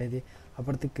കയറിയിട്ടുണ്ട്, അമ്മൻ്റെ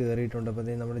അപ്പുറത്ത് കയറിയിട്ടുണ്ട്. അപ്പോൾ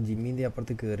നമ്മുടെ ജിമ്മിൻ്റെ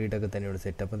അപ്പുറത്ത് കയറിയിട്ടൊക്കെ തന്നെയുണ്ട്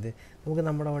സെറ്റ്. അപ്പോൾ നമുക്ക്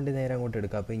നമ്മുടെ വണ്ടി നേരെ അങ്ങോട്ട്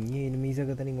എടുക്കാം. അപ്പോൾ ഇനി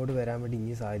എനിമീസൊക്കെ തന്നെ ഇങ്ങോട്ട് വരാൻ വേണ്ടി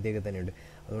ഇനി സാധ്യതയൊക്കെ തന്നെയുണ്ട്.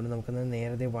 അതുകൊണ്ട് നമുക്ക്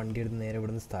നേരത്തെ വണ്ടി എടുത്ത് നേരെ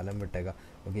ഇവിടുന്ന് സ്ഥലം വിട്ടേക്കാം.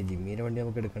 ഓക്കെ, ജിമ്മിയുടെ വണ്ടി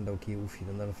നമുക്ക് എടുക്കണ്ട. ഓക്കെ,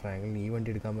 ഇതെന്താണ് ഫ്രാങ്ക്ലിൻ ഈ വണ്ടി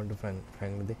എടുക്കാൻ വേണ്ടി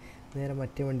ഫ്രാങ്ക്ലിൻ നേരെ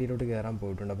മറ്റേ വണ്ടിയിലോട്ട് കയറാൻ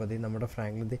പോയിട്ടുണ്ട്. അപ്പോൾ നമ്മുടെ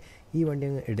ഫ്രാങ്ക്ലിൻ ഈ വണ്ടി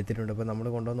അങ്ങ് എടുത്തിട്ടുണ്ട്. അപ്പോൾ നമ്മൾ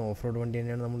കൊണ്ടുവന്ന ഓഫ് റോഡ് വണ്ടി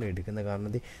തന്നെയാണ് നമ്മൾ എടുക്കുന്നത്.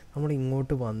 കാരണം നമ്മൾ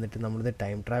ഇങ്ങോട്ട് വന്നിട്ട് നമ്മളിത്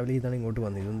ടൈം ട്രാവൽ ചെയ്താണ് ഇങ്ങോട്ട്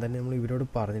വന്നത്. ഇതൊന്നും തന്നെ നമ്മൾ ഇവരോട്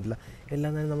പറഞ്ഞിട്ടില്ല.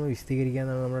 എല്ലാം തന്നെ നമ്മൾ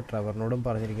വിശദീകരിക്കാനാണ് നമ്മുടെ ട്രവറിനോടും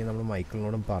പറഞ്ഞിരിക്കുന്നത്, നമ്മൾ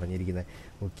മൈക്കിളിനോടും പറഞ്ഞിരിക്കുന്നത്.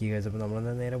 ഓക്കെ ഗൈസ്, അപ്പോൾ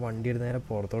നമ്മൾ നേരെ വണ്ടി എടുത്ത് നേരെ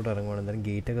പുറത്തോട്ട് ഇറങ്ങുവാണ്. എന്തായാലും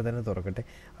ഗേറ്റൊക്കെ തന്നെ തുറക്കട്ടെ.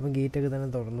 അപ്പോൾ ഗേറ്റൊക്കെ തന്നെ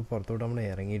തുറന്ന് പുറത്തോട്ട് നമ്മൾ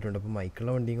ഇറങ്ങിയിട്ടുണ്ട്. അപ്പോൾ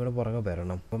മൈക്കിളിൻ്റെ വണ്ടിയും കൂടെ പുറകെ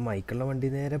വരണം. അപ്പോൾ മൈക്കിളിൻ്റെ വണ്ടി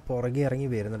നേരെ പുറകെ ഇറങ്ങി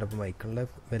വരുന്നുണ്ട്. അപ്പോൾ മൈക്കിളിൻ്റെ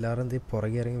വെലാറെന്ത്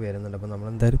പുറകെ ഇറങ്ങി വരുന്നുണ്ട്. അപ്പോൾ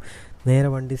നമ്മളെന്തായാലും നേരെ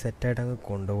വണ്ടി സെറ്റായിട്ട് അങ്ങ്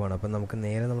കൊണ്ടുപോകണം. അപ്പോൾ നമുക്ക്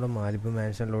നേരെ നമ്മുടെ മാലിബു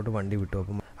മാൻഷനിലോട്ട് വണ്ടി വിട്ടു.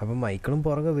 അപ്പം മൈക്കിളും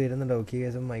പുറകെ വരുന്നുണ്ട്. ഓക്കെ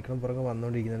ഗൈസ്, മൈക്കിളും പുറകെ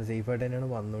വന്നുകൊണ്ടിരിക്കുന്നുണ്ട്, സേഫായിട്ട് തന്നെയാണ്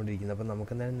വന്നുകൊണ്ടിരിക്കുന്നത്. അപ്പോൾ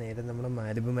നമുക്ക് നേരെ നമ്മുടെ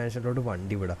മാലിബു മാൻഷനിലോട്ട്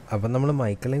വണ്ടി വിടാം. അപ്പം നമ്മൾ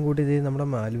മൈക്കിളെയും കൂട്ടി നമ്മുടെ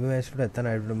മാലിബു മാൻഷനിലോട്ട്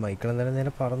എത്താനായിട്ടുണ്ട്. മൈക്കിൾ എന്തായാലും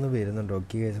നേരെ പറന്ന് വരുന്നുണ്ട്.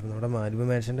 ഓക്കെ ഗൈസ്, അപ്പോൾ നമ്മുടെ മാലിബു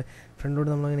മാൻഷൻ്റെ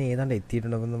ഫ്രണ്ടിലോട്ട് നമ്മളങ്ങനെ ഏതാണ്ട്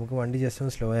എത്തിയിട്ടുണ്ട്. അപ്പോൾ നമുക്ക് വണ്ടി ജസ്റ്റ്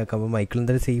ഒന്ന് സ്ലോ ആക്കാം. അപ്പോൾ മൈക്കിൾ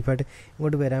എന്തായാലും സേഫായിട്ട്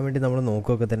ഇങ്ങോട്ട് വരാൻ വേണ്ടി നമ്മൾ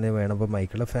നോക്കുകയൊക്കെ തന്നെ വേണം. അപ്പോൾ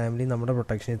മൈക്കിളുടെ ഫാമിലി നമ്മുടെ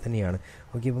പ്രൊട്ടക്ഷനിൽ തന്നെയാണ്.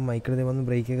 ഓക്കെ, അപ്പോൾ മൈക്കിൾ വന്ന്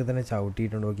ബ്രേക്കൊക്കെ തന്നെ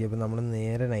ചവിട്ടിയിട്ടുണ്ട്. ഓക്കെ, അപ്പോൾ നമ്മൾ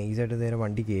നേരെ നൈസായിട്ട് നേരെ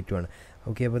വണ്ടി കയറ്റുവാണ്.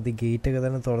 ഓക്കെ, അപ്പോൾ ഗേറ്റൊക്കെ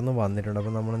തന്നെ തുറന്ന് വന്നിട്ടുണ്ട്.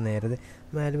 അപ്പോൾ നമ്മൾ നേരെ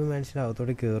മാലിബു മാൻഷൻ്റെ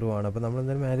അകത്തോട്ട് കയറുവാണ്. അപ്പോൾ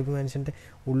നമ്മളെന്തായാലും മാലിബു മാൻഷൻ്റെ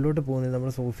ഉള്ളിലോട്ട് പോകുന്നത്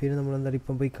നമ്മുടെ സോഫിയയിൽ നമ്മളെന്തായാലും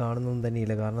ഇപ്പം പോയി കാണുന്നൊന്നും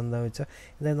തന്നെയില്ല. കാരണം എന്താണെന്ന് വെച്ചാൽ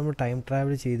എന്തായാലും നമ്മൾ ടൈം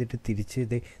ട്രാവൽ ചെയ്തിട്ട്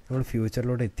തിരിച്ച് നമ്മൾ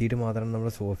ഫ്യൂച്ചറിലോട്ട് എത്തിയിട്ട് മാത്രമേ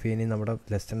നമ്മുടെ സോഫിയനെയും നമ്മുടെ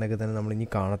ലെസ്റ്ററിനൊക്കെ തന്നെ നമ്മളിനി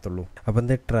കാണത്തുള്ളൂ.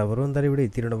 അപ്പോൾ ട്രവറും എന്തായാലും ഇവിടെ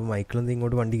എത്തിയിട്ടുണ്ട്. അപ്പോൾ മൈക്കിൾ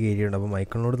ഇങ്ങോട്ട് വണ്ടി കയറിയിട്ടുണ്ട്. അപ്പോൾ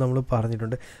മൈക്കിളിനോട് നമ്മൾ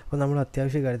പറഞ്ഞിട്ടുണ്ട്. അപ്പോൾ നമ്മൾ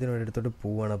അത്യാവശ്യ കാര്യത്തിന് ഒരിടത്തോട്ട്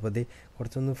പോവുകയാണ്. അപ്പോൾ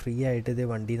കുറച്ചൊന്ന് ഫ്രീ ആയിട്ട്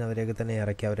വണ്ടിയിൽ നിന്ന് അവരെയൊക്കെ തന്നെ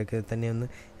ഇറക്കി അവരൊക്കെ തന്നെ ഒന്ന്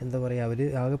എന്താ പറയുക, അവർ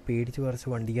ആകെ പേടിച്ച് കുറച്ച്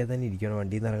വണ്ടിക്കകത്ത് തന്നെ ഇരിക്കുകയാണ്,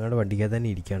 വണ്ടിയിൽ നിന്ന് ഇറങ്ങാണ്ട് വണ്ടിക്കകത്ത് തന്നെ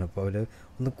ഇരിക്കുകയാണ്. അപ്പോൾ അവർ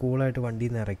ഒന്ന് കൂളായിട്ട്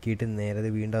വണ്ടിയിൽ നിന്ന് ഇറക്കിയിട്ട് നേരെ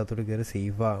വീണ്ടും അകത്തോട്ട് കയറി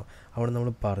സേഫ് അവിടെ നമ്മൾ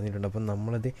പറഞ്ഞിട്ടുണ്ട്. അപ്പം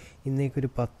നമ്മളത് ഇന്നേക്കൊരു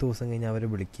 10 ദിവസം കഴിഞ്ഞ് അവരെ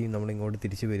വിളിക്കുകയും നമ്മളിങ്ങോട്ട്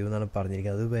തിരിച്ച് വരുമെന്നാണ്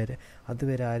പറഞ്ഞിരിക്കുന്നത്.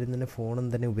 അതുവരെ ആരും തന്നെ ഫോണും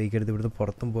തന്നെ ഉപയോഗിക്കരുത്, ഇവിടുന്ന്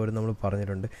പുറത്തും പോരും നമ്മൾ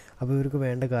പറഞ്ഞിട്ടുണ്ട്. അപ്പോൾ ഇവർക്ക്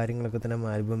വേണ്ട കാര്യങ്ങളൊക്കെ തന്നെ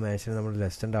മാലിബു മാൻഷൻ നമ്മുടെ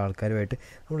ലെസ്റ്ററിൻ്റെ ആൾക്കാരുമായിട്ട്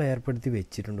നമ്മൾ ഏർപ്പെടുത്തി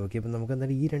വെച്ചിട്ടുണ്ട്. ഓക്കെ, അപ്പോൾ നമുക്ക്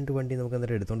എന്തായാലും ഈ 2 വണ്ടി നമുക്ക്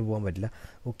എന്തായാലും എടുത്തുകൊണ്ട് പോകാൻ പറ്റില്ല.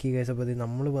 ഓക്കെ ഗൈസ്, അപ്പോൾ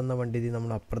നമ്മൾ വന്ന വണ്ടി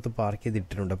നമ്മൾ അപ്പുറത്ത് പാർക്ക്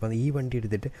ചെയ്തിട്ടുണ്ട്. അപ്പോൾ ഈ വണ്ടി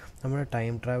എടുത്തിട്ട് നമ്മുടെ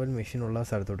ടൈം ട്രാവൽ മെഷീനുള്ള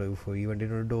സ്ഥലത്തോട്ട് ഈ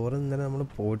വണ്ടിയുടെ ഒരു ഡോറ് ഇന്നലെ നമ്മൾ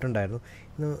പോയിട്ടുണ്ടായിരുന്നു.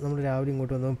 ഇന്ന് നമ്മൾ രാവിലെ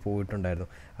ഇങ്ങോട്ട് വന്നപ്പോൾ പോയിട്ടുണ്ടായിരുന്നു.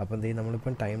 അപ്പോൾ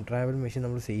നമ്മളിപ്പം ടൈം ട്രാവൽ മെഷീൻ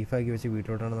നമ്മൾ സേഫാക്കി വെച്ച്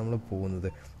വീട്ടിലോട്ടാണ് നമ്മൾ പോകുന്നത്.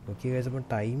 ഓക്കെ ഗൈസ്, അപ്പോൾ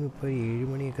ടൈം ഇപ്പോൾ 7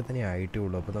 മണിയൊക്കെ തന്നെ ആയിട്ടേ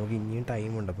ഉള്ളൂ. അപ്പോൾ നമുക്ക് ഇനിയും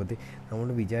ടൈമുണ്ട്. അപ്പോൾ നമ്മൾ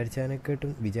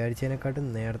വിചാരിച്ചതിനെക്കാട്ടും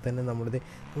നേരത്തെ തന്നെ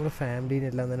നമ്മുടെ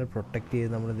ഫാമിലീനെല്ലാം തന്നെ പ്രൊട്ടക്റ്റ്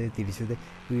ചെയ്ത് നമ്മളിത് തിരിച്ചത്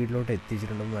വീട്ടിലോട്ട്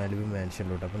എത്തിച്ചിട്ടുണ്ട് മാലിബു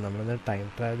മാൻഷനിലോട്ട്. അപ്പോൾ നമ്മളെന്നാൽ ടൈം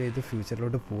ട്രാവൽ ചെയ്ത്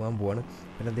ഫ്യൂച്ചറിലോട്ട് പോകാൻ പോവാണ്.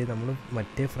 പിന്നെ നമ്മൾ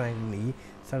മറ്റേ ഫ്രാങ്ക്ലിൻ ഈ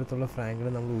സ്ഥലത്തുള്ള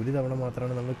ഫ്രാങ്കിനെ നമ്മൾ ഒരു തവണ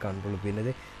മാത്രമാണ് നമ്മൾ കണ്ടുള്ളൂ. പിന്നെ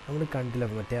ഇത് നമ്മൾ കണ്ടില്ല.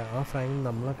 മറ്റേ ആ ഫ്രാങ്ക്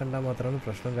നമ്മളെ കണ്ടാൽ മാത്രമാണ്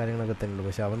പ്രശ്നം കാര്യങ്ങളൊക്കെ തന്നെ ഉള്ളൂ.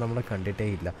 പക്ഷേ അവൻ നമ്മളെ കണ്ടിട്ടേ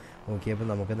ഇല്ല. ഓക്കെ, അപ്പോൾ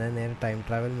നമുക്ക് നേരെ ടൈം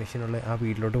ട്രാവൽ മെഷീനുള്ള ആ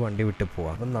വീട്ടിലോട്ട് വണ്ടി വിട്ട്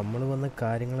പോവാം. അപ്പം നമ്മൾ വന്ന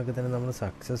കാര്യങ്ങളൊക്കെ തന്നെ നമ്മൾ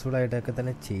സക്സസ്ഫുൾ ആയിട്ടൊക്കെ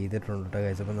തന്നെ ചെയ്തിട്ടുണ്ട് കേട്ടോ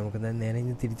ഗൈസ്. അപ്പോൾ നമുക്ക് നേരെ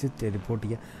ഇന്ന് തിരിച്ച് ടെലിപ്പോർട്ട്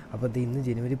ചെയ്യാം. അപ്പോൾ അത് ഇന്ന്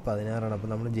ജനുവരി 16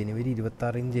 അപ്പോൾ നമ്മൾ ജനുവരി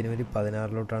 26 ജനുവരി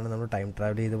 16 നമ്മൾ ടൈം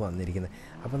ട്രാവൽ ചെയ്ത് വന്നിരിക്കുന്നത്.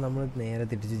 അപ്പോൾ നമ്മൾ നേരെ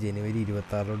തിരിച്ച് ജനുവരി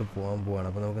 26 പോകാൻ പോവുകയാണ്.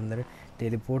 അപ്പോൾ നമുക്ക് എന്തായാലും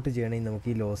ടെലിപ്പോർട്ട് ചെയ്യണമെങ്കിൽ നമുക്ക്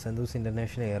ഈ ലോസ് ആഞ്ചലസ്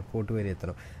ഇൻ്റർനാഷണൽ എയർപോർട്ട് വരെ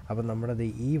എത്തണം. അപ്പോൾ നമ്മുടെ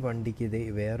ഈ വണ്ടിക്ക് ഇത്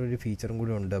വേറൊരു ഫീച്ചറും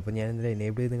കൂടി ഉണ്ട്. അപ്പോൾ ഞാൻ എന്തായാലും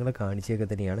എനേബിൾ ചെയ്ത് നിങ്ങളെ കാണിച്ചൊക്കെ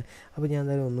തന്നെയാണ്. അപ്പോൾ ഞാൻ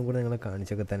എന്തായാലും ഒന്നും കൂടെ നിങ്ങളെ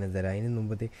കാണിച്ചൊക്കെ തന്നെ തരാം. അതിന്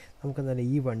മുമ്പത്തെ നമുക്ക് എന്തായാലും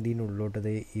ഈ വണ്ടീൻ്റെ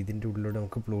ഉള്ളിലോട്ട് ഇതിൻ്റെ ഉള്ളിലോട്ട്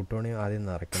നമുക്ക് പ്ലൂട്ടോണിയം ആദ്യം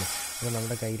നിറയ്ക്കണം. അപ്പോൾ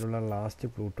നമ്മുടെ കയ്യിലുള്ള ലാസ്റ്റ്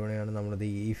പ്ലൂട്ടോണിയമാണ് നമ്മളത്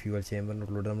ഈ ഫ്യൂവൽ ചേമ്പറിൻ്റെ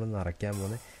ഉള്ളിലോട്ട് നമ്മൾ നിറയ്ക്കാൻ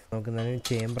പോകുന്നത്. നമുക്ക് എന്തായാലും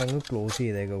ചേമ്പർ അങ്ങ് ക്ലോസ്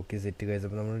ചെയ്തേക്കാം. ഓക്കെ, സെറ്റ് കഴിച്ച്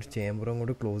അപ്പോൾ നമ്മൾ ചേമ്പറും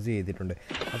കൂടി ക്ലോസ് ചെയ്തിട്ടുണ്ട്.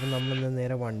 അപ്പോൾ നമ്മൾ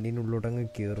നേരെ വണ്ടീൻ്റെ ഉള്ളിലോട്ട് അങ്ങ്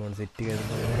കയറുവാണ്. സെറ്റ്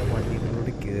കഴിച്ചപ്പോൾ നേരെ വണ്ടീൻ്റെ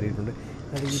ഉള്ളിലോട്ട് കയറിയിട്ടുണ്ട്.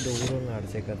 അത് ഈ ഡോറൊന്നും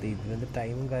അടച്ചേക്കാത്ത ഇതിൻ്റെ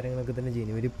ടൈമും കാര്യങ്ങളൊക്കെ തന്നെ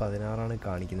ജനുവരി 16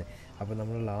 കാണിക്കുന്നത്. അപ്പോൾ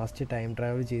നമ്മൾ ലാസ്റ്റ് ടൈം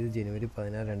ട്രാവൽ ചെയ്ത് ജനുവരി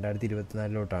 16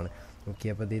 2024 ഓക്കെ,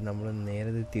 അപ്പോൾ ഇത് നമ്മൾ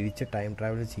നേരെ തിരിച്ച് ടൈം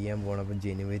ട്രാവൽ ചെയ്യാൻ പോകണം. അപ്പോൾ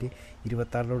ജനുവരി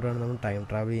 26 നമ്മൾ ടൈം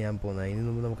ട്രാവൽ ചെയ്യാൻ പോകുന്നത്. അതിന്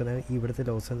മുമ്പ് നമുക്ക് ഇവിടുത്തെ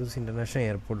ലോസ് ആഞ്ചലസ് ഇൻ്റർനാഷണൽ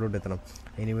എയർപോർട്ടിലോട്ട് എത്തണം.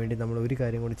 അതിന് വേണ്ടി നമ്മൾ ഒരു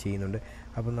കാര്യം കൂടി ചെയ്യുന്നുണ്ട്.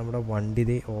 അപ്പോൾ നമ്മുടെ വണ്ടി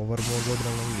ഓവർ മോഡിലോട്ട്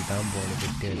നമ്മൾ ഇടാൻ പോകുന്നത്.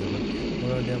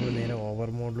 തെറ്റായിട്ട് നമ്മൾ നേരെ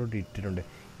ഓവർ മോഡിലോട്ട് ഇട്ടിട്ടുണ്ട്.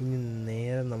 ഇനി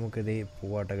നേരെ നമുക്കിത്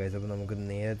പോവാട്ടെ ഗൈസ്. അപ്പോൾ നമുക്ക്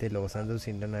നേരത്തെ ലോസ് ആഞ്ചലസ്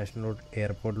ഇൻ്റർനാഷണൽ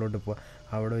എയർപോർട്ടിലോട്ട് പോവാം.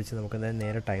 അവിടെ വെച്ച് നമുക്ക്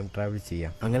നേരെ ടൈം ട്രാവൽ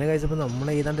ചെയ്യാം. അങ്ങനെ ഗൈസ്, അപ്പോൾ നമ്മൾ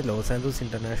ഏതാണ്ട് ലോസ് ആഞ്ചലസ്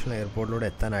ഇൻ്റർനാഷണൽ എയർപോർട്ടിലോട്ട്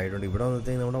എത്താനായിട്ടുണ്ട്. ഇവിടെ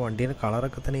വന്നത്തേക്ക് നമ്മുടെ വണ്ടിയുടെ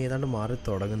കളറൊക്കെ തന്നെ ഏതാണ്ട് മാറി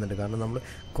തുടങ്ങുന്നുണ്ട്. കാരണം നമ്മൾ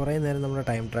കുറേ നേരം നമ്മുടെ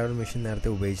ടൈം ട്രാവൽ മെഷീൻ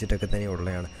നേരത്തെ ഉപയോഗിച്ചിട്ടൊക്കെ തന്നെ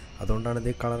ഉള്ളതാണ്. അതുകൊണ്ടാണ്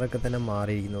ഇത് കളറൊക്കെ തന്നെ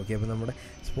മാറിയിരിക്കുന്നത്. ഓക്കെ, അപ്പോൾ നമ്മുടെ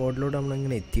സ്പോട്ടിലോട്ട്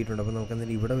നമ്മളിങ്ങനെ എത്തിയിട്ടുണ്ട്. അപ്പോൾ നമുക്ക്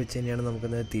എന്തായാലും ഇവിടെ വെച്ച് തന്നെയാണ് നമുക്ക്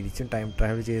തിരിച്ചും ടൈം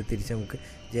ട്രാവൽ ചെയ്ത് തിരിച്ച് നമുക്ക്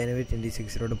ജനുവരി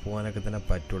 26 പോകാനൊക്കെ തന്നെ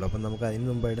പറ്റുള്ളൂ. അപ്പോൾ നമുക്ക് അതിന്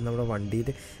മുമ്പായിട്ട് നമ്മുടെ വണ്ടിയിൽ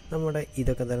നമ്മുടെ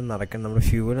ഇതൊക്കെ തന്നെ നിറയ്ക്കണം. നമ്മുടെ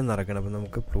ഫ്യൂവലും നിറയ്ക്കണം. അപ്പോൾ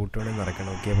നമുക്ക് പ്ലൂട്ടോണിയം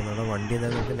നിറയ്ക്കണം. ഓക്കെ, അപ്പോൾ നമ്മുടെ വണ്ടി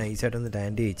എന്തായാലും നമുക്ക് നൈസായിട്ടൊന്ന്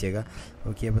ലാൻഡ് ചെയ്യിച്ചേക്കാം.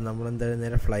 ഓക്കെ, അപ്പോൾ നമ്മളെന്തായാലും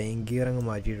നേരെ ഫ്ലൈയിങ് ഗിയർ അങ്ങ്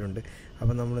മാറ്റിയിട്ടുണ്ട്.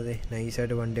 അപ്പോൾ നമ്മളിത്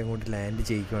നൈസായിട്ട് വണ്ടി അങ്ങോട്ട് ലാൻഡ്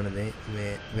ചെയ്യിക്കുവാണ്.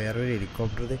 വേറൊരു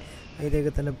ഹെലികോപ്റ്റർ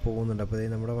അതിലേക്ക് തന്നെ പോകുന്നുണ്ട്. അപ്പോൾ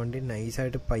നമ്മുടെ വണ്ടി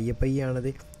നൈസായിട്ട്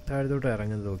പയ്യാണത് താഴത്തോട്ട്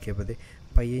ഇറങ്ങുന്നത്. ഓക്കെ, അപ്പോൾ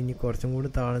പയ്യെ ഇനി കുറച്ചും കൂടി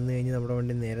താഴ്ന്നു കഴിഞ്ഞ് നമ്മുടെ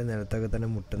വണ്ടി നേരെ നിലത്തൊക്കെ തന്നെ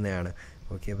മുട്ടുന്നതാണ്.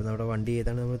 ഓക്കെ, അപ്പോൾ നമ്മുടെ വണ്ടി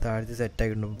ഏതാണ് നമ്മൾ താഴത്ത്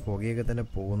സെറ്റാക്കിയിട്ടുണ്ട്. അപ്പോൾ പുകയൊക്കെ തന്നെ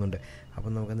പോകുന്നുണ്ട്. അപ്പോൾ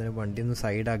നമുക്ക് എന്തായാലും വണ്ടി ഒന്ന്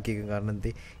സൈഡാക്കിയേക്കും. കാരണം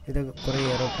ഇതിൽ കുറേ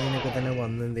എയറോപ്ലെയിനൊക്കെ തന്നെ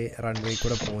വന്ന് റൺവേ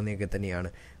കൂടെ പോകുന്നതൊക്കെ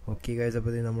തന്നെയാണ്. ഓക്കെ ഗൈസ്,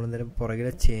 അപ്പോൾ നമ്മളെന്തായാലും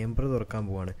പുറകിലെ ചേമ്പർ തുറക്കാൻ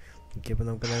പോവാണ്. ഓക്കെ, അപ്പോൾ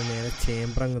നമുക്ക് നേരെ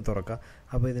ചേമ്പർ അങ്ങ് തുറക്കാം.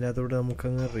 അപ്പോൾ ഇതിനകത്തോട്ട്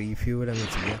നമുക്കങ്ങ് റീഫ്യൂവൽ അങ്ങ്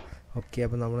ചെയ്യാം. ഓക്കെ,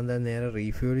 അപ്പോൾ നമ്മളെന്തായാലും നേരെ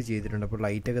റീഫ്യൂവൽ ചെയ്തിട്ടുണ്ട്. അപ്പോൾ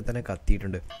ലൈറ്റൊക്കെ തന്നെ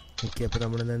കത്തിയിട്ടുണ്ട്. ഓക്കെ, അപ്പോൾ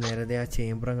നമ്മളെന്തായാലും നേരത്തെ ആ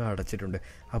ചേമ്പർ അങ്ങ് അടച്ചിട്ടുണ്ട്.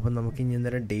 അപ്പം നമുക്ക് ഇനി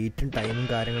അന്നേരം ഡേറ്റും ടൈമും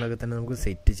കാര്യങ്ങളൊക്കെ തന്നെ നമുക്ക്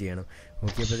സെറ്റ് ചെയ്യണം.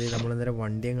 ഓക്കെ, അപ്പോൾ നമ്മളെന്നേരം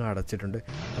വണ്ടി അങ്ങ് അടച്ചിട്ടുണ്ട്.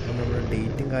 അപ്പം നമ്മുടെ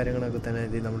ഡേറ്റും കാര്യങ്ങളൊക്കെ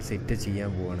തന്നെ നമ്മൾ സെറ്റ്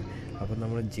ചെയ്യാൻ പോവുകയാണ്. അപ്പം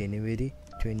നമ്മൾ ജനുവരി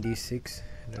 26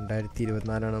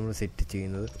 2024 നമ്മൾ സെറ്റ്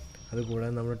ചെയ്യുന്നത്.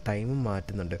 അതുകൂടാതെ നമ്മൾ ടൈമും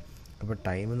മാറ്റുന്നുണ്ട്. അപ്പോൾ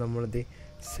ടൈം നമ്മളിത്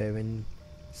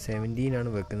 17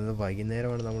 വെക്കുന്നത്.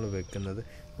 വൈകുന്നേരമാണ് നമ്മൾ വെക്കുന്നത്.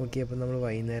 ഓക്കെ, അപ്പോൾ നമ്മൾ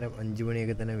വൈകുന്നേരം 5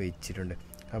 മണിയൊക്കെ തന്നെ വെച്ചിട്ടുണ്ട്.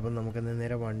 അപ്പം നമുക്ക്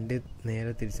നേരെ വണ്ടി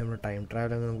നേരെ തിരിച്ച് നമ്മൾ ടൈം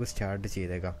ട്രാവൽ അങ്ങ് നമുക്ക് സ്റ്റാർട്ട്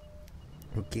ചെയ്തേക്കാം.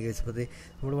 ഓക്കെ ഗൈസ്, അപ്പോൾ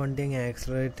നമ്മൾ വണ്ടി അങ്ങ്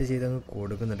ആക്സിലറേറ്റ് ചെയ്ത് അങ്ങ്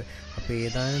കൊടുക്കുന്നുണ്ട്. അപ്പോൾ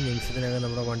ഏതാനും നിമിഷത്തിനകം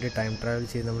നമ്മുടെ വണ്ടി ടൈം ട്രാവൽ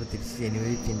ചെയ്ത് നമ്മൾ തിരിച്ച്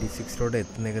ജനുവരി 26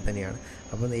 എത്തുന്നതൊക്കെ തന്നെയാണ്.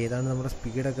 അപ്പോൾ ഏതാണ്ട് നമ്മുടെ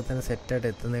സ്പീഡൊക്കെ തന്നെ സെറ്റായിട്ട്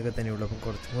എത്തുന്നതൊക്കെ തന്നെയുള്ളൂ. അപ്പം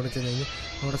കുറച്ചും കൂടെ ചെന്ന് കഴിഞ്ഞാൽ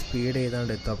നമ്മുടെ സ്പീഡ്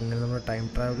ഏതാണ്ട് എത്തും. അപ്പോൾ ഇങ്ങനെ നമ്മുടെ ടൈം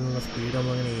ട്രാവലിനുള്ള സ്പീഡ്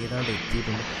നമ്മളങ്ങനെ ഏതാണ്ട്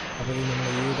എത്തിയിട്ടുണ്ട്. അപ്പോൾ നമ്മൾ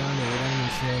ഏതാനും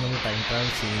നിമിഷത്തിനകം നമ്മൾ ടൈം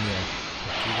ട്രാവൽ ചെയ്യുന്നതാണ്.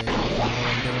 നമ്മുടെ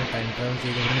വണ്ടി അങ്ങനെ ടൈം ട്രാവൽ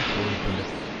ചെയ്ത് ഇവിടെ പോയിട്ടുണ്ട്.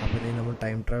 അപ്പോൾ നമ്മൾ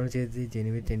ടൈം ട്രാവൽ ചെയ്ത്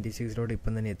ജനുവരി 26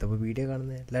 ഇപ്പം തന്നെ എത്തും. അപ്പോൾ വീഡിയോ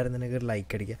കാണുന്ന എല്ലാവരും തന്നെ ഒരു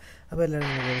ലൈക്ക് അടിക്കുക. അപ്പോൾ എല്ലാവരും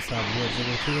നമുക്ക് ഒരു സബ് അടിച്ച്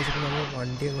കുറച്ച് കഴിച്ചപ്പോൾ നമ്മൾ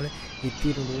വണ്ടി അങ്ങനെ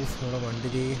എത്തിയിട്ടുണ്ട്. നമ്മുടെ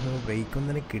വണ്ടി ബ്രേക്കൊന്നും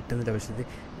തന്നെ കിട്ടുന്നില്ല. പക്ഷേ ഇത്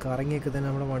കറങ്ങിയൊക്കെ തന്നെ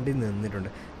നമ്മുടെ വണ്ടി നിന്നിട്ടുണ്ട്.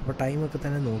 അപ്പോൾ ടൈമൊക്കെ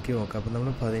തന്നെ നോക്കി നോക്കാം. അപ്പോൾ നമ്മൾ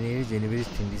 17 ജനുവരി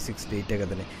 26 ഡേറ്റൊക്കെ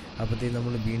തന്നെ. അപ്പോഴത്തേക്ക്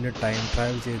നമ്മൾ വീണ്ടും ടൈം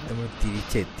ട്രാവൽ ചെയ്തിട്ട് നമ്മൾ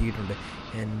തിരിച്ചെത്തിയിട്ടുണ്ട്.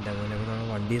 എൻ്റെ അങ്ങനെ അപ്പോൾ നമ്മുടെ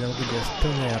വണ്ടി നമുക്ക് ജസ്റ്റ്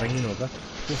ഒന്ന് ഇറങ്ങി നോക്കാം.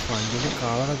 ഈ വണ്ടിൻ്റെ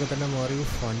കളറൊക്കെ തന്നെ മാറി.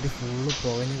 വണ്ടി ഫുള്ള്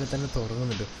പുകഞ്ഞൊക്കെ തന്നെ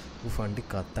തുടങ്ങുന്നുണ്ട്. വണ്ടി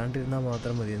കത്താണ്ടിരുന്നാൽ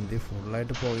മാത്രം മതി.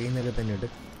 ഫുള്ളായിട്ട് പുകയുന്നൊക്കെ തന്നെയുണ്ട്.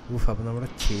 അപ്പോൾ നമ്മുടെ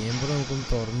ചേമ്പർ നമുക്കൊന്ന്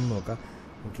തുറന്ന് നോക്കാം.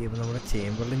 ഓക്കെ, അപ്പോൾ നമ്മുടെ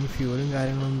ചേമ്പറിൽ ഇനി ഫ്യൂലും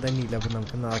കാര്യങ്ങളൊന്നും തന്നെ ഇല്ല. അപ്പോൾ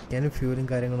നമുക്ക് നിറയ്ക്കാനും ഫ്യൂലും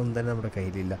കാര്യങ്ങളൊന്നും തന്നെ നമ്മുടെ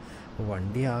കയ്യിലില്ല. അപ്പോൾ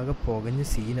വണ്ടി ആകെ പുകഞ്ഞ്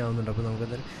സീനാവുന്നുണ്ട്. അപ്പോൾ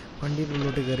നമുക്കെന്തായാലും വണ്ടിയുടെ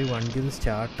ഉള്ളിലോട്ട് കയറി വണ്ടി ഒന്ന്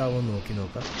സ്റ്റാർട്ടാവുമെന്ന്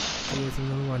നോക്കാം.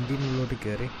 നമ്മൾ വണ്ടീൻ്റെ ഉള്ളിലോട്ട്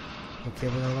കയറി. ഓക്കെ,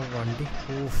 അപ്പോൾ നമ്മുടെ വണ്ടി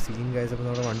സീൻ ഗൈസ്. അപ്പോൾ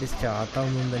നമ്മുടെ വണ്ടി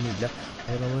സ്റ്റാർട്ടാവുന്നൊന്നും തന്നെ ഇല്ല.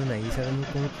 അപ്പോൾ നമ്മൾ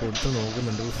നൈസായിട്ട് കൊടുത്ത്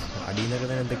നോക്കുന്നുണ്ട്. അടിയിൽ നിന്നൊക്കെ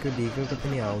തന്നെ എന്തൊക്കെയോ ലീക്കൊക്കെ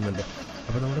തന്നെ ആവുന്നുണ്ട്.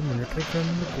 അപ്പോൾ നമ്മുടെ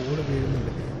മിലിറ്ററിക്കാരന് കോഡ്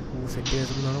വീഴുന്നുണ്ട്. സെറ്റ്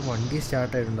ചെയ്തപ്പോൾ നമ്മുടെ വണ്ടി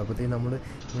സ്റ്റാർട്ടായിട്ടുണ്ട്. അപ്പോഴത്തേക്ക് നമ്മൾ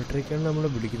മിലിറ്ററിക്കാരൻ നമ്മളെ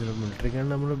വിളിക്കുന്നുണ്ട്. മിലിറ്ററിക്കാരൻ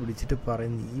നമ്മളെ വിളിച്ചിട്ട്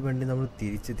പറയുന്നു ഈ വണ്ടി നമ്മൾ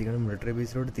തിരിച്ചെത്തിക്കണം, മിലിറ്ററി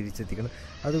ബേസിലോട്ട് തിരിച്ചെത്തിക്കണം.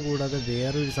 അതുകൂടാതെ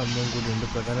വേറൊരു സംഭവം കൂടിയുണ്ട്,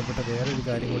 പ്രധാനപ്പെട്ട വേറൊരു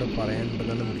കാര്യം കൂടെ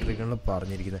പറയാനുണ്ടെന്നാണ് മിലിറ്ററിക്കാരൻ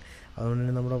പറഞ്ഞിരിക്കുന്നത്. അതുകൊണ്ട്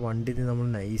തന്നെ നമ്മുടെ വണ്ടി നമ്മൾ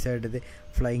നൈസായിട്ട്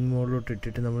ഫ്ലൈയിങ് മോഡിലോട്ട്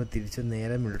ഇട്ടിട്ട് നമ്മൾ തിരിച്ച്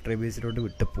നേരെ മിലിറ്ററി ബേസിലോട്ട്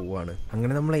വിട്ട് പോവുകയാണ്.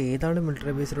 അങ്ങനെ നമ്മൾ ഏതാണ്ട്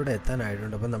മിലിറ്ററി ബേസിലോട്ട്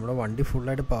എത്താനായിട്ടുണ്ട്. അപ്പോൾ നമ്മുടെ വണ്ടി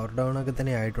ഫുള്ളായിട്ട് പവർ ഡൗൺ ഒക്കെ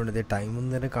തന്നെ ആയിട്ടുണ്ട്. ഇതേ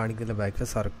ടൈമൊന്നും തന്നെ കാണിക്കുന്നില്ല. ബാക്കിലെ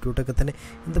സർക്യൂട്ടൊക്കെ തന്നെ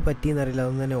എന്ത് പറ്റിയെന്നറിയില്ല,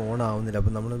 അതൊന്നും തന്നെ ഓൺ ആവുന്നില്ല.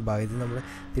 അപ്പോൾ നമ്മൾ ഭാഗ്യത്തിൽ നമ്മൾ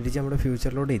തിരിച്ച് നമ്മുടെ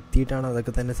ഫ്യൂച്ചറിലോട്ട് എത്തിയിട്ടാണ്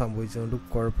അതൊക്കെ തന്നെ സംഭവിച്ചതുകൊണ്ട്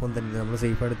കുഴപ്പമൊന്നും തന്നെ നമ്മൾ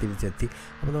സേഫായിട്ട് തിരിച്ചെത്തി.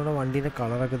 അപ്പോൾ നമ്മുടെ വണ്ടീൻ്റെ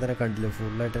കളറൊക്കെ തന്നെ കണ്ടില്ല,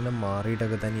 ഫുള്ളായിട്ട് തന്നെ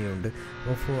മാറിയിട്ടൊക്കെ തന്നെയുണ്ട്.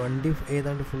 അപ്പോൾ വണ്ടി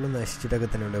ഏതാണ്ട് ഫുള്ള് നശിച്ചിട്ടൊക്കെ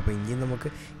തന്നെ ഉണ്ട്. അപ്പോൾ ഇനി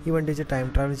നമുക്ക് ഈ വണ്ടി വെച്ച് ടൈം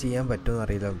ട്രാവൽ ചെയ്യാൻ പറ്റുമെന്ന്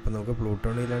അറിയില്ല. അപ്പോൾ നമുക്ക്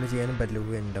പ്ലൂട്ടോണിയിലാണ് ചെയ്യാനും പറ്റില്ല.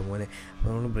 എൻ്റെ മോനെ, അപ്പോൾ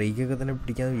നമ്മൾ ബ്രേക്കൊക്കെ തന്നെ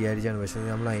പിടിക്കാമെന്ന് വിചാരിച്ചാണ്. പക്ഷേ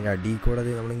നമ്മൾ അതിൻ്റെ അടിയിൽ കൂടെ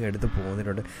നമ്മളിങ്ങനെ എടുത്ത്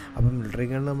പോകുന്നിട്ടുണ്ട്. അപ്പോൾ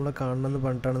മിലിറ്ററിക്കാരൻ നമ്മളെ കാണണമെന്ന്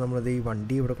പറഞ്ഞിട്ടാണ് നമ്മളത് ഈ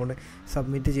വണ്ടി ഇവിടെ കൊണ്ട്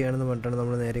സബ്മിറ്റ് ചെയ്യണമെന്ന് പറഞ്ഞിട്ടാണ്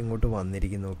നമ്മൾ നേരെ ഇങ്ങോട്ട്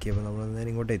വന്നിരിക്കുന്നത്. ഓക്കെ, അപ്പോൾ നമ്മൾ നേരെ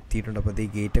ഇങ്ങോട്ട് എത്തിയിട്ടുണ്ട്. അപ്പോൾ ഈ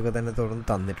ഗേറ്റൊക്കെ തന്നെ തുറന്ന്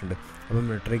തന്നിട്ടുണ്ട്. അപ്പോൾ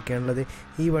മിലിറ്ററിക്കാനുള്ളത്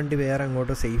ഈ വണ്ടി വേറെ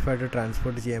അങ്ങോട്ട് സേഫായിട്ട്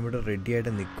ട്രാൻസ്പോർട്ട് ചെയ്യാൻ വേണ്ടി റെഡി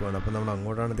ആയിട്ട് നിൽക്കുകയാണ്. അപ്പോൾ നമ്മൾ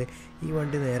അങ്ങോട്ടാണത് ഈ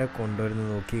വണ്ടി നേരെ കൊണ്ടുവരുന്നത്.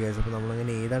 നോക്കി ഗൈസ്, അപ്പോൾ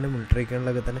നമ്മളങ്ങനെ ഏതാണ്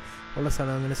മിലിറ്ററിക്കാനിലൊക്കെ തന്നെ ഉള്ള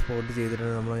സ്ഥലം അങ്ങനെ സ്പോട്ട്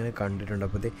ചെയ്തിട്ടുണ്ട്, നമ്മളങ്ങനെ കണ്ടിട്ടുണ്ട്.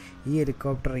 അപ്പോൾ ഈ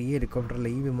ഹെലികോപ്റ്ററിൽ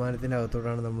ഈ വിമാനത്തിൻ്റെ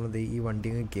അകത്തോട്ടാണ് നമ്മളത് ഈ വണ്ടി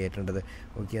അങ്ങ് കയറ്റേണ്ടത്.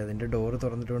 ഓക്കെ, അതിൻ്റെ ഡോറ്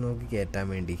തുറന്നിട്ട് വേണം നമുക്ക് കയറ്റാൻ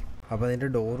വേണ്ടി. അപ്പോൾ അതിൻ്റെ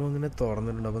ഡോറും അങ്ങനെ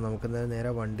തുറന്നിട്ടുണ്ട്. അപ്പോൾ നമുക്ക് നേരെ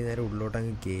വണ്ടി നേരെ ഉള്ളിലോട്ട്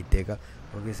അങ്ങ് കയറ്റിയേക്കാം.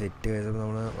 ഓക്കെ, സെറ്റ് കഴിച്ചപ്പോൾ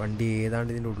നമ്മൾ വണ്ടി ഏതാണ്ട്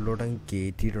ഇതിൻ്റെ ഉള്ളിലോട്ട് അങ്ങ്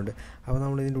കയറ്റിയിട്ടുണ്ട്. അപ്പോൾ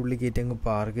നമ്മൾ ഇതിൻ്റെ ഉള്ളിൽ കയറ്റി അങ്ങ്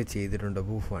പാർക്ക് ചെയ്തിട്ടുണ്ട്.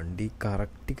 അപ്പോൾ വണ്ടി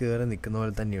കറക്റ്റ് കയറി നിൽക്കുന്ന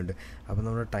പോലെ തന്നെയുണ്ട്. അപ്പോൾ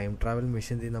നമ്മുടെ ടൈം ട്രാവൽ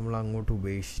മെഷീൻ നമ്മൾ അങ്ങോട്ട്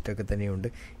ഉപേക്ഷിച്ചിട്ടൊക്കെ തന്നെയുണ്ട്.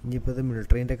 ഇനിയിപ്പോൾ ഇത്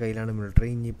മിലിറ്ററീൻ്റെ കയ്യിലാണ്. മിലിറ്ററി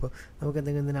ഇനിയിപ്പോൾ നമുക്ക്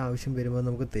എന്തെങ്കിലും ആവശ്യം വരുമ്പോൾ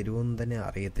നമുക്ക് തരുമോയെന്ന് തന്നെ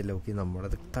അറിയത്തില്ല. ഓക്കെ,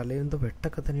 നമ്മളത് തലയെന്തോ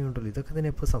വെട്ടൊക്കെ തന്നെയുണ്ടല്ലോ, ഇതൊക്കെ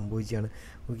തന്നെ ഇപ്പോൾ സംഭവിച്ചാണ്.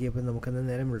 ഓക്കെ, അപ്പോൾ നമുക്കെന്താ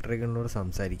നേരെ മിലിറ്ററി ഗണ്ണോട്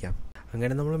സംസാരിക്കാം.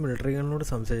 അങ്ങനെ നമ്മൾ മിലിറ്ററി ഗണ്ണോട്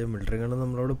സംസാരിച്ചു. മിലിറ്ററി ഗണ്ണ്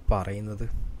നമ്മളോട് പറയുന്നത്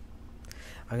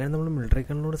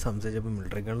സംസാരിച്ചപ്പോൾ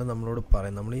മിലിറ്ററി ഗണ്ണ് നമ്മളോട്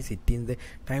പറയും, നമ്മൾ ഈ സിറ്റിയിൽ നിന്ന്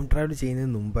ടൈം ട്രാവൽ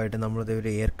ചെയ്യുന്നതിന് മുമ്പായിട്ട് നമ്മളത് ഒരു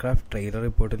എയർക്രാഫ്റ്റ്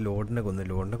ട്രെയിലറിൽ പോയിട്ട് ലോഡിനെ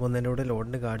കൊന്നതിൻ്റെ കൂടെ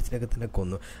ലോഡിൻ്റെ ഗാർഡ്സിനൊക്കെ തന്നെ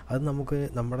കൊന്നു. അത് നമുക്ക്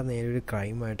നമ്മുടെ നേരെ ഒരു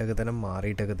ക്രൈമായിട്ടൊക്കെ തന്നെ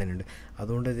മാറിയിട്ടൊക്കെ തന്നെ ഉണ്ട്.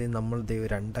 അതുകൊണ്ട് നമ്മൾ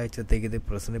 2 ആഴ്ചത്തേക്ക് ഇത്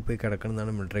പ്രസിഡന്റ് പോയി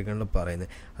കിടക്കണമെന്നാണ് മിലിറ്ററി ഗണ്ണിൽ പറയുന്നത്.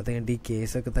 അത് കഴിഞ്ഞിട്ട് ഈ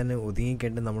കേസൊക്കെ തന്നെ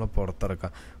ഒതുങ്ങിക്കേണ്ടി നമ്മളെ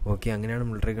പുറത്തിറക്കാം. ഓക്കെ, അങ്ങനെയാണ്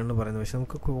മിലിറ്ററി ഗണ്ണിൽ പറയുന്നത്. പക്ഷേ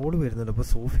നമുക്ക് കോഡ് വരുന്നുണ്ട്. അപ്പോൾ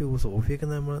സോഫിയൊക്കെ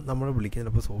നമ്മളെ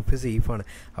വിളിക്കുന്നുണ്ട്. അപ്പോൾ സോഫിയ സേഫാണ്.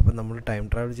 അപ്പോൾ നമ്മൾ ടൈം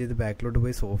ട്രാവൽ ചെയ്ത് ബാക്കിലോട്ട്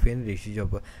പോയി സോഫിയനെ രക്ഷിച്ചു.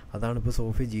 അപ്പോൾ അതാണ് ഇപ്പോൾ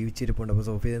സോഫിയ ജീവിച്ചിരിപ്പുണ്ട്. അപ്പോൾ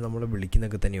സോഫിയെ നമ്മളെ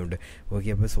വിളിക്കുന്നൊക്കെ തന്നെയുണ്ട്. ഓക്കെ,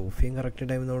 അപ്പോൾ സോഫിയും കറക്റ്റ്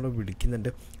ടൈമിൽ നമ്മളെ വിളിക്കുന്നുണ്ട്.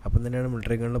 അപ്പം തന്നെയാണ്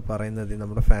മിലിറ്ററി ഗണ്ണിൽ പറയുന്നത്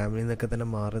നമ്മുടെ ഫാമിലിയിൽ നിന്നൊക്കെ തന്നെ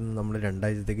മാറി നമ്മൾ 2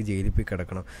 ആഴ്ചത്തേക്ക് ജയിലിൽ പോയി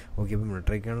കിടക്കണം. ഓക്കെ, അപ്പോൾ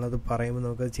മിലിറ്ററി ഗണ്ണിൽ അത് പറയുമ്പോൾ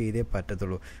നമുക്കത് ചെയ്തേ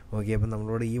പറ്റത്തുള്ളൂ. ഓക്കെ, അപ്പോൾ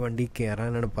നമ്മളോട് ഈ വണ്ടി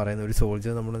കയറാനാണ് പറയുന്നത്. ഒരു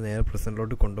സോൾജർ നമ്മൾ നേരെ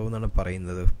പ്രസിഡന്റിലോട്ട് കൊണ്ടുപോകുമെന്നാണ്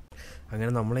പറയുന്നത്.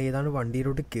 അങ്ങനെ നമ്മൾ ഏതാണ്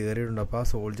വണ്ടിയിലോട്ട് കയറിയിട്ടുണ്ട്. അപ്പോൾ ആ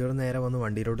സോൾജർ നേരെ വന്ന്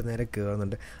വണ്ടിയിലോട്ട് നേരെ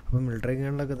കയറുന്നുണ്ട്. അപ്പോൾ മിലിറ്ററി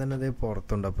ഗണ്ണിലൊക്കെ തന്നെ അതേ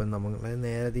പുറത്തുണ്ട്. അപ്പോൾ നമ്മളെ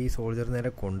നേരെ ഈ സോൾജർ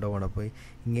നേരെ കൊണ്ടുപോകണം. അപ്പോൾ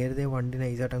ഇങ്ങേരതേ വണ്ടി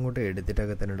നൈസായിട്ട് അങ്ങോട്ട്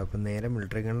എടുത്തിട്ടൊക്കെ തന്നെ ഉണ്ട്. അപ്പോൾ നേരെ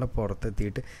മിലിറ്ററി ഗണ്ണിലെ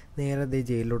പുറത്തെത്തിയിട്ട് നേരെ അതേ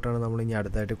ജയിലിലോട്ടാണ് നമ്മൾ ഇനി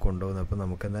അടുത്തായിട്ട് കൊണ്ടുപോകുന്നത്. അപ്പോൾ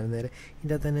നമുക്ക് എന്തായാലും നേരെ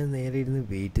ഇതിൻ്റെ തന്നെ നേരെ ഇരുന്ന്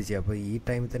വെയിറ്റ് ചെയ്യാം. അപ്പോൾ ഈ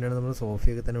ടൈമിൽ തന്നെയാണ് നമ്മൾ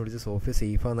സോഫിയൊക്കെ തന്നെ വിളിച്ച് സോഫിയ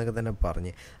സേഫാന്നൊക്കെ തന്നെ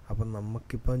പറഞ്ഞ്. അപ്പം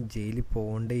നമുക്കിപ്പം ജയിലിൽ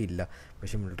പോകേണ്ടേ ഇല്ല.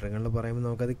 പക്ഷേ മിലിറ്ററി ഗണ്ണിൽ പറയുമ്പോൾ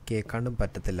നമുക്കത് കേൾക്കാണ്ടും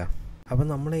പറ്റത്തില്ല. അപ്പോൾ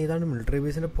നമ്മൾ ഏതാണ്ട് മിലിറ്ററി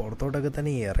ബേസിൻ്റെ പുറത്തോട്ടൊക്കെ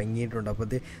തന്നെ ഇറങ്ങിയിട്ടുണ്ട്. അപ്പോൾ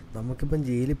അത് നമുക്കിപ്പം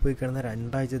ജയിലിൽ പോയി കിടന്ന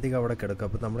 2 ആഴ്ചത്തേക്ക് അവിടെ കിടക്കും.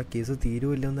 അപ്പോൾ നമ്മുടെ കേസ്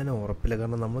തീരുമില്ലെന്ന് തന്നെ ഉറപ്പില്ല.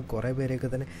 കാരണം നമ്മൾ കുറേ പേരെയൊക്കെ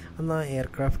തന്നെ അന്ന് ആ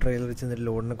എയർക്രാഫ്റ്റ് ട്രെയിലർ ചെന്നിട്ട്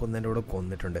ലോഡിനെ കൊന്നതിൻ്റെ കൂടെ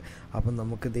കൊന്നിട്ടുണ്ട്. അപ്പം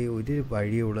നമുക്കിത് ഒരു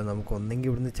വഴിയേ ഉള്ളൂ, നമുക്ക്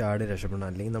ഒന്നെങ്കിൽ ഇവിടുന്ന് ചാടി രക്ഷപ്പെടണം,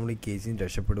 അല്ലെങ്കിൽ നമ്മൾ ഈ കേസിൽ നിന്ന്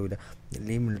രക്ഷപ്പെടില്ല,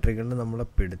 അല്ലെങ്കിൽ മിലിറ്ററികളിൽ നമ്മളെ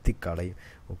പെടുത്തി കളയും.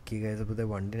 ഓക്കെ ഗൈസ്, അപ്പോൾ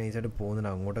വണ്ടി നൈസായിട്ട് പോകുന്നുണ്ട്.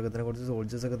 അങ്ങോട്ടൊക്കെ തന്നെ കുറച്ച്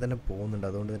സോൾജേഴ്സൊക്കെ തന്നെ പോകുന്നുണ്ട്.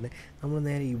 അതുകൊണ്ട് തന്നെ നമ്മൾ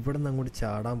നേരെ ഇവിടെ നിന്ന് അങ്ങോട്ട്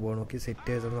ചാടാൻ പോകണം. ഓക്കെ, സെറ്റ്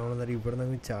ചെയ്തപ്പോൾ നമ്മൾ നേരെ ഇവിടെ നിന്ന്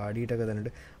അങ്ങ് ചാടിയിട്ടൊക്കെ തന്നെ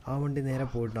ഉണ്ട്. ആ വണ്ടി നേരെ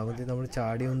പോയിട്ടുണ്ട്. അവൻ നമ്മൾ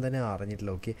ചാടിയൊന്നും തന്നെ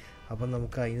അറിഞ്ഞിട്ടില്ല. ഓക്കെ, അപ്പം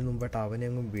നമുക്ക് അതിന് മുമ്പായിട്ട് അവനെ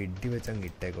അങ്ങ് വെടി വെച്ച് അങ്ങ്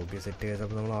ഇട്ടേക്കാം. ഓക്കെ, സെറ്റ് ചെയ്തപ്പോൾ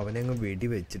അപ്പോൾ നമ്മൾ അവനെ അങ്ങ് വെടി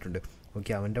വെച്ചിട്ടുണ്ട്.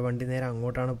 ഓക്കെ, അവൻ്റെ വണ്ടി നേരെ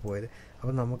അങ്ങോട്ടാണ് പോയത്.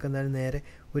 അപ്പോൾ നമുക്ക് എന്തായാലും നേരെ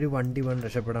ഒരു വണ്ടി വേണം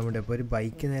രക്ഷപ്പെടാൻ വേണ്ടി. അപ്പോൾ ഒരു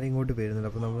ബൈക്ക് നേരെ ഇങ്ങോട്ട് വരുന്നുണ്ട്.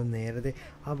 അപ്പോൾ നമ്മൾ നേരത്തെ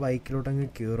ആ ബൈക്കിലോട്ട് അങ്ങ്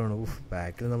കയറുകയാണ്.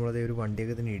 ബാക്കിൽ നമ്മളത് ഒരു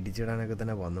വണ്ടിയൊക്കെ തന്നെ ഇടിച്ചിടാനൊക്കെ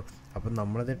തന്നെ വന്നു. അപ്പം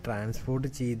നമ്മളത് ട്രാൻസ്പോർട്ട്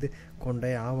ചെയ്ത്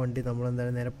കൊണ്ടുപോയി ആ വണ്ടി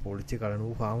നമ്മളെന്തായാലും നേരെ പൊളിച്ച്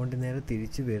കളയണം. ആ വണ്ടി നേരെ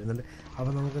തിരിച്ച് വരുന്നുണ്ട്.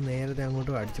 അപ്പോൾ നമുക്ക് നേരത്തെ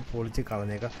അങ്ങോട്ട് അടിച്ച് പൊളിച്ച്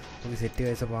കളഞ്ഞേക്കാം. നമുക്ക് സെറ്റ്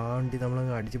കഴിച്ചപ്പോൾ ആ വണ്ടി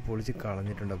നമ്മളങ്ങ് അടിച്ച് പൊളിച്ച്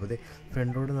കളഞ്ഞിട്ടുണ്ട്. അപ്പോൾ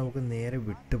ഫ്രണ്ടിലോട്ട് നമുക്ക് നേരെ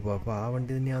വിട്ടു പോകാം. അപ്പോൾ ആ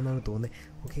വണ്ടി തന്നെയാണെന്നാണ് തോന്നുന്നത്.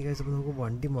 ഓക്കെ കഴിച്ചപ്പോൾ നമുക്ക്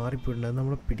വണ്ടി മാറിപ്പോയിട്ടുണ്ട്. അത്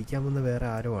നമ്മളെ പിടിക്കാൻ വന്ന വേറെ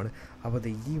ആരോ ആണ്. അപ്പോൾ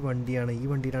ഈ വണ്ടിയിലാണ്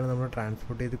നമ്മൾ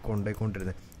ട്രാൻസ്പോർട്ട് ചെയ്ത്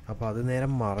കൊണ്ടുപോയിക്കൊണ്ടിരുന്നത്. അപ്പോൾ അത് നേരെ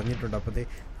മറിഞ്ഞിട്ടുണ്ട്. അപ്പോൾ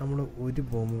നമ്മൾ ഒരു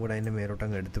ബോംബും കൂടെ അതിൻ്റെ മേലോട്ട്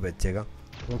അങ്ങ് എടുത്ത് വെച്ചേക്കാം.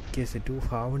 Okay set.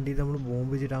 ആ വണ്ടിയിൽ നമ്മൾ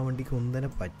ബോംബ് വെച്ചിട്ട് ആ വണ്ടിക്ക് ഒന്നും തന്നെ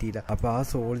പറ്റിയില്ല. അപ്പോൾ ആ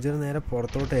സോൾജർ നേരെ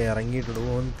പുറത്തോട്ട് ഇറങ്ങിയിട്ടുണ്ട്.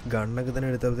 ഓൻ ഗണ്ണൊക്കെ തന്നെ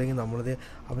എടുത്തപ്പോഴത്തേക്കും നമ്മളത്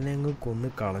അവനെ അങ്ങ് കൊന്ന്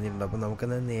കളഞ്ഞിട്ടുണ്ട്. അപ്പോൾ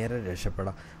നമുക്കെന്തായാലും നേരെ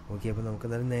രക്ഷപ്പെടാം. ഓക്കെ, അപ്പോൾ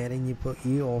നമുക്കെന്തായാലും നേരെ ഇനിയിപ്പോൾ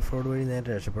ഈ ഓഫ് റോഡ് വഴി നേരെ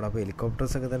രക്ഷപ്പെടാം. അപ്പോൾ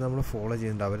ഹെലികോപ്റ്റേഴ്സൊക്കെ തന്നെ നമ്മൾ ഫോളോ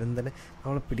ചെയ്യുന്നുണ്ട്. അവരും തന്നെ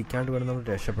നമ്മളെ പിടിക്കാണ്ട് വേണം നമ്മൾ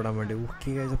രക്ഷപ്പെടാൻ വേണ്ടി. ഓക്കെ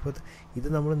ഗൈസ്, അപ്പോൾ ഇത്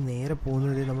നമ്മൾ നേരെ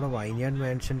പോകുന്നത് നമ്മുടെ വൈനാട്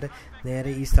മാൻഷൻ്റെ നേരെ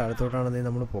ഈ സ്ഥലത്തോട്ടാണ്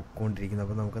നമ്മൾ പൊയ്ക്കൊണ്ടിരിക്കുന്നത്.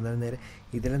 അപ്പോൾ നമുക്കെന്തായാലും നേരെ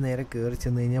ഇതിലെ നേരെ കയറി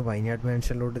ചെന്ന് കഴിഞ്ഞാൽ വൈനാട്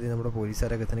മാൻഷനിലോട്ട് നമ്മുടെ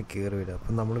പോലീസുകാരൊക്കെ തന്നെ കയറി വരും.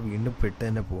 അപ്പം നമ്മൾ വീണ്ടും പെട്ട്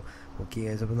തന്നെ പോകും. ഓക്കെ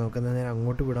ഗൈസ്, അപ്പോൾ നമുക്കെന്താ നേരെ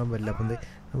അങ്ങോട്ട് വിടാൻ പറ്റില്ല. അപ്പം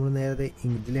നമ്മൾ നേരത്തെ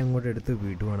ഇതിലെ അങ്ങോട്ട് എടുത്ത്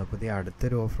വിടുവാണ്. അപ്പോൾ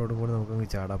അടുത്തൊരു ഓഫ് റോഡും കൂടെ നമുക്കങ്ങ്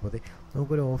ചാടാം. അപ്പോൾ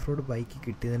നമുക്കൊരു ഓഫ് റോഡ് ബൈക്ക്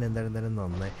കിട്ടിയതിന് എന്തായാലും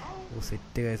നന്നായി.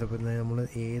 സെറ്റ് ഗൈസ്, അപ്പോൾ നമ്മൾ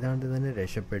ഏതാണ്ട് തന്നെ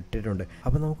രക്ഷപ്പെട്ടിട്ടുണ്ട്.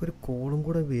 അപ്പോൾ നമുക്കൊരു കോളും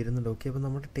കൂടെ വരുന്നുണ്ട്. ഓക്കെ, അപ്പോൾ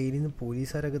നമ്മുടെ ടൈലിൽ നിന്ന്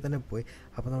പോലീസുകാരൊക്കെ തന്നെ പോയി.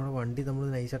 അപ്പോൾ നമ്മുടെ വണ്ടി നമ്മൾ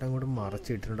നൈസായിട്ട് അങ്ങോട്ട്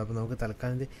മറച്ചിട്ടിട്ടുണ്ട്. അപ്പോൾ നമുക്ക്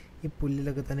തൽക്കാലം ഈ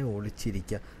പുല്ലിലൊക്കെ തന്നെ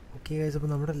ഒളിച്ചിരിക്കുക. ഓക്കെ ഗൈസ്, അപ്പോൾ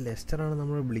നമ്മുടെ ലെസ്റ്ററാണ്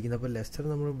നമ്മൾ വിളിക്കുന്നത്. അപ്പോൾ ലെസ്റ്റർ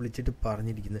നമ്മൾ വിളിച്ചിട്ട്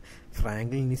പറഞ്ഞിരിക്കുന്നത്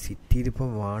ഫ്രാങ്ക്ലിൻ ഈ സിറ്റിയിൽ ഇപ്പോൾ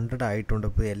വാണ്ടഡ് ആയിട്ടുണ്ട്.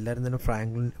 അപ്പോൾ എല്ലാവരും തന്നെ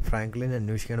ഫ്രാങ്ക്ലിൻ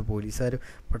അന്വേഷിക്കുകയാണ്. പോലീസുകാർ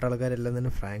പട്ടാളക്കാരെല്ലാം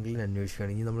തന്നെ ഫ്രാങ്ക്ലിൻ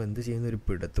അന്വേഷിക്കുകയാണ്. ഇനി നമ്മൾ എന്ത് ചെയ്യുന്ന ഒരു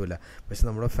പിടുത്തമില്ല. പക്ഷേ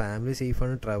നമ്മുടെ ഫാമിലി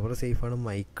സേഫാണ്, ട്രെവർ സേഫാണ്,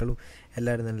 മൈക്കിളും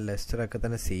എല്ലാവരും തന്നെ ലെസ്റ്ററൊക്കെ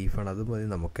തന്നെ സേഫാണ്. അത് മതി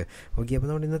നമുക്ക്. ഓക്കെ, അപ്പോൾ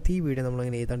നമ്മുടെ ഇന്നത്തെ ഈ വീഡിയോ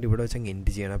നമ്മളങ്ങനെ ഏതാണ്ട് ഇവിടെ വെച്ച് അങ്ങ്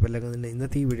എൻഡ് ചെയ്യണം. അപ്പോൾ എല്ലാവർക്കും തന്നെ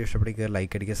ഇന്നത്തെ ഈ വീഡിയോ ഇഷ്ടപ്പെടുക,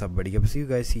 ലൈക്ക് അടിക്കുക, സബ് അടിക്കുക. അപ്പോൾ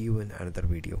see you in another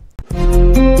video.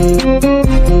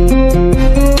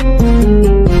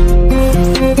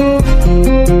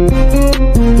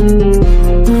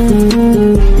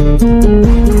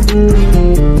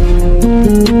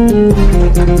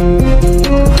 Thank you.